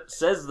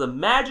 says the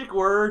magic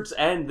words,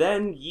 and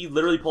then he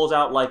literally pulls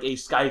out like a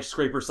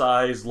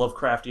skyscraper-sized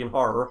Lovecraftian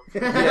horror.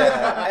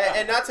 Yeah,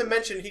 and not to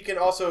mention he can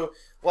also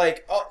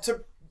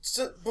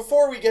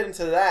before we get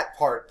into that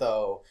part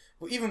though.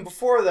 Even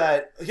before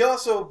that, he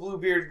also,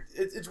 Bluebeard,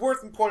 it's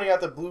worth pointing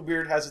out that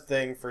Bluebeard has a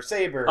thing for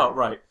Saber. Oh,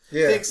 right.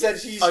 Yeah. Thinks that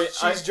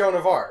she's Joan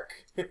of Arc.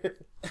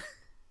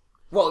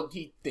 Well,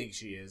 he thinks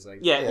she is.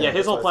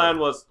 His whole plan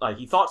was,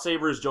 he thought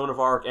Saber is Joan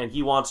of Arc, and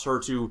he wants her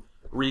to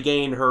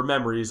regain her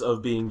memories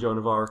of being Joan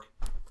of Arc.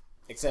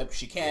 Except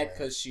she can't,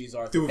 because she's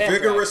Arthur through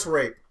vigorous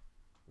rape.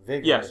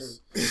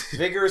 Vigorous. Yes.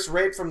 Vigorous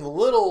rape from the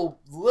little,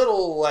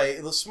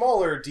 the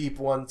smaller deep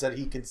ones that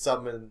he can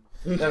summon.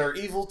 That are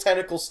evil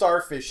tentacle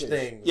starfish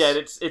things. Yeah,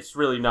 it's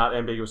really not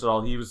ambiguous at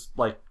all. He was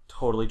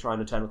totally trying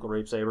to tentacle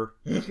rape Saber.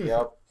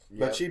 Yep.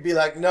 But she'd be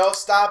like, "No,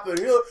 stop it!"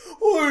 You're like,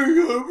 "Why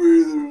you gotta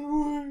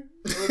be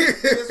this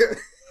way?"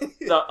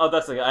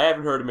 That's the thing. I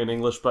haven't heard him in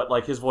English, but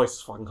his voice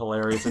is fucking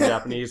hilarious in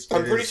Japanese.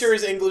 I'm pretty sure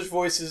his English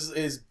voice is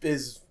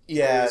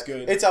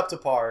good. It's up to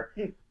par.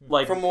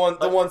 From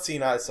the one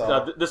scene I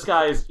saw. This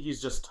guy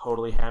he's just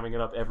totally hamming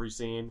it up every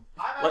scene.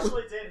 I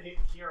actually did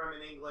hear him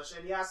in English,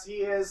 and yes,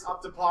 he is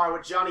up to par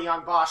with Johnny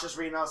Young Bosch as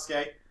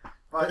Rinosuke.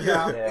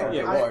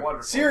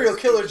 But serial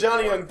killer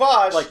Johnny Young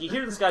Bosch. You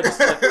hear this guy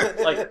just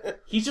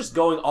he's just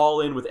going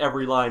all in with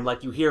every line.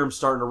 You hear him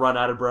starting to run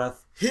out of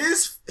breath.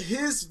 His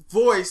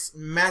voice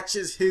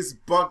matches his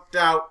bugged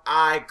out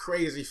eye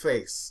crazy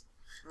face.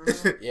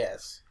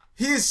 Yes.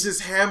 He's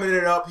just hamming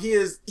it up. He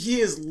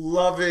is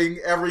loving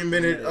every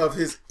minute of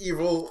his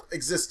evil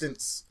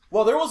existence.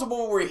 Well, there was a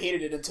moment where he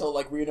hated it until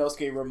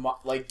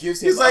Ryunosuke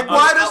gives him He's like, an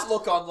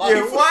outlook on life.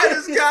 Yeah, why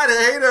does God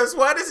hate us?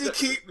 Why does he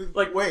keep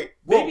wait?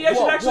 Maybe I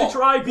should actually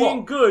try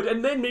being good,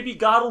 and then maybe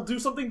God will do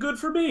something good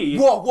for me.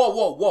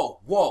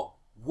 Whoa.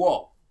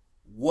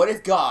 What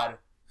if God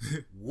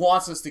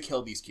wants us to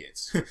kill these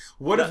kids?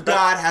 What if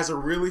God has a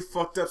really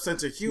fucked up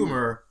sense of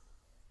humor,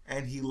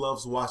 and he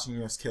loves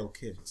watching us kill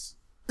kids?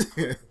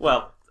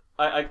 Well,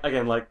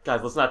 again,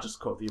 guys, let's not just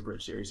quote the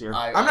abridged series here.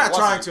 I'm not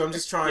trying to. I'm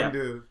just trying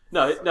to.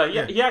 No.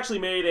 He actually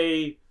made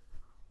a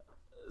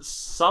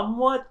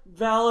somewhat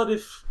valid.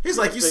 If he's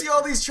like, you see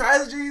all these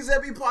tragedies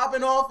that be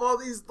popping off, all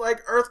these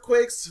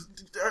earthquakes,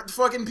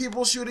 fucking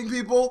people shooting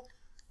people.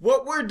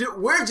 What we're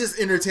just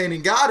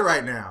entertaining God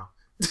right now.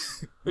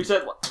 He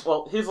said,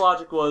 well, his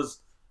logic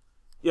was,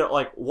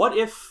 what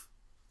if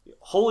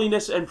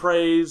holiness and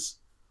praise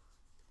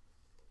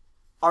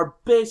are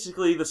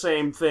basically the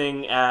same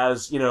thing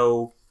as,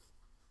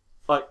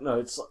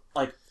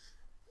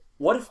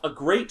 what if a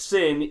great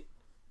sin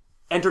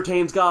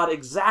entertains God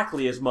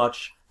exactly as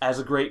much as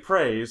a great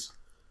praise?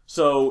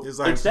 So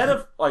instead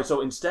of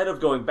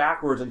going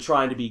backwards and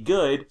trying to be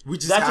good,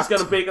 that's just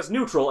going to make us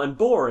neutral and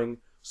boring.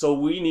 So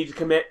we need to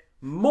commit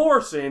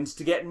more sins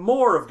to get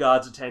more of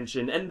God's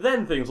attention, and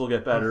then things will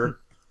get better.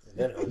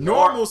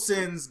 Normal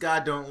sins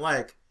God don't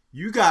like.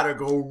 You gotta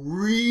go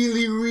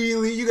really,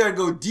 really. You gotta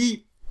go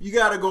deep. You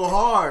gotta go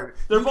hard.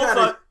 You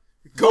gotta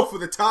go for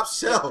the top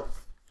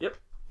shelf. Yep.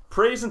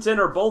 Praise and sin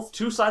are both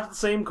two sides of the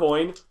same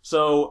coin,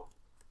 so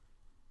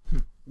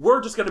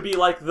we're just gonna be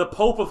like the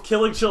Pope of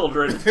killing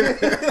children.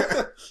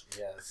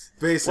 Yes.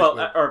 Basically.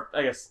 Well, or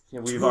I guess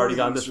we've already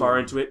gone this far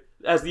into it.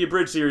 As the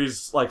abridged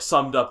series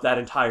summed up that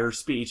entire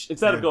speech,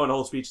 instead of going the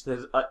whole speech,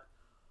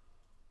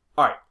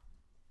 alright,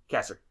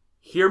 Caster,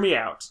 hear me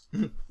out.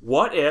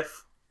 What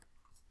if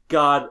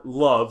God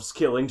loves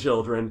killing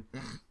children?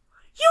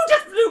 You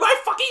just blew my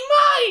fucking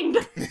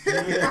mind!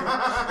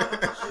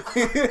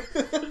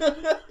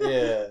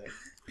 Yeah.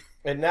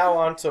 And now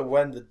on to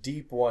when the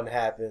deep one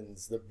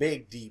happens, the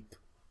big deep.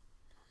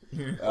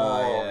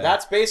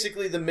 That's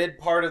basically the mid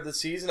part of the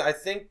season. I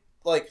think,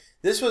 like,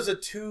 this was a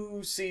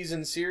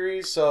 2-season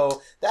series,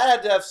 so that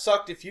had to have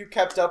sucked if you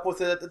kept up with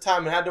it at the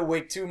time and had to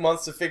wait 2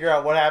 months to figure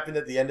out what happened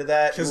at the end of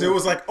that. Because it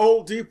was like,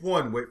 oh, deep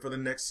one, wait for the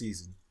next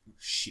season.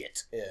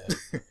 Shit. Yeah.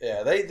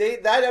 Yeah,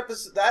 that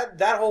episode,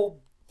 that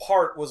whole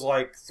part was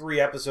like 3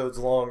 episodes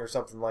long or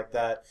something like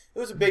that. It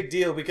was a big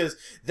deal because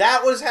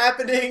that was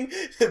happening.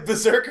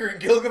 Berserker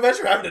and Gilgamesh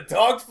were having a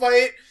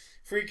dogfight.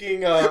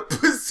 Freaking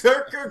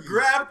Berserker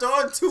grabbed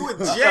onto a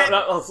jet.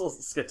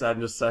 Let's get to that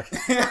in just a second.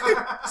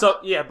 So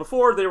yeah,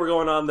 before they were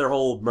going on their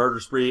whole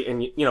murder spree,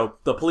 and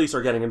the police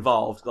are getting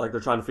involved. Like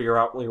they're trying to figure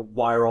out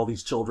why are all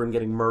these children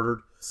getting murdered.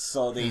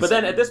 But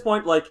then at this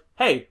point, like,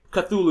 hey,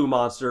 Cthulhu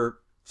monster.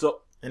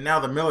 So and now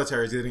the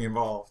military's getting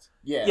involved.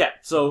 Yeah.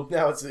 So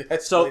now it's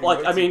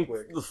like I mean,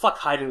 the fuck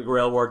hiding the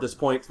Grail War at this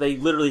point. They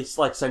literally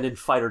like send in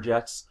fighter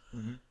jets,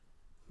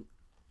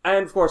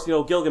 and of course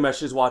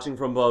Gilgamesh is watching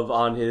from above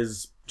on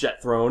his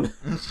jet throne.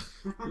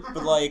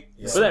 But like,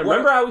 but then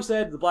remember how we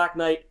said the Black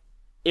Knight,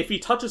 if he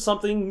touches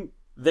something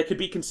that could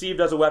be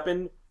conceived as a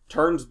weapon,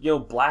 turns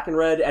black and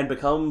red and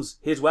becomes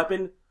his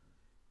weapon.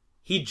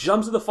 He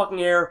jumps in the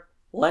fucking air,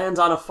 lands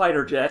on a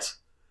fighter jet.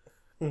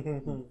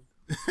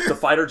 The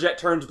fighter jet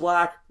turns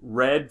black,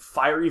 red,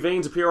 fiery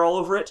veins appear all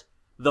over it.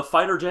 The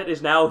fighter jet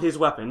is now his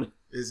weapon.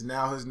 Is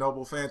now his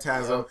noble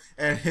phantasm,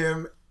 and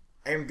him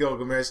and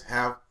Gilgamesh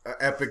have an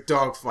epic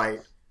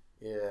dogfight.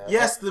 Yeah.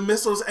 Yes, the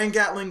missiles and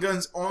Gatling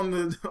guns on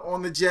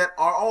the jet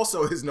are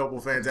also his noble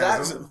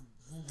phantasm.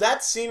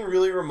 That scene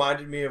really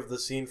reminded me of the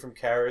scene from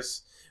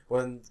Karis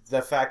when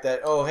the fact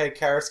that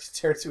Karis can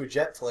turn into a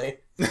jet plane.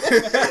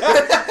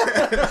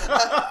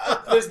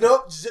 There's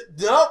no,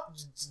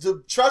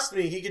 trust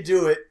me, he could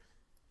do it.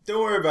 Don't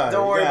worry about it.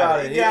 Don't worry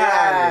about it. It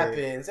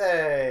happens.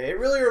 Hey, it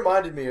really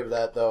reminded me of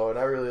that though, and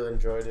I really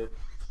enjoyed it.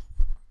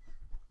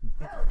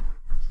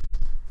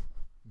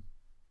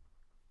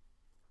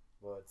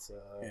 But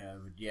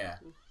yeah.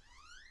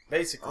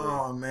 Basically.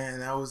 Oh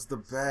man, that was the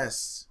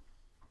best.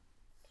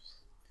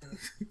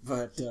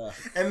 But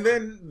and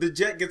then the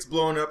jet gets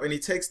blown up, and he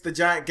takes the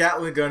giant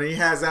Gatling gun, and he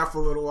has that for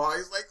a little while.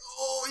 He's like,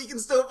 "Oh, he can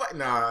still fight."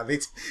 Nah,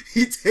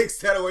 he takes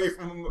that away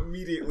from him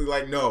immediately.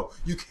 Like, no,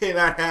 you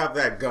cannot have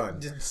that gun.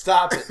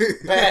 Stop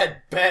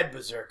it, bad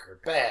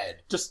Berserker, bad.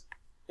 Just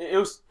it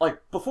was like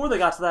before they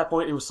got to that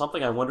point, it was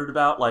something I wondered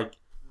about. Like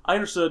I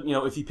understood,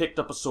 if he picked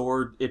up a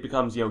sword, it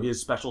becomes his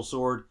special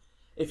sword.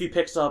 If he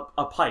picks up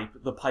a pipe,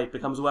 the pipe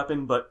becomes a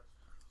weapon. But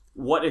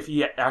what if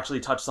he actually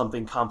touched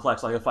something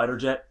complex like a fighter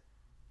jet?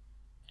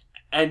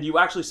 And you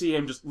actually see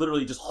him just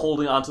literally just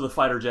holding onto the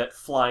fighter jet,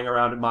 flying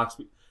around at Mach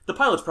speed. The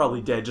pilot's probably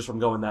dead just from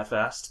going that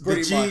fast.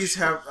 The G's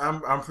have.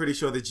 I'm pretty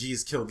sure the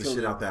G's killed the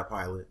shit out that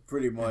pilot.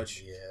 Pretty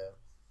much. Yeah.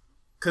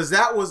 Cause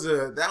that was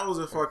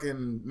a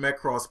fucking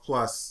Metcross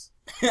Plus.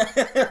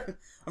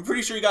 I'm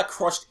pretty sure he got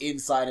crushed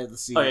inside of the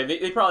seat. Oh yeah,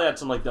 they probably had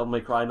some like Devil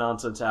May Cry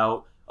nonsense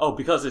out. Oh,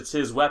 because it's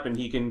his weapon,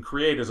 he can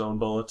create his own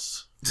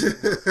bullets.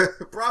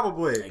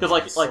 Probably.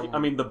 Because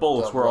the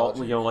bullets were all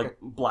like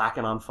black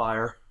and on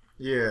fire.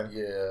 Yeah.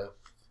 Yeah.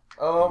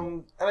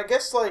 And I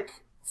guess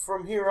like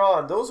from here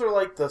on, those are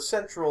like the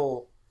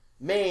central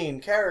main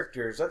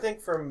characters. I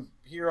think from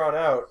here on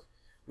out,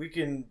 we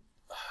can.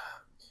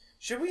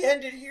 Should we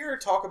end it here or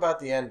talk about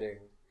the ending?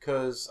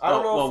 Because I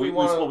don't know if we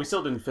want. Well, we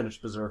still didn't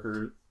finish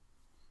Berserker.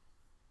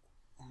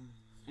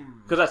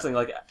 Because that's the thing.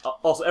 Like,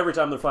 also every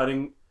time they're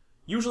fighting,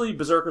 usually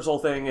Berserker's whole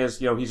thing is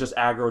he's just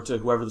aggro to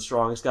whoever the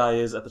strongest guy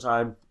is at the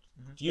time.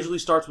 Usually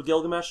starts with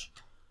Gilgamesh,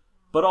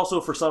 but also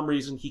for some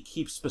reason he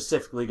keeps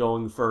specifically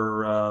going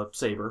for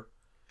Saber.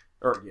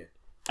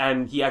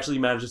 And he actually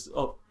manages.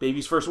 Oh,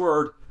 baby's first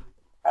word.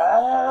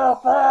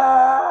 Alpha!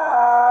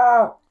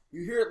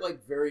 You hear it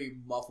like very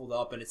muffled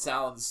up, and it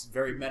sounds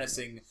very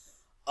menacing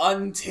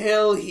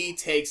until he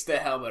takes the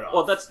helmet off.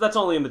 Well, that's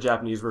only in the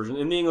Japanese version.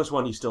 In the English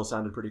one, he still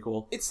sounded pretty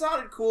cool. It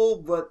sounded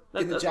cool, but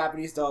in the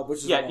Japanese dub, which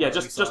is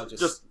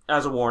just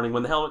as a warning,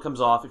 when the helmet comes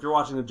off, if you're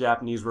watching the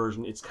Japanese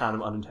version, it's kind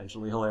of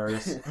unintentionally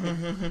hilarious.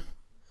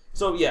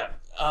 So yeah,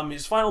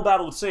 his final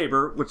battle with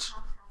Saber, which.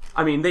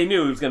 I mean, they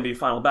knew it was going to be a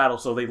final battle,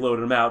 so they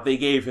loaded him out. They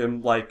gave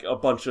him, like, a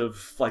bunch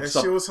of, like... That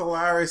shit was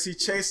hilarious. He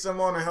chased him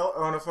on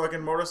a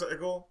fucking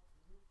motorcycle,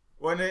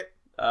 wasn't it?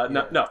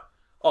 No.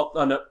 Oh,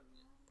 no.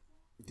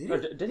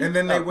 Did he? And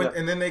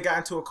then they got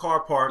into a car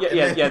park.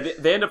 Yeah.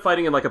 They end up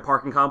fighting in, like, a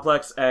parking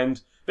complex,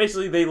 and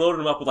basically they loaded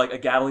him up with, like, a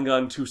Gatling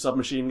gun, 2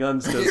 submachine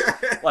guns, because,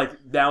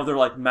 like, now they're,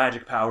 like,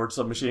 magic-powered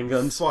submachine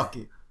guns. Fuck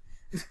it.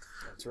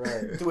 That's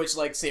right. To which,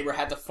 like, Saber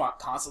had to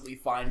constantly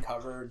find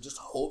cover and just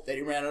hope that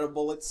he ran out of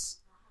bullets.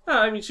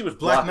 I mean, she was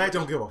Black Knight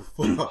don't give a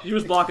fuck. She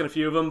was blocking a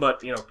few of them,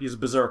 but, he's a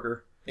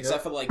berserker.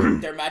 Except for, like,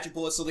 their magic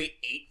bullets, so they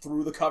ate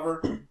through the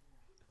cover.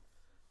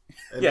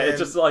 It's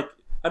just like,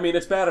 I mean,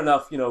 it's bad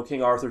enough,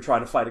 King Arthur trying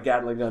to fight a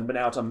Gatling gun, but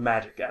now it's a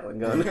magic Gatling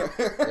gun.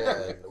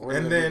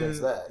 And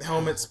then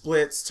helmet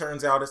splits,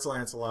 turns out it's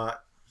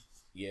Lancelot.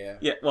 Yeah.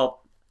 Yeah,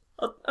 well,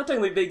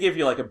 technically they give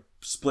you, like, a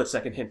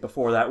split-second hint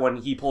before that when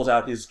he pulls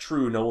out his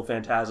true Noble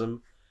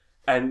Phantasm.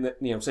 And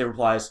Saber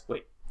replies,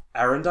 "Wait,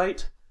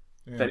 Arendite?"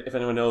 Yeah. If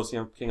anyone knows,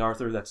 King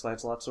Arthur, that's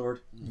Lancelot's sword.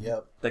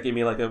 Yep. That gave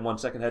me like a 1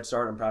 second head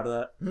start. I'm proud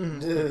of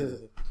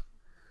that.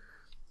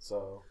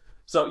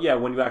 So yeah,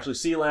 when you actually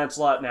see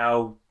Lancelot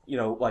now,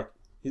 like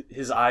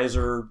his eyes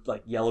are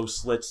like yellow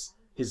slits,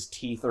 his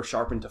teeth are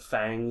sharpened to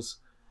fangs,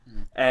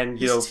 and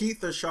his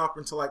teeth are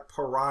sharpened to like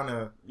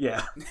piranha.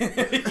 Yeah,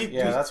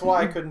 yeah, that's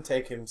why I couldn't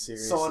take him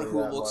seriously. Someone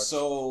who that looks much.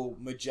 so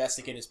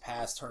majestic in his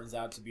past turns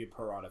out to be a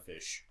piranha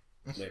fish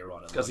later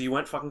on. Because he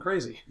went fucking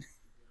crazy.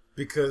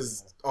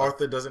 Because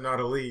Arthur doesn't know how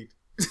to lead.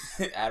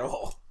 At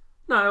all.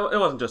 No, it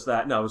wasn't just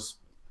that. No, it was...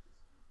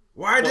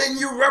 Why didn't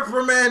you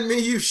reprimand me,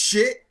 you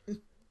shit?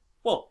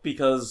 Well,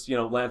 because,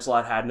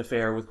 Lancelot had an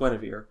affair with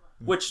Guinevere,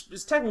 which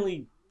is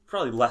technically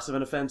probably less of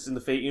an offense in the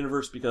Fate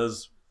universe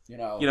because,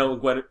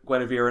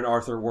 Guinevere and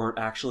Arthur weren't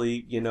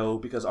actually,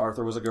 because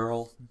Arthur was a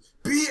girl.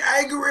 Be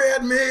angry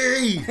at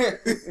me!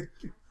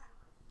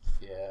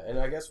 Yeah, and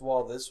I guess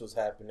while this was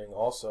happening,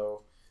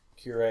 also,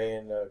 Kirei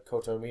and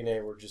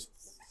Kotomine were just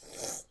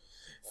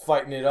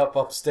fighting it up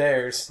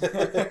upstairs.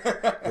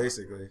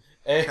 Basically.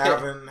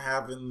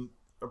 having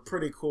a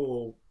pretty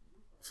cool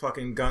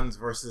fucking guns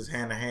versus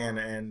hand-to-hand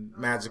and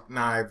magic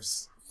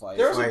knives fight.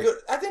 There was a good...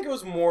 I think it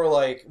was more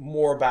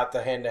about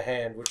the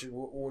hand-to-hand, which is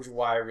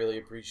why I really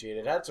appreciate it.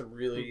 It had some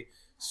really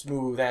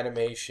smooth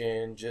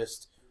animation,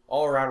 just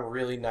all around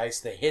really nice.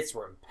 The hits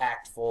were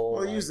impactful.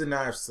 Well, use the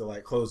knives to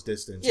like close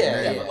distance.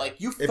 Yeah, but like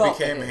you it felt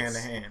became a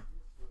hand-to-hand.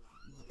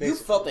 You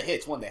felt the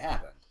hits when they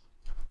happened.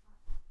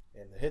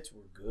 And the hits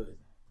were good.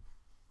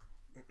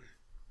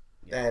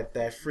 That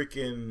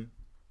freaking...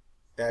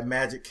 That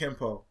magic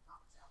Kempo.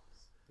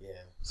 Yeah.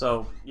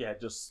 So, yeah,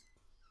 just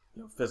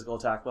physical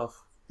attack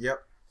buff.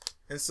 Yep.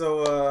 And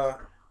so,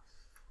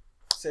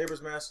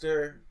 Saber's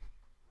Master...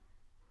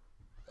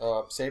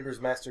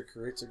 Saber's Master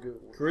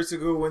Kuritsugu.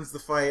 Kuritsugu wins the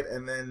fight,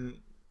 and then...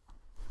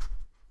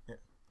 Yeah.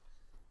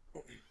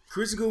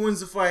 Kuritsugu wins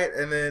the fight,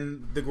 and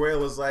then the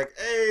Grail is like,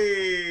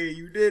 "Hey,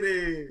 you did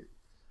it!"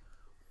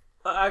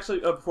 Actually,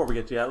 before we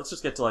get to that, let's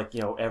just get to, like,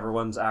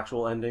 everyone's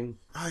actual ending.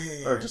 Oh,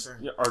 yeah. Or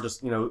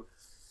just,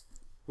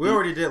 We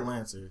already did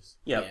Lancers.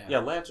 Yeah,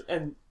 Lancer,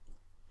 and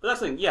but that's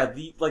the thing. Yeah,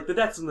 the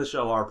deaths in the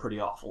show are pretty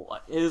awful.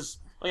 Like, it is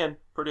again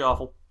pretty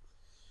awful.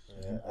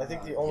 Yeah, I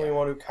think the only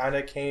one who kind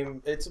of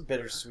came. It's a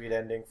bittersweet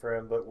ending for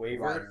him, but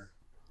Waver. Ryder.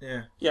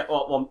 Yeah. Yeah.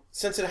 Well,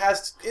 since it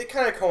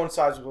kind of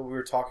coincides with what we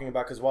were talking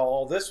about because while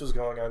all this was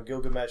going on,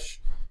 Gilgamesh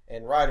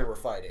and Ryder were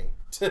fighting.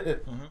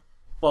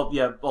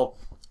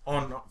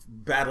 On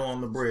Battle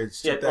on the Bridge.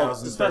 Yeah. Well,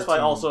 to specify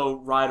also,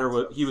 Ryder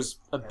was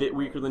a bit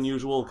weaker than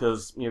usual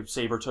because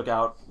Saber took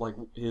out like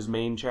his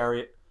main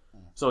chariot,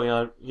 so he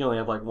only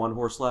had like one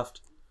horse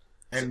left,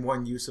 and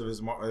one use of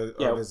his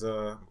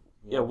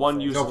one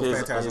use of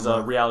his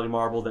reality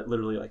marble that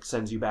literally like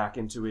sends you back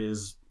into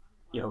his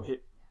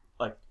hit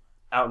like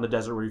out in the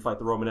desert where you fight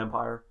the Roman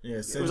Empire.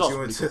 Yeah, sends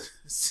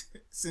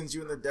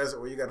you in the desert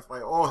where you got to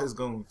fight all his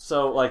goons.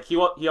 So like he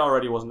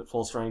already wasn't at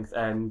full strength,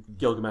 and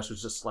Gilgamesh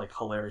was just like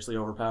hilariously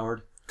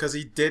overpowered because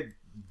he did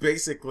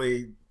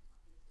basically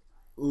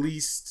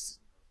least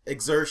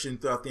exertion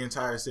throughout the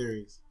entire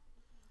series.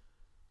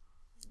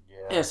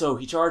 Yeah. So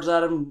he charges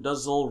at him, does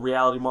his old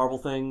reality marble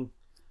thing.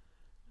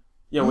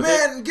 Get him!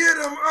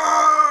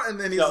 Ah! And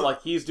then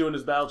he's doing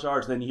his battle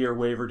charge, and then you hear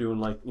Waver doing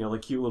like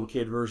cute little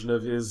kid version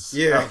of his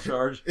battle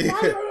charge. Yeah.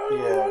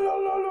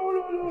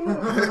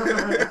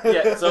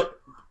 So,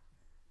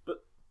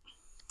 but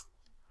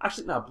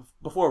actually, no.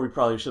 Before we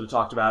probably should have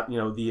talked about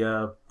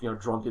the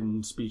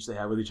drunken speech they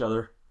had with each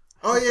other.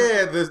 Oh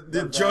yeah,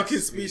 the drunken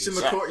speech in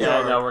the courtyard.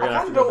 Yeah, no, we're gonna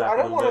have to go back. I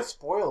don't want to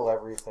spoil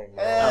everything.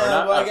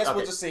 Well, I guess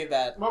we'll just say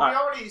that. Well, we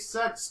already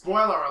said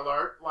spoiler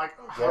alert. Like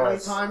how many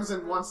times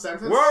in one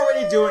sentence? We're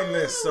already doing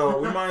this, so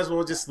we might as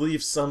well just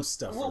leave some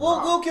stuff.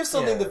 We'll give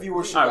something the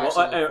viewers should. All right.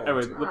 Well,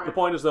 anyway, the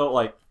point is though,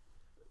 like,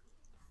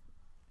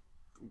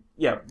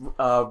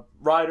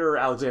 Ryder,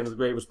 Alexander the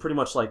Great was pretty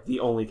much like the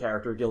only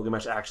character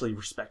Gilgamesh actually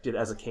respected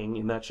as a king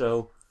in that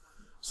show.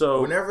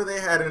 So whenever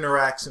they had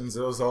interactions,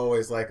 it was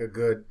always like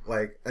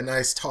a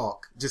nice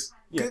talk, just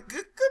good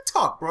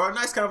talk, bro. A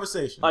nice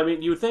conversation. I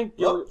mean, you would think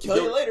kill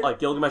you later. Like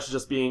Gilgamesh is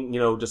just being,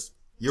 just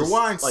your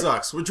wine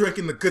sucks. We're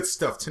drinking the good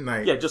stuff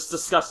tonight. Yeah, just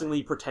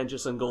disgustingly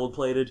pretentious and gold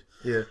plated.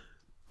 Yeah,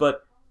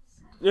 but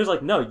it was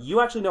like, no, you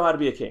actually know how to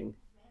be a king.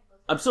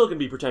 I'm still gonna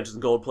be pretentious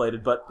and gold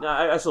plated, but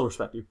I still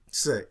respect you.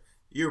 Say,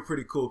 you're a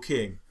pretty cool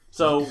king.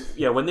 So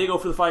yeah, when they go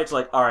for the fight, it's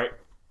like, all right,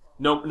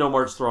 no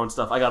more just throwing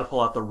stuff. I got to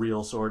pull out the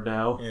real sword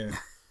now. Yeah.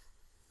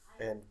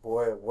 And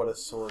boy, what a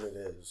sword it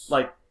is!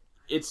 Like,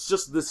 it's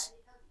just this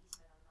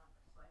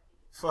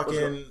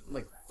fucking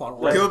like fun.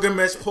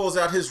 Gilgamesh pulls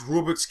out his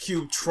Rubik's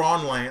Cube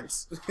Tron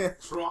Lance.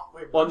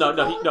 Well,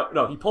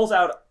 no. He pulls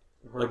out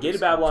a Gate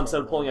of Babylon.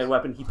 Instead of pulling out a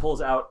weapon, he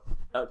pulls out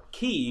a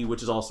key,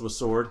 which is also a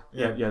sword.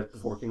 Yeah.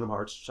 Before Kingdom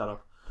Hearts, shut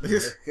up. He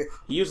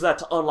uses that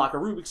to unlock a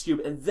Rubik's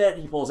Cube, and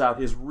then he pulls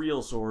out his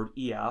real sword,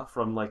 Ea,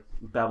 from like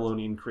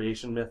Babylonian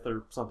creation myth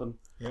or something.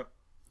 Yep.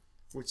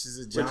 Which is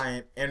a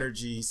giant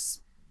energy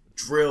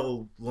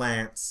drill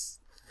lance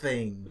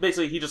thing.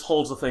 Basically, he just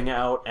holds the thing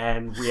out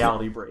and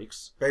reality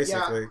breaks.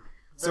 Basically.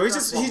 So he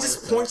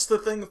just points the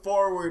thing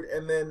forward,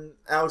 and then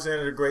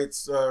Alexander the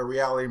Great's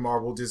reality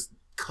marble just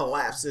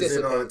collapses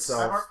in on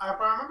itself. If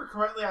I remember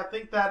correctly, I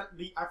think that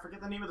I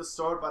forget the name of the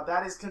sword, but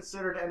that is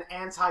considered an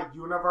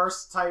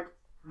anti-universe type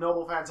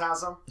noble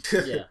phantasm.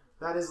 Yeah.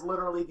 That is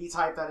literally the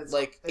type that it's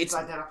it's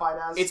identified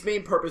as. Its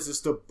main purpose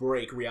is to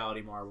break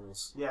reality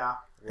marbles. Yeah.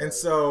 And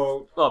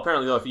so... Well,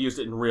 apparently, though, if you used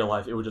it in real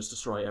life, it would just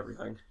destroy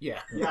everything.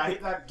 Yeah. Yeah,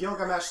 that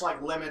Gilgamesh,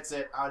 limits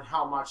it on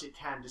how much it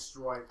can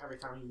destroy every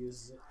time he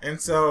uses it. And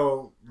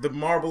so, the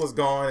marble is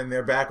gone, and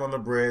they're back on the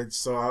bridge,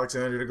 so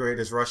Alexander the Great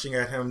is rushing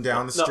at him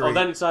down the street. No,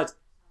 then he decides...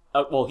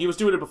 well, he was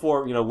doing it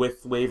before,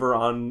 with Waver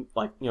on,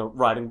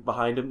 riding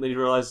behind him. Then he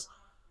realized,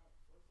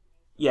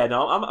 yeah,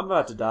 no, I'm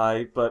about to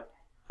die, but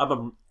I'm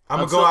going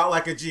to go out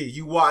like a G.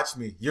 You watch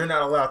me. You're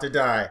not allowed to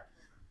die.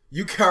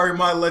 You carry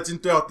my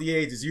legend throughout the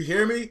ages. You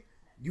hear me?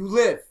 You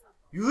live.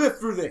 You live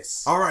through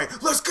this. All right,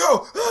 let's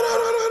go.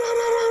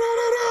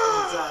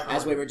 Exactly.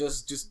 As Waver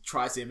just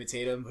tries to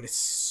imitate him, but it's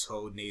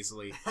so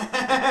nasally.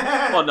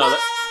 Well, no,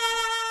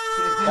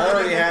 That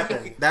already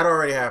happened. That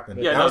already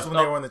happened. Yeah, that was when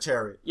they were in the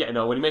chariot. yeah,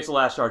 no, when he makes the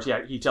last charge,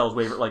 he tells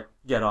Waver,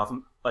 get off.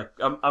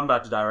 I'm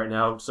about to die right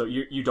now, so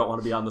you don't want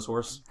to be on this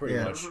horse. Pretty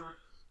much.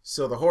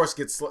 So the horse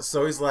gets...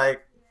 So he's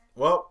like,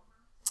 well,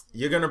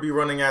 you're going to be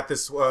running at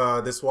this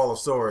wall of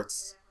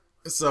swords.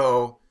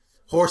 So,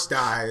 horse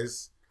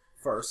dies.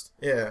 First.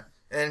 Yeah.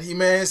 And he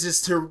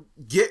manages to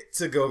get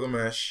to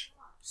Gilgamesh,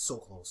 So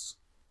close.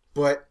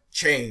 but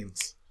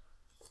chains.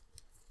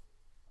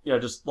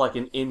 Just like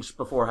an inch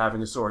before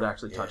having a sword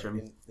actually touch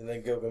him. And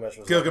then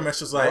Gilgamesh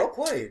was like, well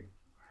played.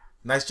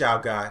 Nice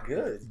job, guy.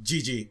 Good.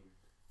 GG.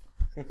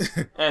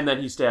 And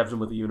then he stabs him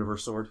with a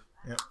universe sword.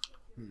 Yep.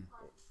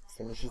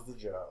 Finishes the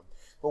job.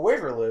 But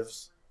Waver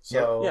lives,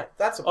 so Yeah.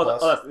 that's a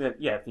plus.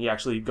 He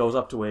actually goes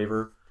up to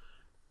Waver.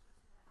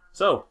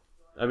 So,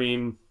 I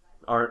mean,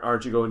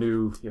 aren't you going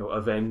to,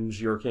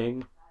 avenge your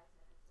king?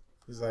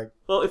 He's like,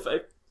 Well, his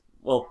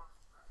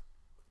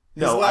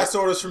no, last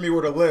orders for me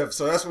were to live,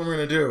 so that's what we're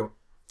going to do.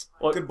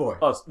 well, Good boy.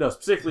 Oh, no,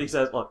 specifically he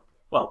says, look,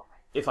 well,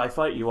 if I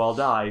fight you, I'll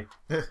die.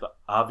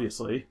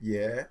 Obviously.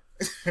 Yeah.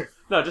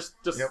 No, just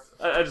Yep.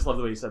 I just love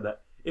the way he said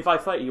that. If I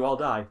fight you, I'll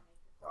die.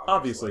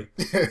 Obviously.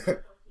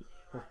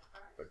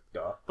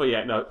 But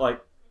yeah, no,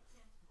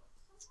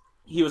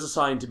 he was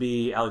assigned to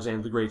be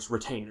Alexander the Great's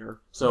retainer,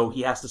 so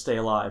he has to stay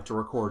alive to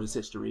record his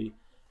history.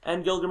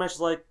 And Gilgamesh is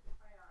like,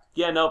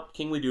 yeah, no,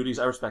 kingly duties,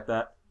 I respect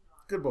that.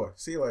 Good boy.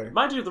 See you later.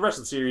 Mind you, the rest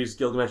of the series,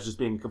 Gilgamesh is just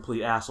being a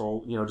complete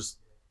asshole,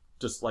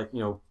 just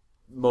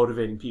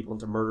motivating people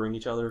into murdering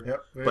each other.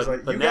 Yep.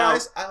 But you now,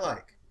 guys, I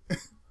like.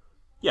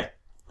 yeah.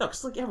 No,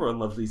 because everyone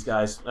loves these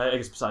guys, I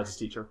guess besides his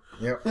teacher.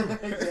 Yep.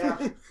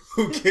 Yeah.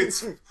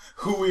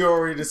 Who we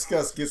already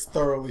discussed gets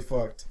thoroughly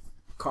fucked.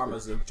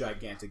 Karma's a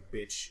gigantic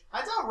bitch.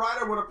 I doubt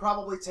Ryder would have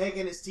probably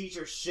taken his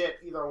teacher's shit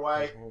either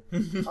way.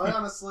 I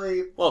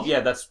honestly... Well, yeah,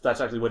 that's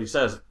actually what he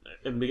says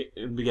in the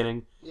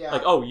beginning. Yeah.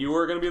 Like, oh, you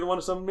were going to be the one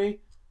to summon me?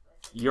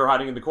 You're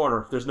hiding in the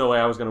corner. There's no way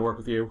I was going to work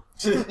with you.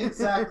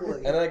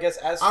 Exactly. And I guess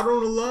I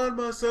don't align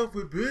myself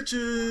with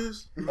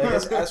bitches. I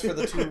guess as for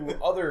the two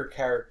other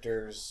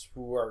characters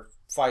who are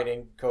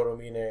fighting,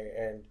 Kodomine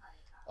and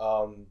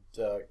Well,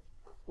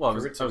 I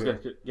was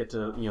going to get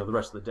to the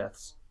rest of the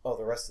deaths.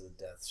 the rest of the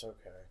deaths.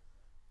 Okay.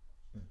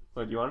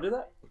 Wait, do you want to do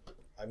that?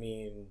 I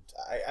mean,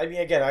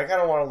 again, I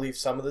kind of want to leave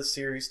some of this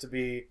series to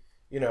be,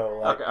 Okay,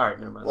 all right,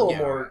 never mind. a little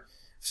more.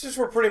 Since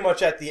we're pretty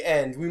much at the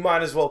end, we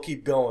might as well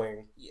keep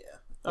going. Yeah.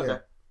 Okay.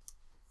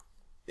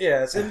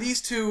 Yes, and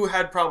these two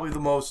had probably the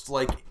most,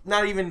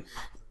 not even,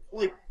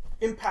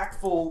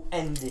 impactful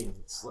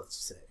endings, let's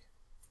say.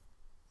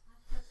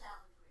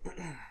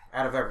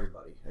 Out of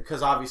everybody.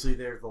 Because obviously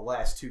they're the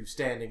last two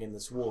standing in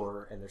this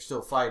war, and they're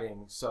still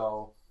fighting.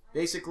 So,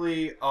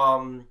 basically,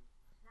 from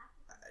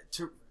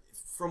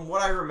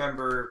what I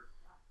remember,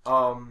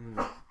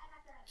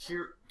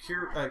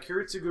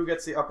 Kiritsugu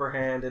gets the upper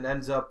hand and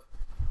ends up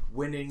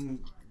winning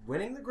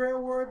the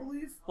Grand War, I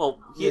believe? Well,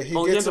 He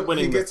ends up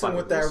winning. He gets him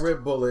with that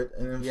rib bullet.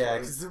 And Yeah,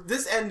 because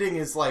this ending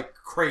is,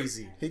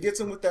 crazy. he gets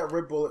him with that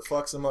rib bullet,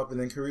 fucks him up, and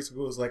then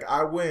Kiritsugu is like,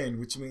 I win,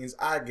 which means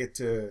I get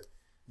to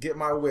get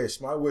my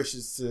wish. My wish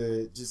is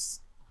to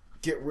just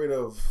get rid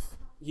of...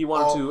 He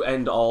wanted to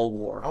end all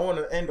war. I want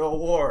to end all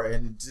war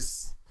and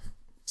just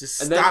And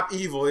stop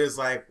evil. It's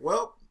like,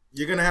 well,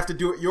 you're going to have to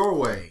do it your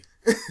way.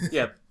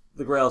 Yeah,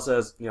 the Grail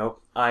says,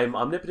 I'm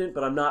omnipotent,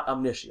 but I'm not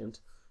omniscient.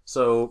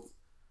 So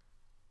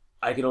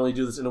I can only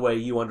do this in a way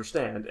you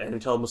understand.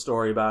 And tell him a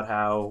story about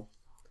how,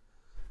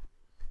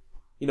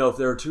 if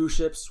there are two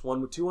ships,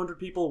 one with 200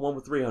 people, one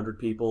with 300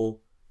 people,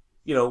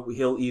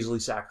 he'll easily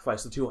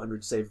sacrifice the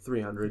 200 to save the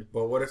 300.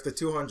 But what if the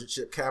 200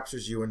 ship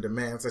captures you and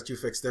demands that you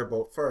fix their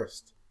boat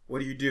first?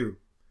 What do?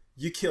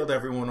 You killed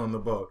everyone on the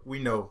boat.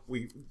 We know.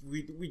 We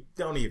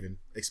don't even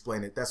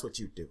explain it. That's what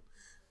you do.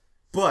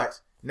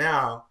 But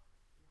now,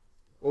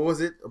 what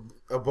was it?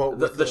 A boat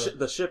with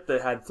The ship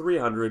that had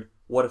 300,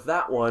 what if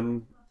that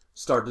one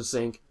started to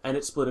sink and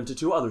it split into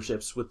two other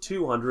ships with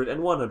 200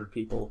 and 100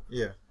 people?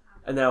 Yeah.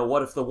 And now,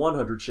 what if the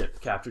 100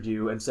 ship captured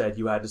you and said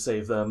you had to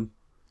save them?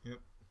 Yep.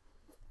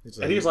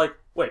 And he's like,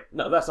 wait,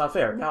 no, that's not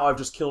fair. Now I've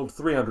just killed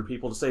 300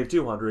 people to save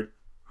 200,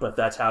 but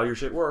that's how your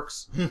shit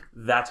works.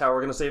 That's how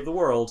we're going to save the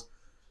world.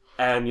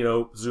 And,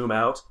 zoom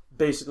out.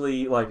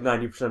 Basically, like,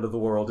 90% of the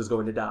world is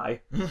going to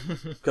die.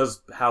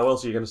 Because how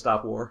else are you going to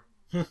stop war?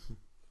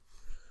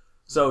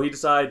 So he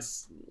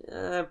decides,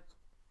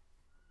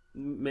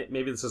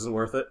 maybe this isn't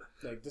worth it.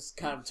 Like, this is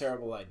kind of a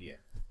terrible idea.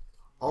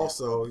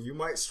 Also, you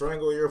might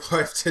strangle your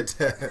wife to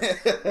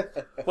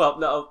death.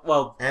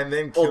 And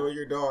then kill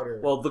your daughter.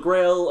 Well, the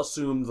Grail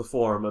assumed the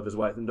form of his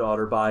wife and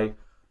daughter by,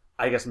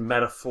 I guess,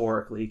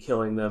 metaphorically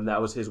killing them.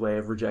 That was his way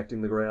of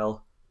rejecting the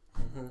Grail.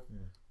 Mm-hmm.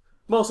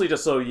 Mostly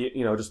just so,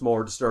 just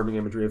more disturbing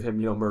imagery of him,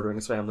 murdering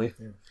his family.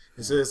 Yeah.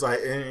 So it's like,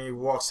 and he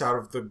walks out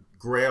of the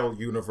Grail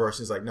universe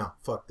and he's like, no,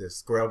 fuck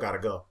this. Grail gotta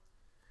go.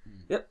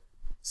 Yep.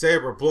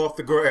 Saber, blow up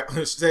the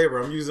Grail.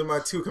 Saber, I'm using my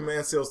 2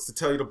 command seals to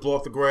tell you to blow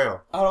up the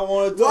Grail. I don't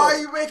want to do Why it. are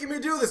you making me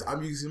do this?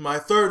 I'm using my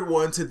 3rd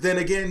one to then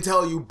again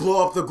tell you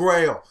blow up the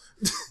Grail.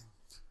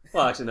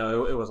 Well, actually,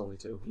 no, it was only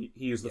 2.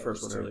 He used the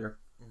first one earlier.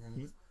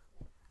 Mm-hmm.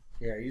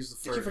 Yeah, he used the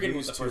first. You forget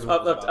who's the first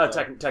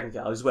one.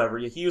 Technicalities, whatever.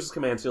 He uses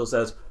command seal,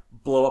 says,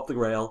 blow up the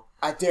Grail.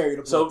 I dare you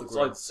to blow up the Grail.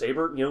 So, like,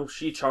 Saber,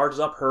 she charges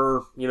up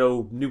her,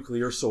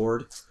 nuclear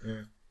sword.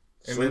 Yeah.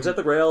 Swings at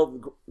the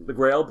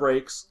Grail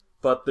breaks,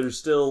 but there's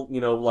still,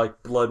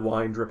 like, blood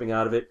wine dripping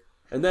out of it.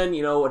 And then,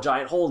 a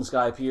giant hole in the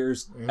sky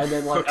appears, and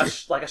then, like,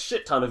 a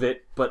shit ton of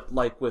it, but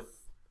now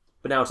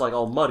it's, like,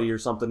 all muddy or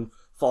something,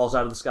 falls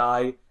out of the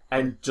sky,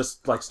 and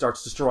just, like,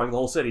 starts destroying the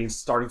whole city, and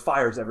starting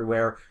fires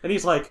everywhere. And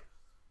he's like,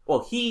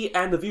 well, he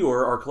and the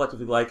viewer are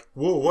collectively like,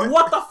 whoa,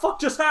 what the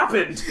fuck just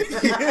happened?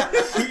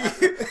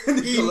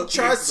 he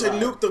tries to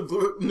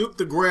nuke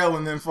the Grail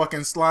and then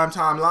fucking Slime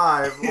Time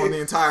Live on the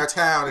entire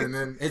town, and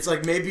then it's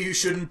like, maybe you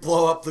shouldn't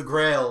blow up the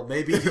Grail.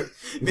 Maybe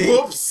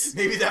whoops,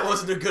 maybe that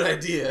wasn't a good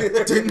idea.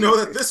 Didn't know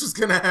that this was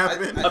gonna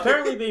happen.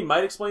 Apparently, they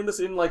might explain this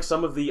in like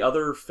some of the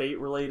other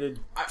Fate-related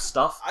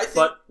stuff.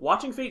 But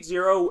watching Fate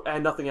Zero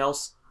and nothing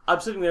else,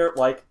 I'm sitting there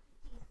like,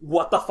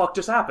 what the fuck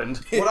just happened?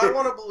 What I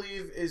want to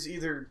believe is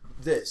either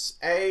this: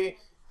 A,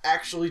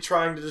 actually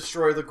trying to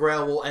destroy the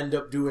Grail will end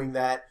up doing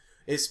that,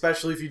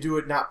 especially if you do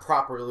it not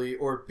properly,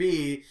 or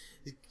B,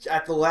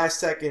 at the last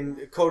second,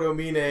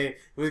 Kodomine,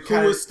 who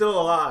was still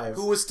alive,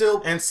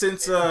 and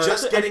since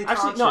just getting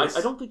conscious. No,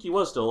 I don't think he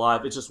was still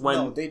alive. It's just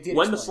when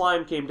the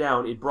slime came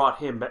down, it brought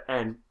him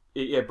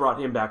it brought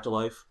him back to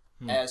life.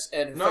 And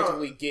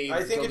effectively gave.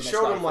 I think it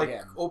showed him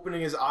like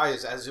opening his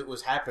eyes as it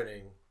was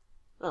happening.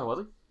 Oh, was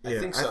he? Yeah, I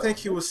think so. I think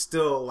he was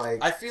still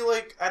like. I feel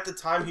like at the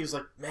time he was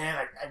like, man,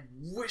 I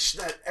wish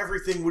that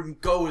everything wouldn't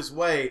go his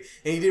way,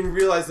 and he didn't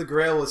realize the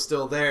Grail was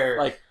still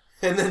there.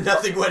 And then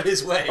nothing went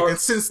his way. And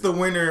since the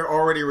winner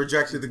already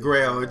rejected the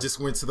Grail, it just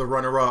went to the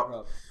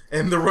runner-up.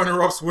 And the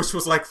runner-up's wish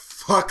was like,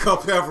 fuck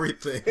up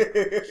everything.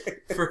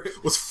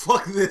 Was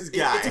fuck this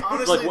guy. It's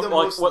honestly the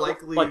most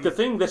likely. Like the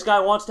thing this guy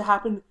wants to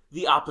happen,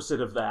 the opposite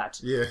of that.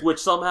 Yeah. Which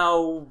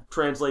somehow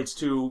translates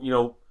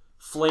to,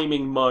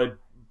 flaming mud,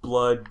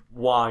 blood,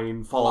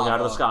 wine falling out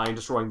of the sky and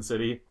destroying the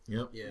city.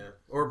 Yep. Yeah.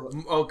 Or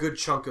a good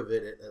chunk of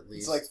it, at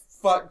least. It's like,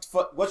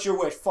 fuck, what's your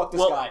wish? Fuck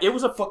this guy.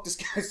 Fuck this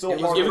guy so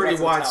hard. It was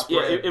pretty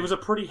widespread. It was a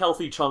pretty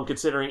healthy chunk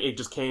considering it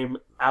just came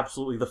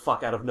absolutely the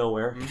fuck out of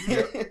nowhere.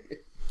 Mm-hmm.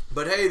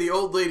 But hey, the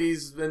old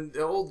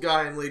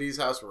guy in lady's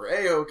house were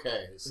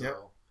A-okay. So. Yep.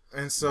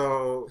 And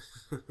so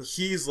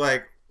he's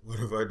like, what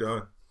have I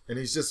done? And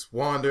he's just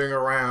wandering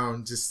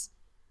around,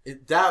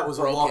 that was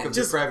broken. A walk of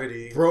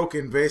depravity.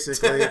 Broken,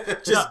 basically.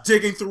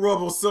 Digging through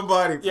rubble.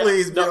 Somebody,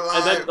 please be alive.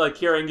 And then, like,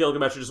 Kira and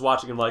Gilgamesh are just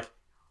watching him like,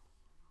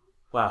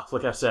 wow,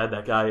 look how sad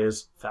that guy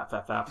is. Fap.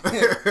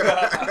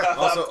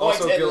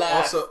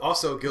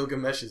 also,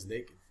 Gilgamesh is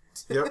naked.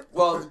 Yep.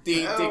 Well,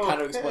 they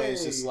kind of explain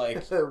it's just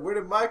like, where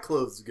did my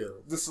clothes go?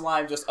 The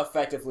slime just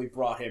effectively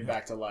brought him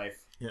back to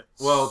life. Yeah.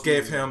 Well, it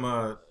gave him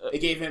it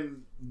gave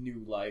him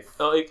new life.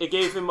 It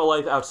gave him a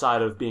life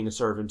outside of being a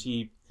servant.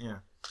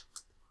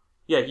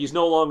 Yeah, he's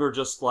no longer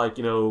just like,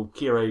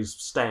 Kirei's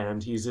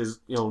stand. He's his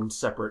own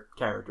separate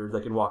character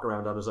that can walk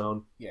around on his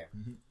own. Yeah.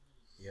 Mm-hmm.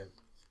 Yeah.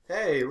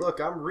 Hey, look,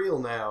 I'm real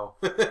now.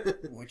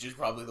 Which is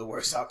probably the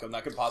worst outcome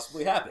that could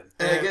possibly happen.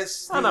 And I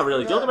guess... not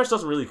really. Gilgamesh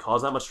doesn't really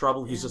cause that much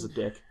trouble. He's just a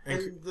dick.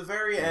 And the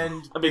very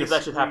end... I mean, if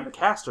that should happen to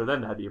Castor,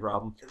 then that'd be a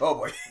problem. Oh,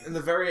 boy. And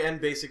the very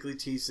end basically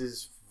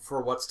teases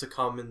for what's to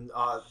come, and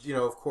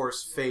of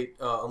course, Fate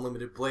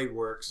Unlimited Blade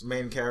Works.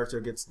 Main character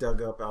gets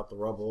dug up out the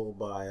rubble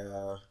by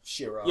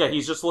Shiro. Yeah,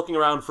 he's just looking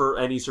around for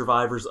any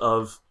survivors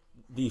of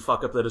the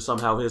fuck up that is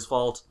somehow his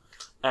fault,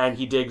 and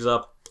he digs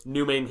up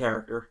new main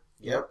character.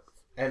 Yep.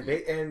 And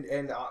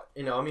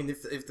I mean,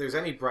 if there's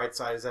any bright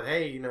side, is that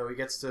hey, he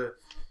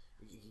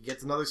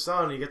gets another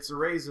son, he gets to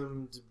raise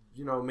him,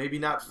 to, maybe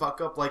not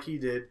fuck up like he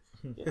did,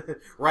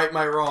 right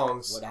my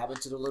wrongs. What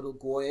happened to the little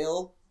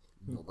Goyle?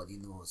 Nobody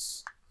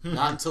knows.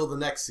 Not until the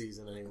next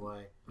season,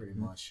 anyway. Pretty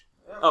much.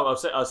 Oh,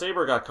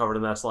 Saber got covered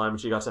in that slime,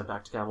 and she got sent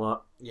back to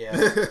Camelot.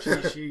 Yeah,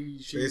 she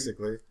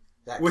basically,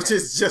 which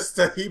is just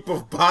a heap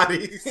of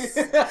bodies.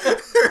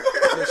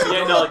 she Yeah,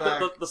 goes no,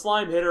 back, like the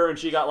slime hit her, and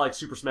she got like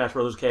Super Smash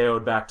Brothers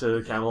KO'd back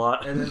to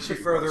Camelot. and then she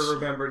further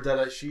remembered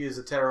that she is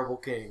a terrible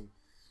king.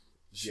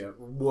 She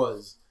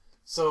was.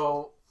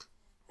 So,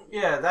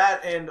 yeah,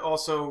 that, and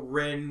also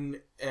Rin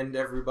and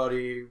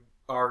everybody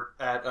are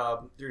at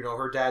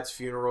her dad's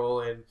funeral,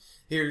 and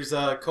here's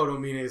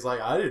Kotomine's like,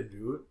 I didn't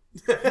do it.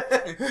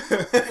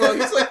 Well,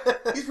 he's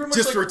pretty much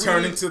Just like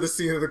returning to the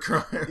scene of the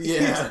crime.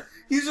 Yeah.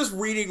 He's just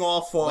reading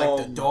off Like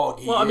the dog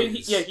he Well, I mean,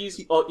 is.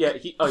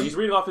 he's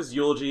reading off his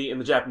eulogy in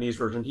the Japanese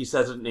version. He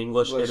says it in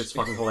English, and it's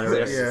fucking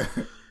hilarious. Yeah.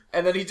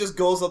 and then he just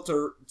goes up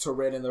to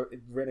Rin and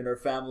her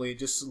family,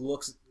 just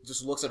looks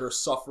at her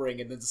suffering,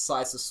 and then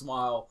decides to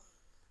smile.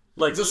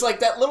 Like Just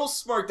like that little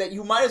smirk that he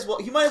might as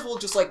well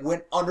just like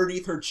went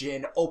underneath her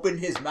chin, opened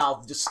his mouth,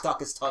 and just stuck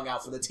his tongue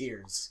out for the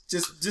tears.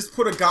 Just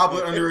put a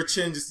goblet under her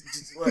chin. Just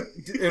like,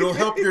 it'll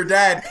help your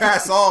dad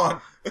pass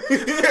on.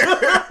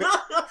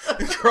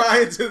 Cry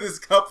into this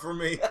cup for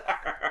me.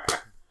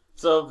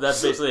 So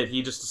that's basically it.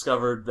 He just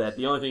discovered that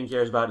the only thing he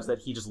cares about is that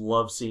he just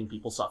loves seeing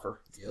people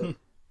suffer. Yep.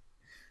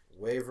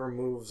 Waver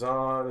moves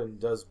on and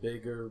does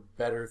bigger,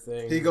 better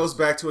things. He goes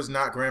back to his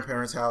not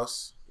grandparents'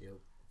 house. Yep.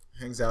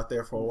 Hangs out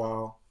there for a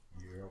while.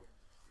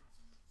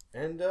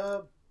 And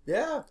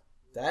yeah,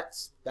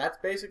 that's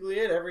basically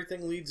it.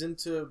 Everything leads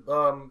into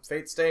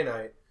Fate Stay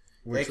Night,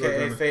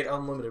 aka Fate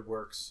Unlimited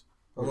Works,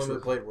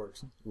 Unlimited Blade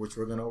Works, which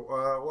we're gonna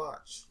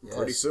watch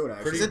Pretty soon,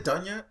 actually. Is it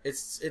done yet?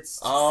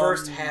 It's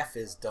first half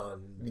is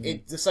done.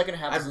 The second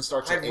half doesn't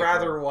start till I'd April.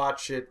 rather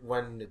watch it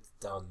when it's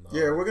done. Though.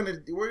 Yeah, we're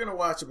gonna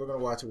watch it. We're gonna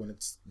watch it when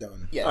it's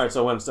done. Yeah. All right,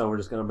 so when it's done, we're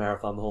just gonna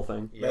marathon the whole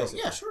thing. Yeah.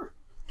 Yeah, sure.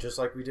 Just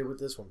like we did with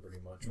this one, pretty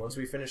much. Once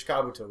we finished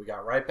Kabuto, we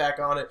got right back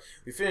on it.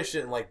 We finished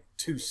it in like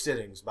 2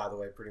 sittings, by the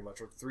way, pretty much,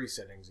 or 3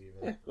 sittings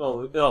even.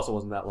 Well, it also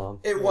wasn't that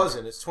long. It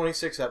wasn't. It's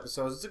 26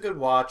 episodes. It's a good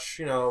watch.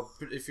 You know,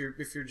 if you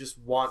just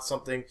want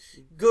something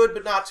good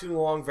but not too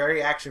long,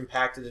 very action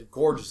packed, and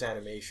gorgeous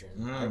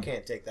animation. I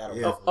can't take that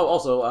away. Yeah. from Oh, it.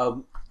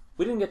 also,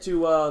 we didn't get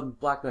to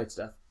Black Knight's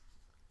death.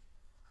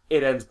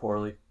 It ends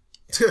poorly.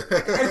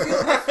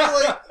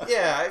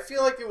 I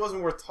feel like it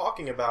wasn't worth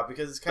talking about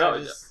because it's kind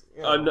of just.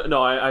 You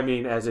know. I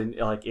mean, as in,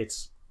 like,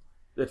 it's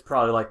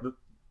probably like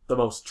the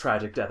most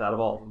tragic death out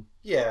of all of them.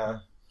 Yeah,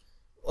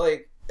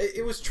 like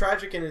it was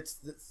tragic in its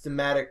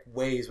thematic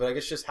ways, but I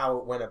guess just how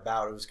it went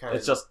about, it was kind of.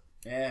 It's just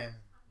Yeah.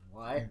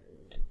 Why?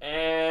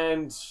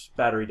 and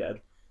battery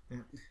dead.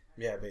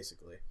 Yeah,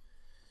 basically.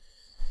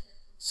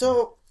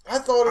 So I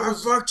thought it I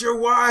was. fucked your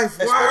wife.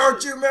 Why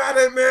aren't you mad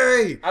at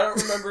me? I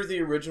don't remember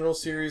the original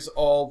series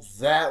all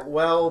that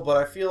well, but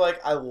I feel like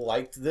I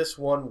liked this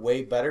one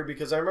way better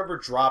because I remember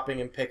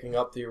dropping and picking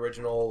up the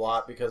original a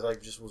lot because I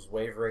just was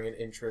wavering in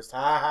interest.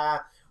 Ha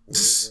ha.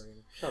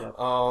 Wavering. Shut up.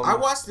 I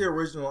watched the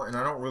original and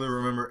I don't really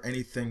remember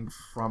anything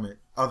from it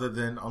other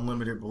than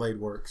Unlimited Blade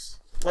Works.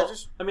 Well,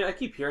 I mean, I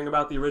keep hearing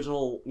about the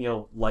original,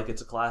 like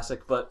it's a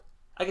classic, but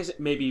I guess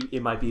maybe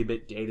it might be a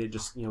bit dated,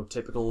 just,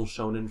 typical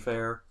shonen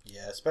fare.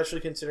 Yeah,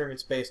 especially considering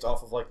it's based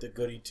off of like the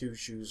Goody Two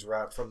Shoes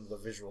route from the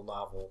visual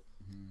novel.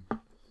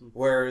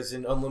 Whereas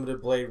in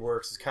Unlimited Blade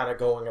Works, it's kind of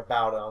going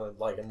about on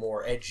like a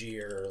more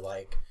edgier,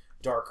 like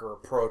darker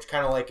approach,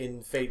 kind of like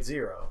in Fate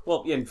Zero.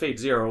 Well, in Fate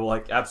Zero,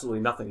 like,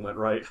 absolutely nothing went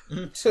right.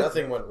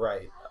 Nothing went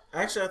right.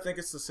 Actually, I think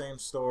it's the same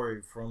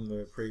story from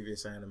the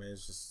previous anime.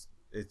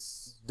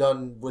 It's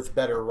Done with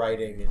better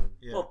writing and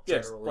yeah. Well,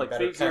 yes, generally like,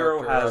 better Fate Zero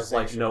has,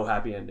 like, characterization. no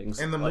happy endings.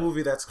 And the Like,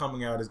 movie that's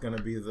coming out is going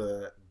to be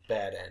the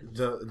Bad end.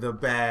 the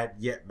bad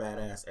yet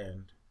badass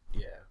end.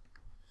 Yeah.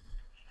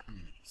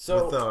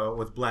 So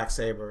With Black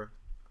Saber.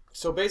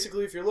 So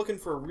basically, if you're looking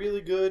for a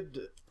really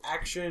good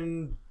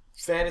action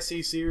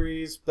fantasy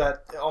series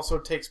that also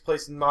takes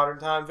place in modern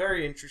time,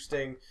 very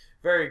interesting,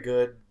 very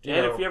good.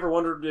 And if you ever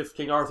wondered if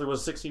King Arthur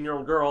was a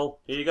 16-year-old girl,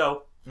 here you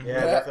go.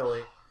 Yeah,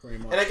 definitely. Pretty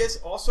much. And I guess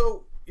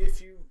also,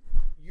 if you'd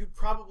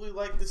probably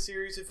like the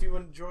series if you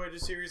enjoyed a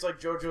series like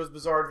JoJo's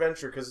Bizarre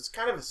Adventure, because it's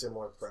kind of a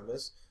similar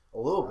premise, a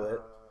little bit.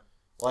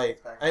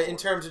 Like, in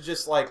terms of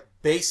just, like,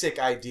 basic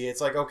idea,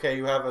 it's like, okay,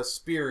 you have a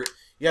spirit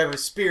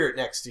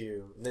next to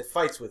you, and it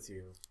fights with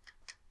you.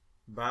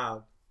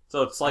 Wow.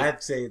 So it's like...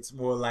 I'd say it's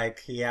more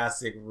like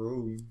chaotic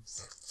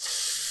rules.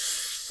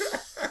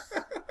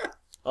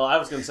 Well, I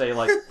was going to say,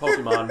 like,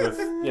 Pokemon with,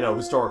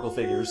 historical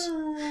figures.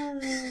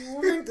 I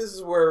think this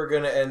is where we're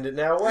going to end it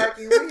now.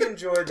 Wacky, we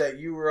enjoyed that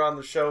you were on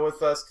the show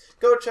with us.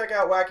 Go check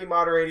out Wacky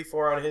Modder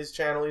 84 on his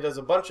channel. He does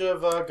a bunch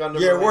of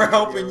Gundam. Yeah, we're videos.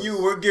 helping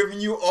you. We're giving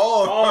you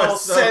all All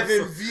stuff.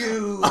 7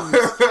 views.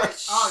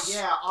 Oh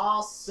yeah,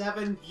 all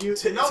 7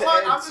 views. You know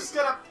what? I'm just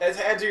gonna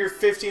Add to your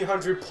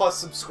 1,500 plus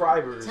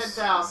subscribers.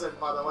 10,000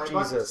 by the way.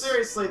 But Jesus.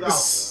 seriously though,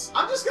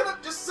 I'm just gonna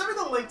send me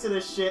the link to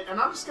this shit, and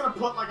I'm just gonna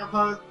put like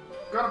gonna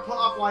put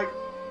up like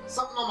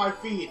something on my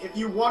feed. If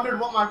you wondered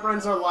what my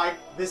friends are like,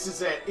 this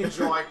is it.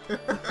 Enjoy.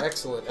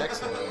 Excellent. This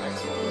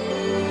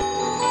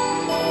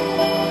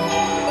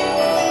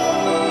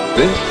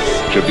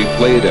should be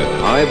played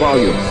at high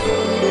volume.